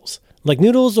with noodles. Like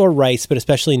noodles or rice, but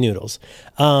especially noodles.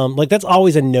 That's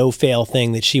always a no-fail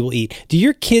thing that she will eat. Do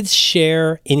your kids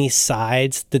share any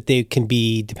sides that they can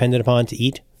be dependent upon to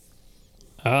eat?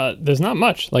 There's not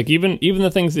much. Like even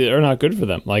the things that are not good for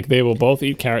them. Like they will both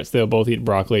eat carrots, they'll both eat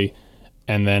broccoli,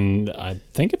 and then I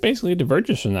think it basically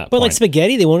diverges from that. But like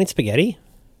spaghetti, they won't eat spaghetti?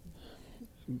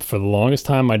 For the longest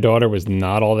time, my daughter was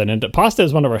not all that into pasta.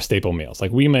 Is one of our staple meals.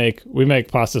 Like we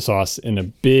make pasta sauce in a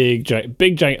big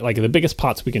giant, like the biggest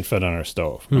pots we can fit on our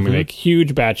stove, and we make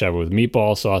huge batch of it with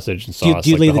meatball, sausage, and sauce.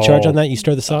 Do you lead the charge on that? You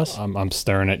stir the sauce? I'm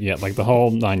stirring it. Yeah, like the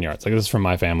whole 9 yards. Like this is from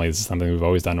my family. This is something we've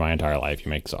always done my entire life. You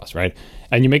make sauce, right?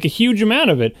 And you make a huge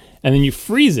amount of it, and then you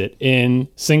freeze it in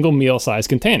single meal size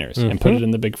containers and put it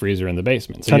in the big freezer in the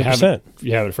basement. So 100%.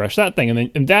 you have it fresh, that thing,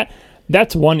 and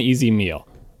that's one easy meal.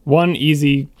 One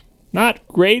easy, not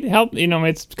great help.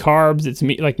 It's carbs, it's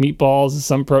meat, like meatballs,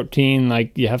 some protein.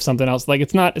 Like you have something else. Like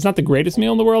it's not the greatest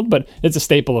meal in the world, but it's a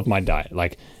staple of my diet.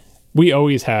 Like we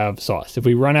always have sauce. If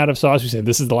we run out of sauce, we say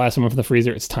this is the last one from the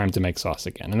freezer. It's time to make sauce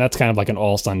again, and that's kind of like an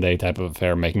all Sunday type of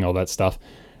affair, making all that stuff.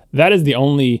 That is the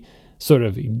only sort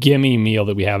of gimme meal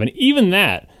that we have. And even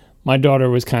that, my daughter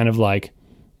was kind of like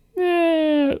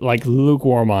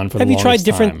lukewarm on for the longest time. Have you tried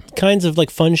different kinds of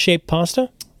like fun-shaped pasta?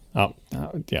 Oh,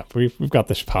 yeah, we've got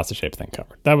this pasta shape thing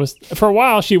covered. That was, for a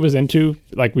while, she was into,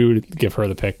 like, we would give her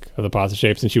the pick of the pasta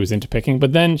shapes, and she was into picking.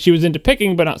 But then she was into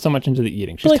picking, but not so much into the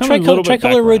eating. She's like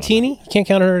tricolor rotini? You can't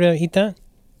count her to eat that?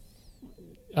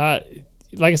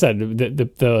 Like I said,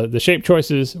 the shape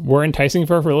choices were enticing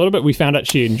for her for a little bit. We found out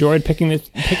she enjoyed picking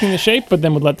the shape, but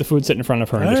then would let the food sit in front of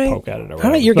her and just poke at it. All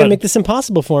right, you're going to make this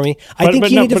impossible for me. I think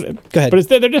you need to... Go ahead. But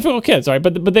they're difficult kids, all right?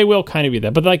 But they will kind of eat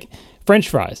that. But like French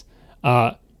fries,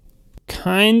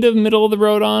 kind of middle of the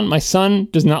road on. My son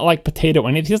does not like potato.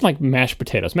 He doesn't like mashed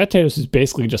potatoes. Mashed potatoes is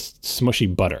basically just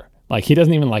smushy butter. Like, he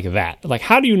doesn't even like that. Like,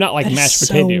 how do you not like mashed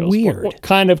potatoes? So weird. What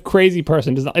kind of crazy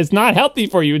person does not? It's not healthy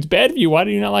for you. It's bad for you. Why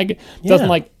do you not like it? Doesn't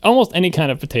like almost any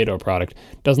kind of potato product.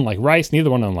 Doesn't like rice. Neither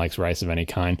one of them likes rice of any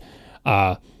kind.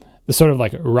 The sort of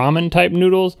like ramen type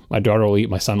noodles, my daughter will eat.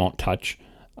 My son won't touch.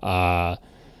 Like,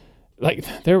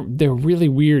 they're really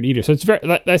weird eaters. So it's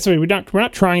that's why we're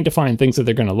not trying to find things that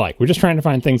they're going to like. We're just trying to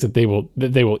find things that they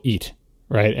will eat,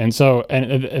 right? And so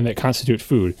and that constitute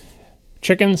food.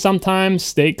 Chicken sometimes,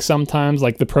 steak sometimes,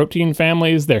 like the protein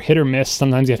families, they're hit or miss.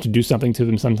 Sometimes you have to do something to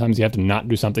them. Sometimes you have to not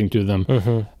do something to them.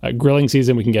 Mm-hmm. Grilling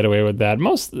season, we can get away with that.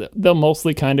 They'll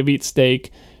mostly kind of eat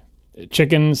steak.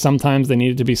 Chicken, sometimes they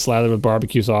need it to be slathered with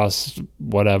barbecue sauce,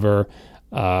 whatever.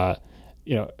 Maybe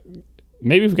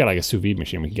we've got like a sous vide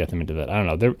machine. We can get them into that. I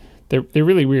don't know. They're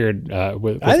really weird.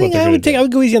 With I think I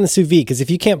would go easy on the sous vide, because if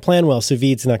you can't plan well, sous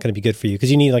vide's not going to be good for you, because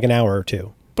you need like an hour or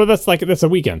two. But that's a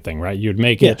weekend thing, right? You'd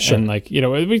make it, sure. And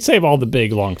we'd save all the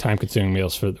big, long, time-consuming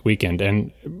meals for the weekend.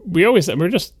 And we're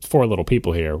just 4 little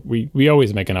people here. We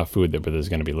always make enough food that there's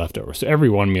going to be leftovers. So every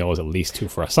one meal is at least 2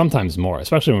 for us, sometimes more,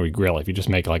 especially when we grill. If you just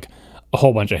make like a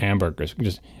whole bunch of hamburgers,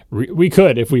 we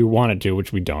could, if we wanted to,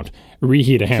 which we don't,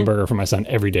 reheat a hamburger for my son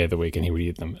every day of the week, and he would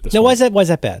eat them. Now, why is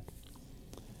that bad?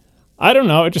 I don't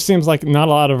know. It just seems like not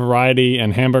a lot of variety,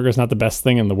 and hamburger's not the best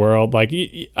thing in the world. Like,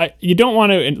 you don't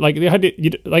want to, like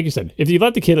you said, if you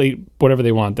let the kid eat whatever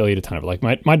they want, they'll eat a ton of it. Like,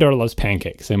 my daughter loves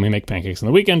pancakes, and we make pancakes on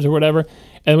the weekends or whatever,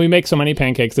 and we make so many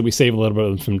pancakes that we save a little bit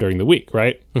of them from during the week,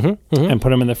 right? Mm-hmm, mm-hmm. And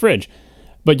put them in the fridge.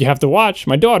 But you have to watch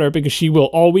my daughter, because she will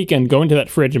all weekend go into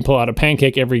that fridge and pull out a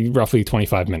pancake every roughly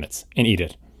 25 minutes and eat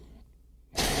it.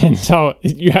 And so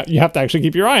you have to actually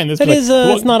keep your eye on this.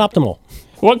 It's not optimal.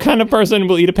 What kind of person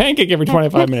will eat a pancake every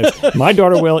 25 minutes? My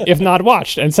daughter will, if not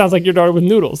watched. And it sounds like your daughter with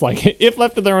noodles. Like, if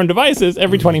left to their own devices,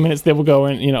 every 20 minutes they will go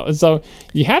in, So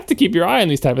you have to keep your eye on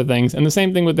these type of things. And the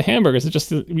same thing with the hamburgers. It's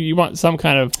just you want some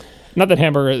kind of, not that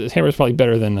hamburger's probably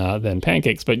better than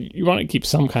pancakes, but you want to keep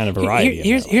some kind of variety.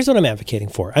 Here's what I'm advocating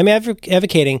for. I'm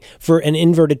advocating for an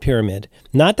inverted pyramid.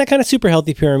 Not that kind of super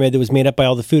healthy pyramid that was made up by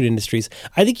all the food industries.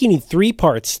 I think you need 3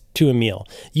 parts to a meal.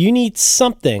 You need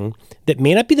something that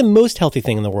may not be the most healthy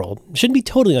thing in the world. It shouldn't be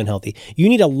totally unhealthy. You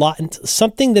need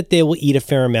something that they will eat a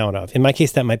fair amount of. In my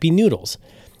case, that might be noodles.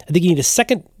 I think you need a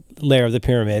second layer of the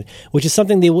pyramid, which is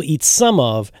something they will eat some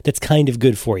of that's kind of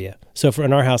good for you. So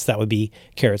in our house, that would be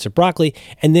carrots or broccoli.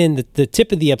 And then the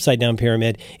tip of the upside down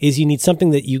pyramid is you need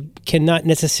something that you cannot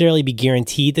necessarily be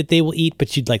guaranteed that they will eat,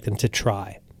 but you'd like them to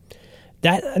try.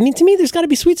 To me, there's got to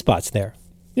be sweet spots there.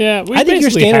 Yeah, I think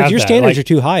your standards are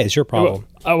too high. Is your problem?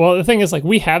 Well, the thing is, like,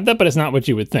 we have that, but it's not what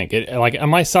you would think. Like, on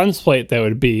my son's plate, there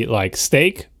would be like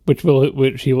steak, which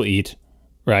he will eat,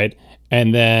 right?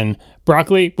 And then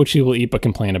broccoli, which he will eat but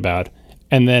complain about,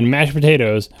 and then mashed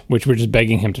potatoes, which we're just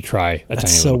begging him to try.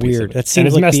 That's so weird. That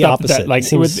seems like the opposite.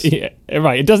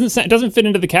 Right? It doesn't fit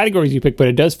into the categories you pick, but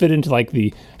it does fit into like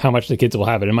how much the kids will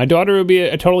have it. And my daughter would be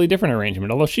a totally different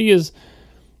arrangement, although she is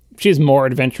more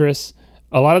adventurous.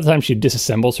 A lot of the time she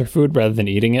disassembles her food rather than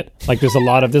eating it. Like, there's a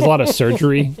lot of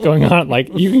surgery going on. Like,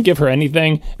 you can give her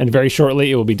anything, and very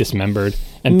shortly it will be dismembered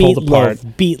and pulled apart.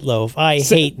 Meatloaf. I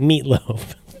hate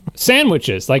meatloaf.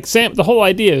 Sandwiches. Like, the whole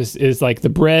idea is like the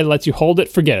bread lets you hold it,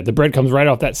 forget it. The bread comes right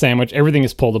off that sandwich. Everything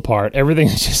is pulled apart. Everything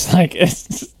is just like...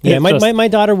 my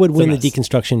daughter would win the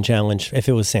deconstruction challenge if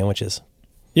it was sandwiches.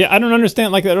 Yeah, I don't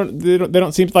understand. Like, they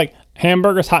don't seem like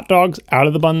hamburgers, hot dogs, out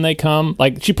of the bun they come.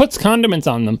 Like, she puts condiments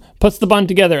on them, puts the bun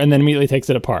together, and then immediately takes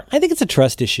it apart. I think it's a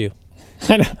trust issue. She's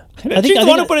the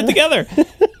one who put it together.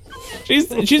 She's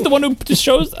the one who just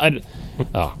shows.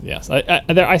 Oh yes,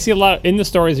 I see a lot in the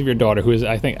stories of your daughter, who is,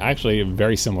 I think, actually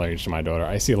very similar to my daughter.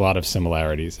 I see a lot of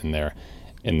similarities in their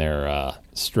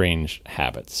strange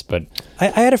habits. But I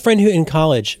had a friend who in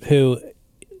college who,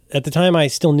 at the time I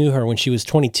still knew her, when she was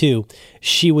 22,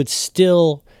 she would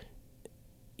still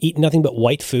eat nothing but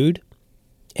white food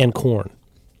and corn.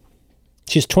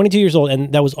 She was 22 years old,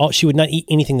 and that was all. She would not eat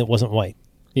anything that wasn't white.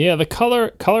 Yeah, the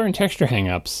color and texture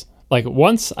hangups. Like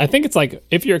once, I think it's like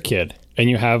if you're a kid and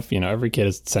you have, every kid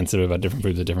is sensitive about different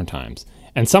foods at different times.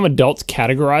 And some adults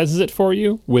categorizes it for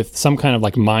you with some kind of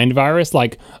like mind virus,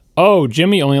 like, oh,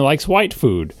 Jimmy only likes white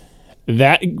food.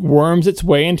 That worms its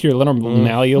way into your little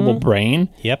malleable brain.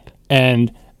 Yep.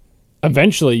 And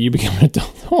eventually you become an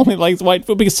adult who only likes white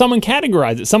food because someone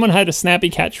categorized it. Someone had a snappy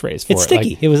catchphrase for it. It's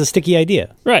sticky. Like, it was a sticky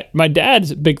idea. Right. My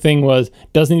dad's big thing was,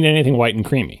 doesn't eat anything white and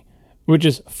creamy, which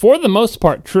is for the most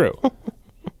part true.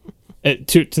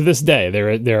 To this day,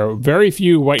 there are very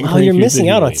few white and creamy foods. Oh, you're missing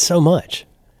out on so much.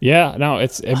 Yeah, no,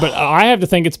 but I have to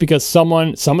think it's because some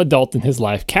adult in his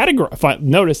life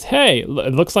noticed, hey, it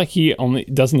looks like he only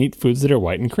doesn't eat foods that are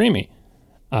white and creamy.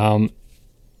 And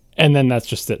then that's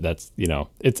just it. That's,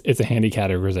 it's a handy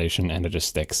categorization and it just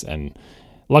sticks. And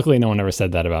luckily no one ever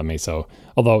said that about me. So,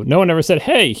 although no one ever said,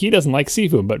 hey, he doesn't like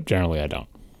seafood, but generally I don't.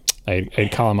 I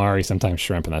eat calamari, sometimes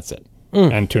shrimp, and that's it.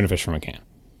 And tuna fish from a can.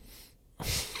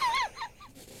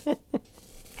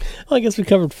 Well, I guess we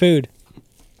covered food.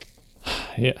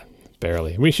 Yeah,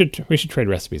 barely. We should trade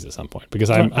recipes at some point because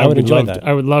I would enjoy that.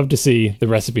 I would love to see the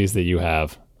recipes that you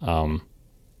have.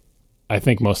 I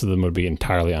think most of them would be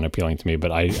entirely unappealing to me,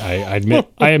 but I admit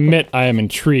I am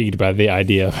intrigued by the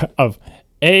idea of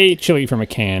A, chili from a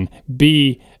can,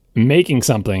 B, making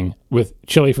something with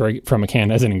chili from a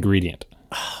can as an ingredient.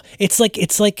 It's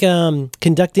like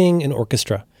conducting an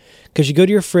orchestra. Because you go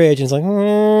to your fridge and it's like,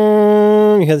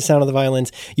 you hear the sound of the violins.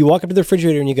 You walk up to the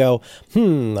refrigerator and you go,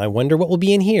 I wonder what will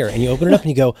be in here. And you open it up and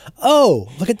you go, oh,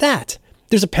 look at that.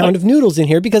 There's a pound of noodles in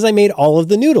here because I made all of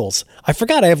the noodles. I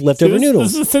forgot I have leftover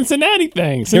noodles. This is a Cincinnati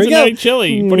thing. Cincinnati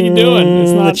chili. What are you doing?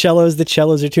 It's not... The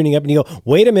cellos are tuning up and you go,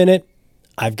 wait a minute.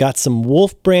 I've got some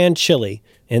Wolf brand chili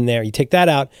in there. You take that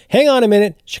out. Hang on a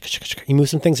minute. You move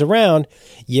some things around.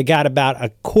 You got about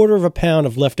 1/4 pound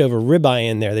of leftover ribeye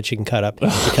in there that you can cut up. You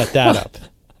cut that up.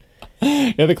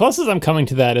 Yeah, the closest I'm coming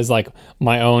to that is like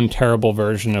my own terrible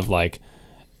version of like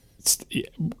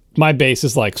my base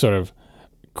is like sort of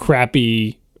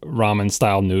crappy ramen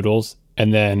style noodles.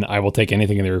 And then I will take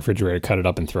anything in the refrigerator, cut it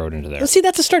up, and throw it into there. Well, see,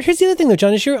 that's a start. Here's the other thing, though,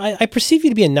 John. Is I perceive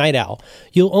you to be a night owl.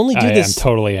 You'll only do this. I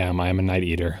totally am. I am a night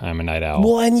eater. I'm a night owl.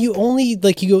 Well, and you only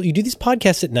you do these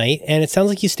podcasts at night, and it sounds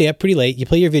like you stay up pretty late. You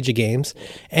play your video games,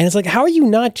 and it's like, how are you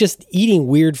not just eating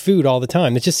weird food all the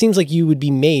time? It just seems like you would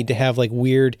be made to have like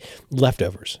weird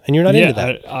leftovers, and you're not into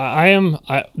that. I am.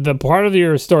 The part of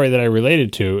your story that I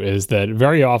related to is that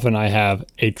very often I have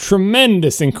a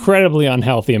tremendous, incredibly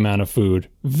unhealthy amount of food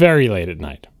very late at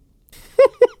night.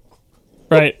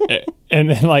 Right, and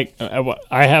then like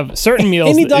I have certain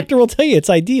meals. Any doctor will tell you it's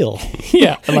ideal.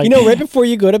 Yeah, like, right before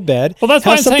you go to bed. Well, that's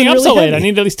why I'm staying up so late. I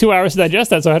need at least 2 hours to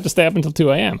digest that, so I have to stay up until 2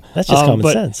 a.m. That's just common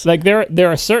sense. Like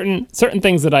there are certain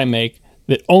things that I make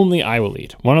that only I will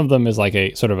eat. One of them is like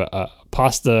a sort of a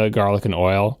pasta, garlic, and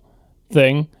oil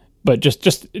thing, but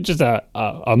just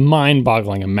a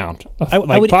mind-boggling amount. I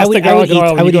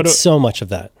would eat so much of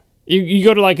that. You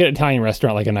go to like an Italian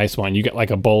restaurant, like a nice one, you get like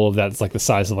a bowl of that that's like the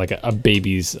size of like a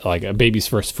baby's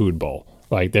first food bowl.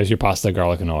 Like there's your pasta,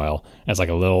 garlic, and oil. And it's like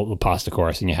a little pasta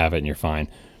course, and you have it, and you're fine.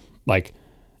 Like,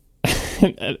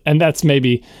 and that's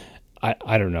maybe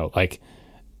I don't know, like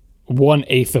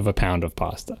 1/8 of a pound of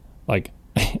pasta. Like,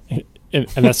 and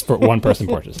that's for one person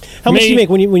purchase. How much do you make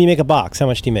when you make a box? How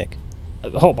much do you make?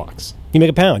 The whole box. You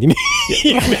make a pound. You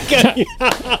make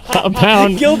a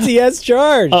pound. Guilty as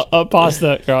charged. A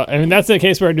pasta. I mean, that's the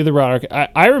case where I do the raw.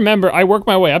 I remember I worked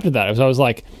my way up to that. I was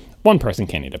like, one person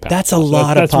can't eat a pound. That's a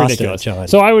lot of pasta, ridiculous. John.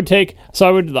 So I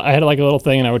had like a little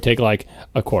thing, and I would take like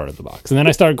 1/4 of the box, and then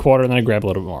I started 1/4, and then I grab a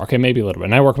little bit more. Okay, maybe a little bit,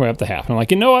 and I work my way up to half. And I'm like,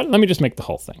 you know what? Let me just make the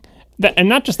whole thing. And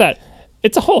not just that,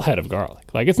 it's a whole head of garlic.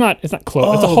 Like it's not close.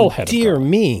 Oh, it's a whole head. Dear of garlic.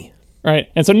 Me.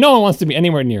 Right, and so no one wants to be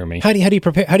anywhere near me. How do you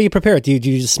prepare it? Do you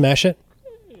just smash it?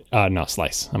 No,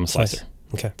 slice. I'm a slicer.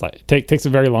 Okay. Takes a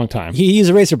very long time. You use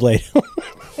a razor blade.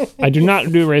 I do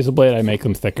not do razor blade. I make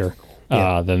them thicker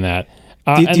than that.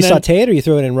 Do you saute it or you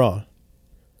throw it in raw?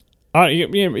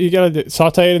 You gotta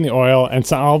saute it in the oil, and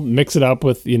so I'll mix it up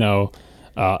with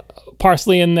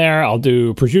parsley in there. I'll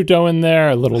do prosciutto in there,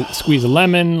 a little squeeze of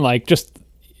lemon, like just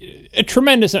a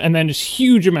tremendous, and then just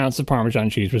huge amounts of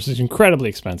Parmesan cheese, which is incredibly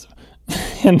expensive.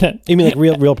 And then, you mean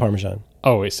like real Parmesan?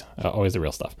 Always the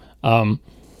real stuff. And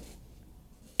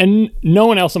no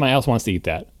one else in my house wants to eat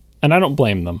that, and I don't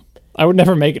blame them. I would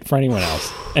never make it for anyone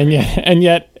else, and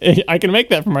yet I can make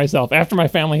that for myself after my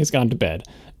family has gone to bed,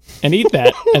 and eat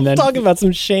that. And then talk about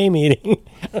some shame eating.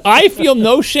 I feel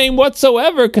no shame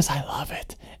whatsoever because I love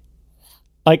it.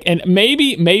 Like, and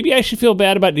maybe I should feel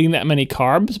bad about eating that many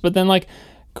carbs, but then like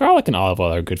garlic and olive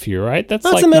oil are good for you, right? That's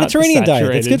like a Mediterranean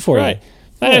diet. It's good for you.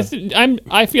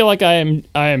 I feel like I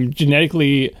am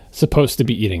genetically supposed to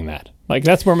be eating that. Like,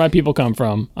 that's where my people come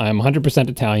from. I'm 100%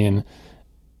 Italian.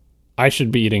 I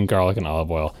should be eating garlic and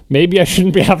olive oil. Maybe I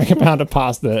shouldn't be having a pound of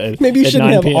pasta. Maybe you at shouldn't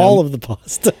 9 have p.m. all of the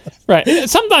pasta. Right.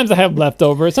 Sometimes I have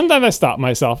leftovers. Sometimes I stop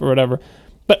myself or whatever.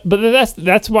 But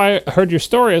that's why I heard your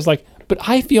story. I was like, but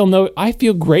I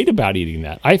feel great about eating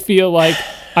that. I feel like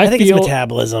I think it's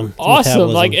metabolism. It's awesome.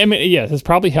 metabolism. Like, I mean, yes, this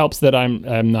probably helps that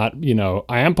I'm not,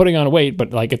 I am putting on weight,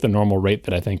 but like at the normal rate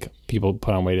that I think people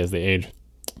put on weight as they age.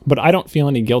 But I don't feel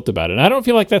any guilt about it. And I don't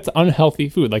feel like that's unhealthy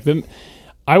food. Like,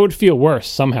 I would feel worse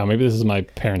somehow. Maybe this is my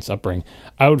parents' upbringing.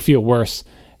 I would feel worse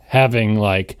having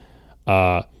like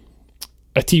a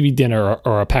TV dinner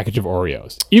or a package of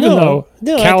Oreos, even though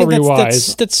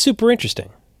calorie-wise, that's super interesting.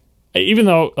 Even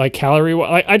though like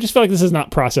calorie-wise, I just feel like this is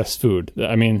not processed food.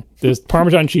 I mean, there's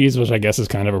Parmesan cheese, which I guess is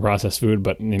kind of a processed food,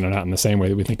 but not in the same way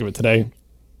that we think of it today.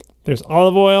 There's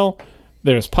olive oil,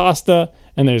 there's pasta,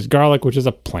 and there's garlic, which is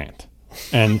a plant.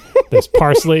 And there's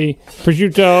parsley,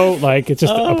 prosciutto, like it's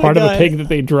just a part of a pig that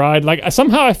they dried. Like,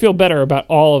 somehow I feel better about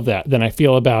all of that than I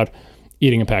feel about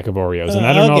eating a pack of Oreos, and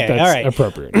I don't know if that's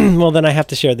appropriate. Well, then I have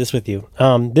to share this with you.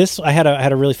 I had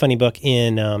a really funny book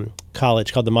in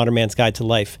college called The Modern Man's Guide to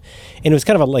Life, and it was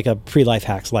kind of like a pre-life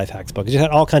hacks book. It just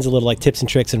had all kinds of little like tips and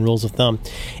tricks and rules of thumb,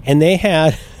 and they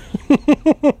had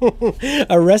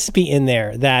a recipe in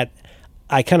there that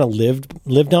I kind of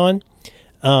lived on.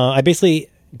 I basically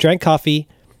drank coffee,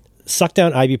 sucked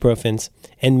down ibuprofens,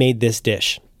 and made this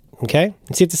dish. Okay?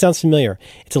 And see if this sounds familiar.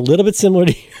 It's a little bit similar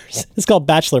to yours. It's called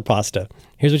bachelor pasta.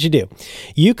 Here's what you do.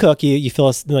 You cook, you fill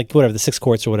us like whatever, the 6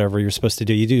 quarts or whatever you're supposed to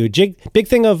do. You do a big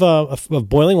thing of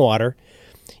boiling water.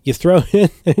 You throw in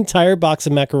an entire box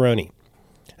of macaroni.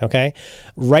 Okay?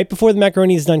 Right before the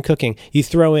macaroni is done cooking, you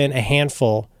throw in a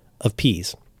handful of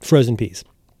peas, frozen peas.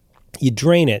 You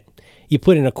drain it. You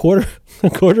put in a quarter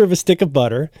of a stick of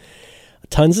butter,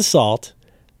 tons of salt,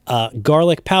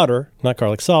 garlic powder, not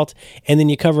garlic salt, and then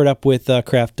you cover it up with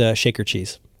Kraft shaker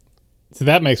cheese. So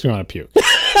that makes me want to puke.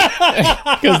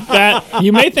 Because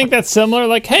you may think that's similar,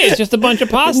 like, hey, it's just a bunch of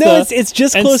pasta. No, it's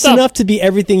just close enough to be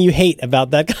everything you hate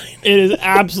about that kind. It is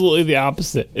absolutely the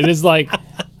opposite. It is like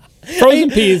frozen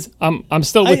peas. I'm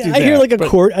still with you. I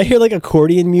hear like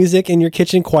accordion music in your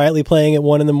kitchen quietly playing at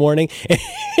 1 a.m.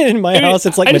 And in my house,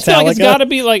 it's like Metallica. Feel like it's got to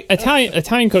be like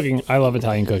Italian cooking. I love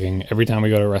Italian cooking. Every time we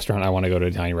go to a restaurant, I want to go to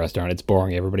an Italian restaurant. It's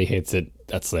boring. Everybody hates it.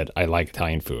 That's it. I like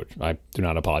Italian food. I do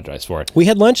not apologize for it. We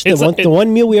had lunch. The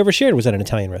one meal we ever shared was at an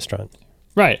Italian restaurant.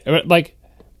 Right. Like,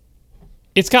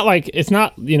 it's got like, it's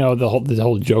not, the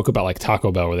whole joke about like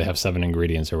Taco Bell where they have 7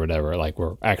 ingredients or whatever, like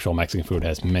where actual Mexican food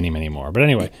has many, many more. But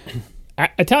anyway,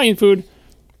 Italian food,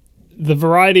 the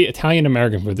variety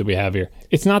Italian-American food that we have here,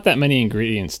 it's not that many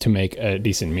ingredients to make a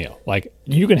decent meal. Like,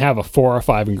 you can have a 4 or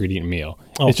 5 ingredient meal.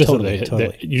 Oh, it's just totally.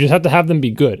 You just have to have them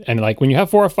be good. And like, when you have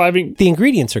 4 or 5... the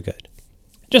ingredients are good.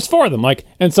 Just 4 of them. Like,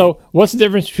 and so what's the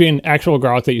difference between actual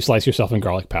garlic that you slice yourself and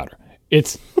garlic powder?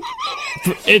 It's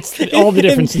all the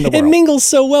difference in the world. It mingles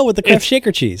so well with the Kraft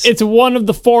shaker cheese. It's one of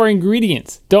the 4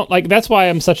 ingredients. That's why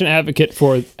I'm such an advocate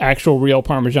for actual real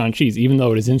Parmesan cheese, even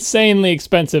though it is insanely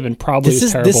expensive and probably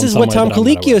terrible. This is what Tom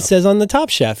Colicchio says on the Top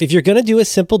Chef. If you're going to do a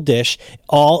simple dish,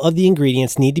 all of the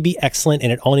ingredients need to be excellent,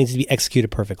 and it all needs to be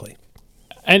executed perfectly.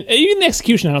 And even the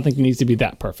execution, I don't think needs to be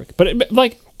that perfect. But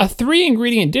like a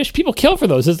 3-ingredient dish, people kill for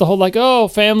those. It's the whole like, oh,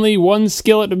 family, 1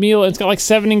 skillet meal, and it's got like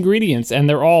 7 ingredients, and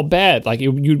they're all bad. Like,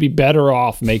 you'd be better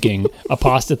off making a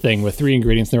pasta thing with 3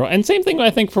 ingredients. And same thing,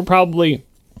 I think, for probably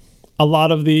a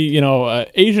lot of the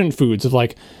Asian foods of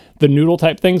like the noodle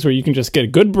type things where you can just get a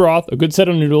good broth, a good set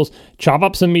of noodles, chop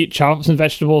up some meat, chop up some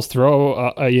vegetables,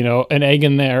 throw an egg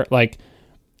in there, like.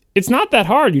 It's not that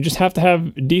hard. You just have to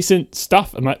have decent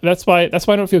stuff. And that's why I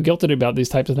don't feel guilty about these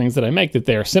types of things that I make, that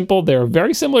they're simple. They're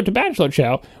very similar to bachelor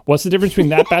chow. What's the difference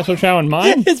between that bachelor chow and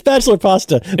mine? It's bachelor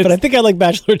pasta, but I think I like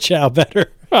bachelor chow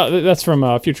better. Well, that's from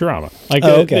Futurama. Like,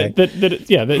 okay.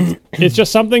 It's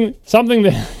just something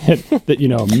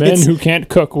that men who can't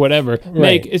cook, whatever,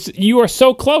 make. You are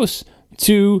so close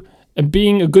to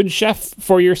being a good chef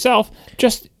for yourself.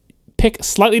 Just pick a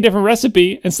slightly different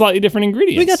recipe and slightly different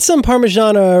ingredients. We got some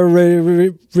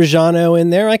Parmigiano Reggiano in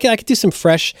there. I could do some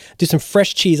fresh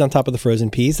cheese on top of the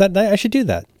frozen peas. I should do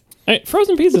that.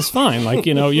 Frozen peas is fine. Like,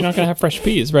 you're not going to have fresh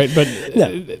peas, right? But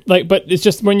no. But it's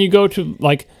just when you go to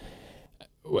like,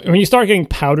 when you start getting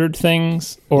powdered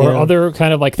things or other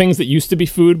kind of like things that used to be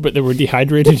food but that were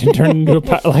dehydrated and turned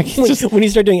into when you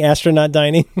start doing astronaut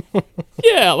dining.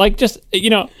 Yeah, like just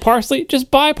parsley.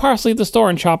 Just buy parsley at the store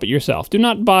and chop it yourself. Do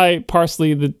not buy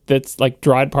parsley that's like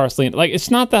dried parsley. Like, it's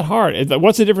not that hard.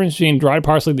 What's the difference between dried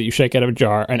parsley that you shake out of a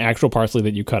jar and actual parsley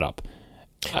that you cut up?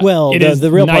 Well, It is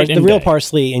the real night and the real day.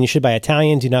 parsley, and you should buy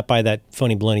Italian. Do not buy that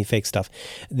phony baloney fake stuff.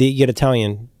 You get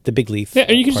Italian, the big leaf. Yeah,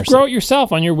 and you can just parsley. grow it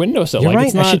yourself on your windowsill. You're like, right.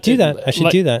 It's I not, should do that. I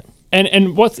should do that.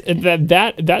 And what's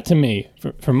that to me,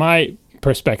 from my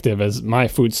perspective, as my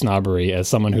food snobbery, as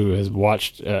someone who has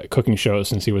watched cooking shows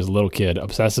since he was a little kid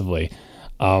obsessively,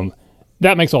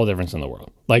 that makes all the difference in the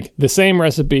world. Like the same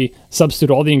recipe,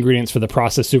 substitute all the ingredients for the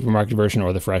processed supermarket version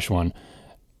or the fresh one.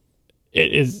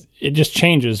 It just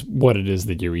changes what it is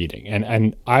that you're eating.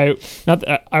 And I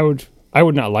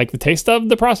would not like the taste of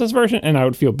the processed version, and I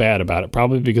would feel bad about it,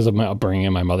 probably because of my upbringing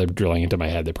and my mother drilling into my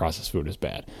head that processed food is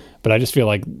bad. But I just feel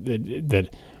like that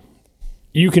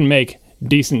you can make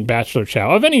decent bachelor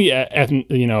chow of any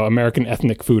American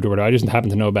ethnic food or whatever. I just happen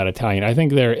to know about Italian. I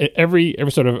think every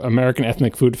sort of American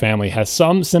ethnic food family has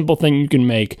some simple thing you can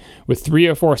make with 3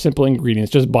 or 4 simple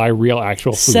ingredients. Just buy real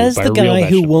actual food. Says buy the real guy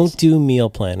who vegetables. won't do meal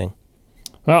planning.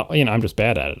 Well, I'm just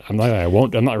bad at it. I'm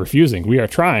not refusing. We are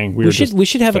trying. We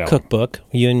should have failing. a cookbook,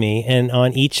 you and me, and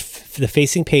on each the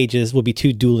facing pages will be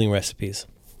 2 dueling recipes.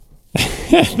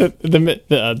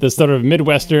 the sort of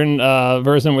Midwestern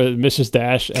version with Mrs.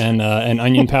 Dash and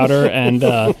onion powder and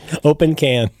Open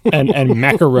can. and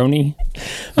macaroni.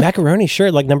 Macaroni,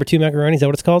 sure. Like number 2 macaroni. Is that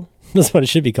what it's called? That's what it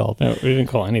should be called. No, we didn't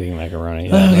call anything macaroni.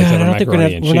 Oh, God, Except I don't think we're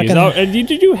macaroni gonna- and we're not cheese. gonna- Oh, and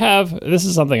did you have? This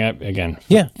is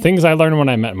something things I learned when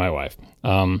I met my wife.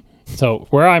 So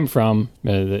where I'm from,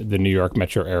 the New York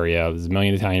metro area, there's a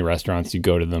million Italian restaurants. You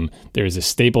go to them. There's a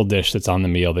staple dish that's on the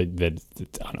meal that's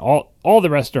on all the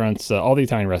restaurants, all the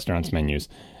Italian restaurants menus.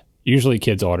 Usually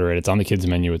kids order it. It's on the kids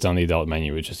menu. It's on the adult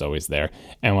menu. It's just always there.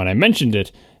 And when I mentioned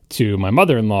it to my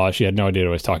mother-in-law, she had no idea what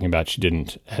I was talking about. She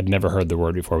had never heard the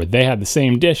word before, but they had the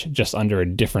same dish just under a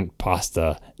different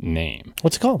pasta name.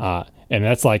 What's it called? And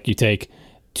that's like you take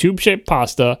tube-shaped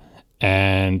pasta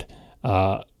and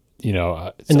in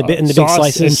the big sauce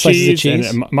slices and of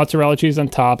cheese? and mozzarella cheese on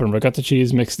top and ricotta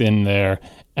cheese mixed in there,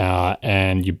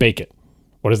 and you bake it.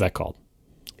 What is that called?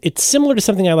 It's similar to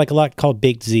something I like a lot called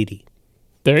baked ziti.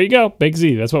 There you go, baked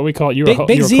ziti. That's what we call it. You were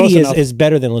Baked close ziti enough. is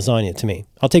better than lasagna to me.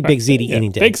 I'll take baked ziti any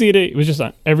day. Baked ziti, it was just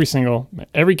on every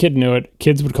kid knew it.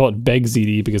 Kids would call it beg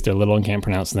ziti because they're little and can't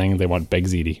pronounce things. They want beg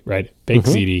ziti, right? Baked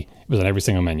ziti. It was on every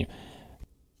single menu.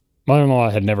 Mother-in-law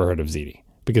had never heard of ziti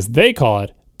because they call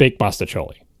it baked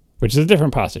mostaccioli, which is a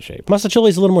different pasta shape. Mostaccioli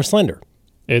is a little more slender.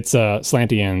 It's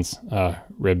slanty ends,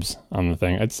 ribs on the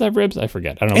thing. It's ribs. I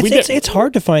forget. I don't know. It's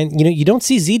hard to find. You don't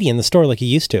see ziti in the store like you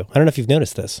used to. I don't know if you've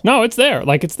noticed this. No, it's there.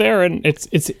 Like it's there, and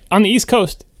it's on the East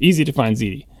Coast. Easy to find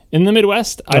ziti. In the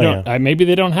Midwest, maybe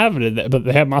they don't have it, but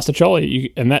they have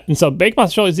mostaccioli, and so baked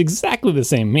mostaccioli is exactly the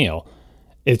same meal.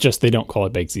 It's just they don't call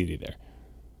it baked ziti there.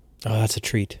 Oh, that's a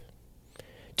treat.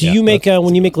 Do you make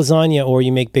when you make lasagna or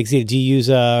you make baked ziti? Do you use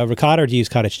ricotta or do you use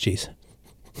cottage cheese?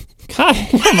 God,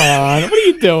 come on! What are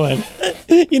you doing?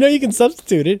 You can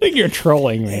substitute it. I think you're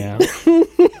trolling me now.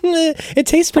 It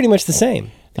tastes pretty much the same.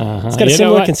 Uh-huh. It's got a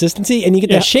similar consistency, and you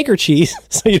get that shaker cheese.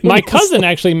 So My cousin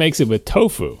actually makes it with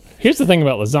tofu. Here's the thing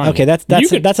about lasagna.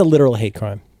 Okay, that's a literal hate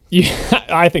crime.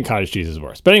 I think cottage cheese is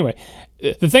worse. But anyway,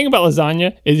 the thing about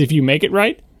lasagna is if you make it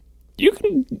right, you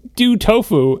can do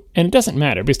tofu, and it doesn't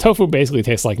matter because tofu basically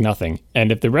tastes like nothing.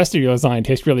 And if the rest of your lasagna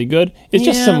tastes really good, it's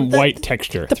just some white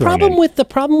texture. The problem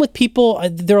with people,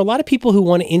 there are a lot of people who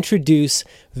want to introduce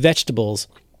vegetables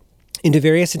into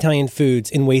various Italian foods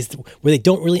in ways where they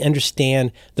don't really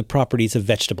understand the properties of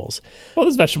vegetables. Well,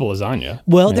 there's vegetable lasagna.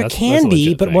 Well, there can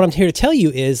be, but what I'm here to tell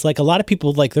you is, like, a lot of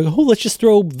people, like, they're, oh, let's just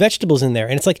throw vegetables in there.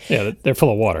 And it's like... Yeah, they're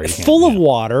full of water. Full of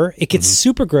water. It gets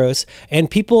super gross. And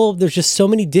people, there's just so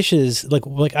many dishes, like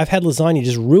I've had lasagna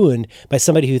just ruined by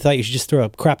somebody who thought you should just throw a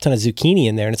crap ton of zucchini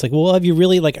in there. And it's like, well, have you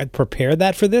really, like, prepared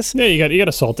that for this? Yeah, you got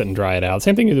to salt it and dry it out.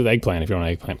 Same thing you do with eggplant if you want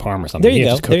eggplant parm or something. There you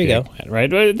go. There you go. Eggplant,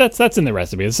 right? That's in the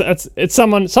recipe. It's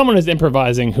someone is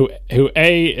improvising who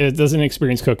A, doesn't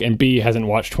experience cook, and B, hasn't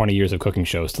watched 20 years of cooking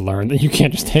shows to learn that you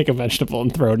can't just take a vegetable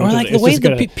and throw it into or like the way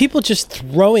that people just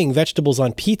throwing vegetables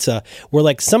on pizza, where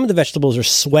like some of the vegetables are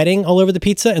sweating all over the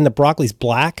pizza and the broccoli's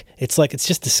black. It's like, it's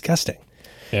just disgusting.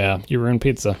 Yeah, you ruined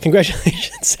pizza.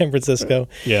 Congratulations, San Francisco.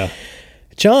 Yeah.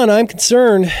 John, I'm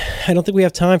concerned. I don't think we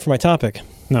have time for my topic.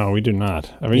 No, we do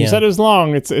not. I mean, you said it was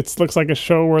long. It looks like a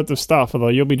show worth of stuff, although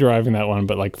you'll be driving that one.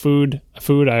 But like food,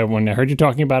 when I heard you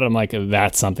talking about it, I'm like,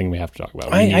 that's something we have to talk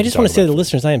about. I just want to say to the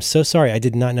listeners, I am so sorry. I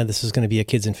did not know this was going to be a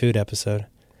kids and food episode.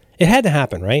 It had to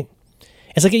happen, right?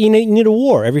 It's like you need a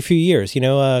war every few years. Get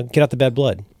out the bad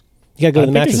blood. You got to go to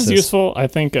the mattresses. This is useful. I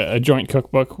think a joint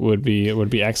cookbook would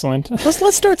be excellent.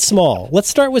 Let's start small. Let's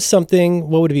start with something.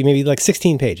 What would it be? Maybe like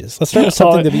 16 pages. Let's start with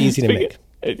something that'd be easy to make.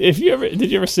 Did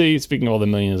you ever see, speaking of all the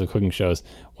millions of cooking shows,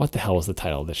 what the hell was the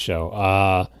title of this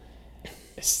show?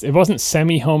 it wasn't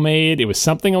semi-homemade. It was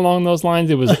something along those lines.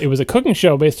 It was a cooking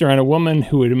show based around a woman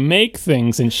who would make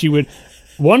things, and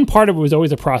one part of it was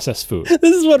always a processed food.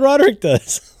 This is what Roderick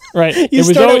does. Right. You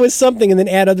start out with something and then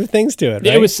add other things to it, right?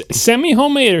 It was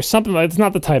semi-homemade or something. It's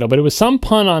not the title, but it was some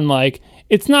pun on like,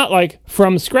 it's not like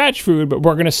from scratch food, but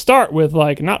we're going to start with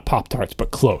like, not Pop-Tarts,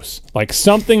 but close. Like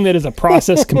something that is a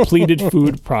processed, completed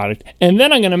food product. And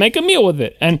then I'm going to make a meal with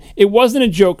it. And it wasn't a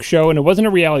joke show and it wasn't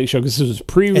a reality show because this was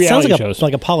pre-reality shows. It sounds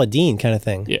like a Paula Deen kind of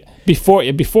thing. Yeah. Before,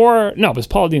 no, because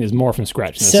Paula Deen is more from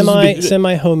scratch.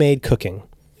 Semi-homemade cooking.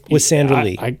 With Sandra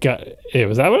Lee. I got it.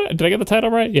 Was that what? Did I get the title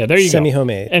right? Yeah, there you go.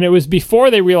 Semi-homemade. And it was before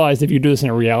they realized if you do this in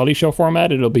a reality show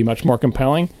format, it'll be much more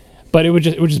compelling. But it would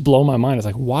just blow my mind. It's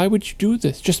like, why would you do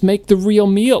this? Just make the real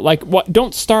meal. Like, what?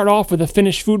 Don't start off with a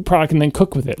finished food product and then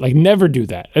cook with it. Like, never do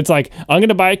that. It's like, I'm going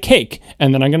to buy a cake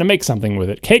and then I'm going to make something with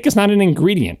it. Cake is not an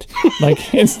ingredient.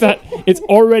 Like, it's not. It's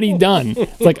already done.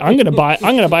 It's like, I'm going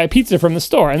to buy a pizza from the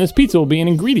store and this pizza will be an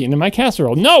ingredient in my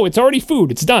casserole. No, it's already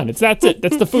food. It's done. That's it.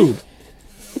 That's the food.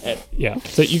 Yeah,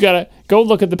 so you gotta go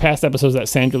look at the past episodes of that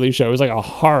Sandra Lee show. It was like a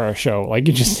horror show. Like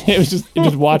you just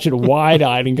watch it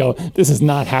wide-eyed and go, "This is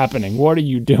not happening. What are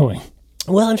you doing?"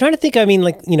 Well, I'm trying to think. I mean,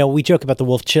 like, we joke about the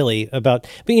Wolf Chili, but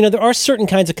there are certain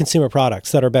kinds of consumer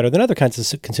products that are better than other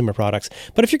kinds of consumer products.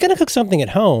 But if you're going to cook something at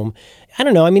home, I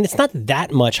don't know. I mean, it's not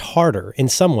that much harder in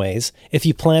some ways if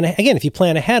you plan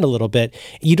ahead a little bit.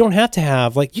 You don't have to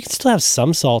have you can still have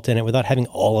some salt in it without having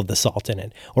all of the salt in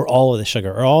it or all of the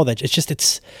sugar or all that. It's just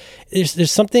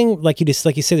there's something like you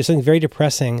say. There's something very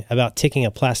depressing about taking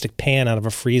a plastic pan out of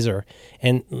a freezer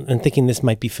and thinking this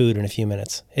might be food in a few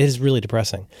minutes. It is really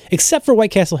depressing, except for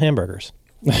White Castle hamburgers.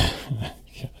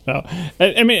 No,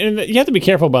 I mean, and you have to be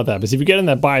careful about that because if you get in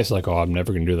that bias, like, oh, I'm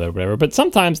never going to do that or whatever. But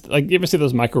sometimes, like, you ever see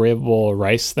those microwavable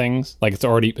rice things? Like,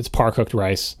 it's par cooked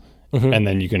rice, and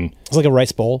then you can. It's like a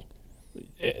rice bowl.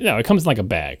 No, it comes in like a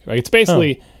bag. Right? It's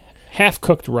basically half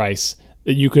cooked rice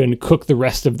that you can cook the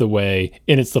rest of the way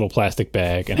in its little plastic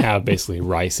bag and have basically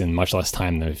rice in much less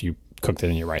time than if you cooked it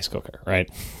in your rice cooker, right?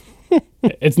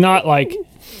 It's not like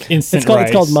instant rice.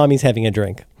 It's called Mommy's having a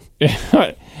drink.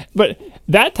 But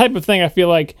that type of thing, I feel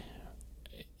like,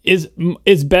 is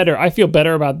better. I feel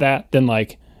better about that than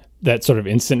like that sort of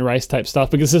instant rice type stuff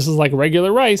because this is like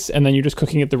regular rice and then you're just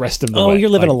cooking it the rest of the way. Oh, you're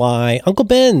living a lie. Uncle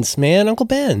Ben's, man. Uncle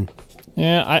Ben.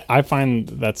 Yeah, I find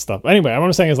that stuff. Anyway, what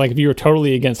I'm saying is like if you were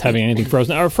totally against having anything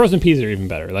frozen, or frozen peas are even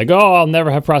better. Like, oh, I'll never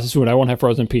have processed food. I won't have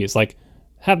frozen peas. Like,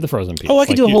 have the frozen peas. Oh, I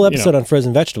could do a whole episode on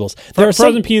frozen vegetables. There are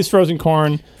frozen peas, frozen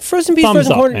corn. Frozen peas,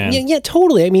 frozen corn. Yeah,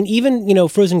 totally. I mean, even,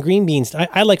 frozen green beans.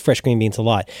 I like fresh green beans a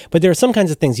lot. But there are some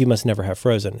kinds of things you must never have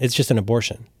frozen. It's just an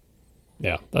abortion.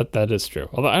 Yeah, that is true.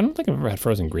 Although I don't think I've ever had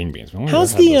frozen green beans.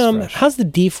 How's the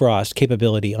defrost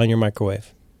capability on your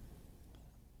microwave?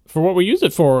 For what we use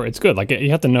it for, it's good. Like,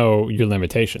 you have to know your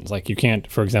limitations. Like, you can't,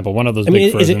 for example, one of those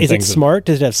big frozen things. Is it smart?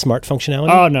 Does it have smart functionality?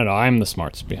 Oh, no. I'm the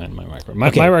smarts behind my microwave.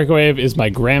 My microwave is my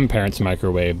grandparents'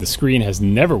 microwave. The screen has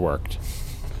never worked.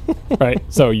 Right?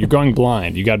 So you're going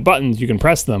blind. You got buttons. You can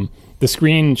press them. The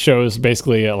screen shows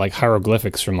basically like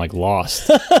hieroglyphics from like Lost.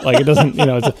 Like, it doesn't,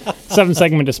 it's a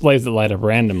 7-segment displays that light up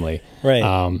randomly.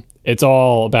 Right. It's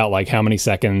all about like how many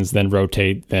seconds, then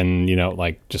rotate, then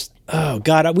like just. Oh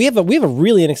God, we have a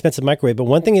really inexpensive microwave, but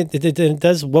one thing it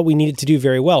does what we need it to do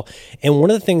very well, and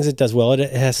one of the things it does well,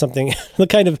 it has something the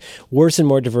kind of worse and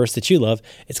more diverse that you love.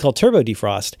 It's called turbo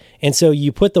defrost, and so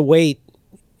you put the weight,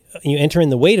 you enter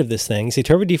in the weight of this thing. You say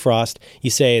turbo defrost.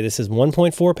 You say this is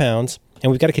 1.4 pounds. And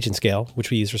we've got a kitchen scale,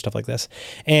 which we use for stuff like this.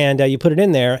 And you put it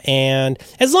in there, and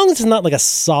as long as it's not like a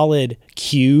solid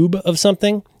cube of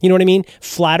something, you know what I mean?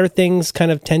 Flatter things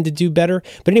kind of tend to do better.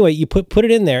 But anyway, you put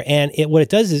it in there, and what it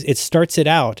does is it starts it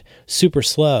out super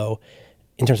slow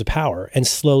in terms of power and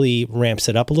slowly ramps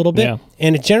it up a little bit. Yeah.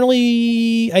 And it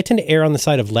generally, I tend to err on the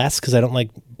side of less because I don't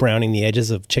like browning the edges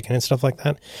of chicken and stuff like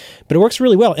that. But it works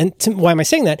really well. And why am I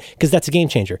saying that? Because that's a game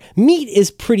changer. Meat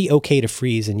is pretty okay to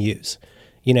freeze and use,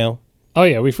 Oh,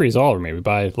 yeah, we freeze all of it. We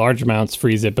buy large amounts,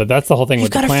 freeze it, but that's the whole thing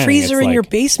with the planning. You've got a freezer in your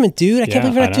basement, dude. I can't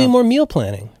believe you're not doing more meal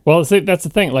planning. Well, that's the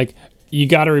thing. Like, you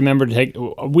got to remember to take...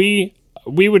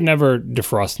 We would never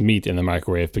defrost meat in the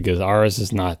microwave because ours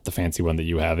is not the fancy one that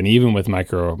you have. And even with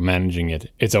micromanaging it,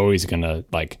 it's always going to,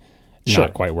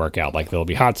 not quite work out. Like, there'll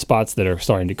be hot spots that are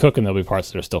starting to cook, and there'll be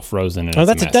parts that are still frozen. And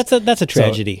that's a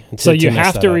tragedy. So you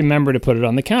have to remember to put it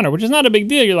on the counter, which is not a big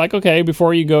deal. You're like, okay,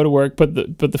 before you go to work, put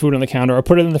the food on the counter, or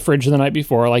put it in the fridge the night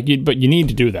before. But you need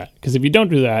to do that because if you don't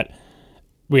do that,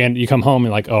 you come home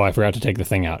and like, oh, I forgot to take the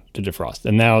thing out to defrost,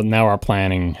 and now our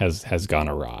planning has gone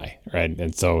awry, right?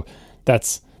 And so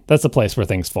that's the place where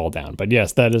things fall down. But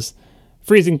yes, that is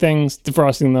freezing things,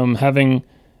 defrosting them, having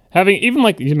Having, even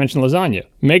like you mentioned lasagna,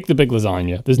 make the big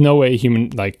lasagna. There's no way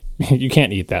you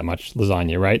can't eat that much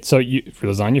lasagna, right? So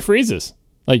lasagna freezes.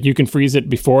 Like you can freeze it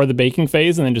before the baking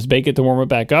phase and then just bake it to warm it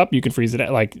back up. You can freeze it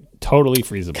at totally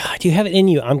freezable. God, you have it in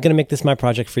you. I'm going to make this my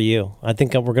project for you. I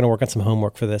think we're going to work on some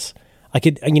homework for this. I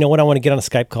could, you know what? I want to get on a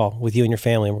Skype call with you and your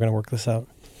family and we're going to work this out.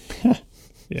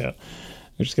 Yeah.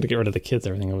 We're just going to get rid of the kids,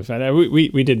 everything.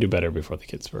 We did do better before the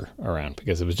kids were around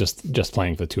because it was just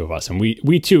playing for the two of us. And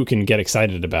we too can get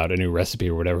excited about a new recipe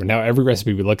or whatever. Now, every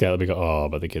recipe we look at, we go, oh,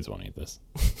 but the kids won't eat this.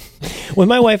 When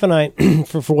my wife and I,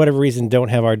 for whatever reason, don't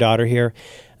have our daughter here,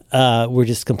 we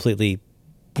just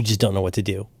don't know what to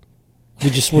do.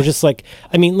 We're just like,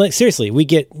 I mean, like seriously, we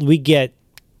get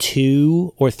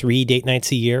 2 or 3 date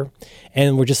nights a year.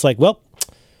 And we're just like, well,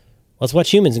 let's watch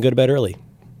Humans and go to bed early.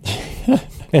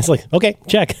 And it's like, okay,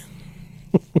 check.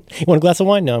 You want a glass of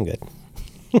wine? No, I'm good.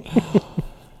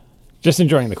 Just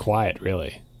enjoying the quiet,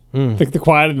 really. Like the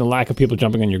quiet and the lack of people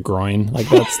jumping on your groin. Like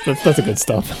that's the good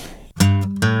stuff.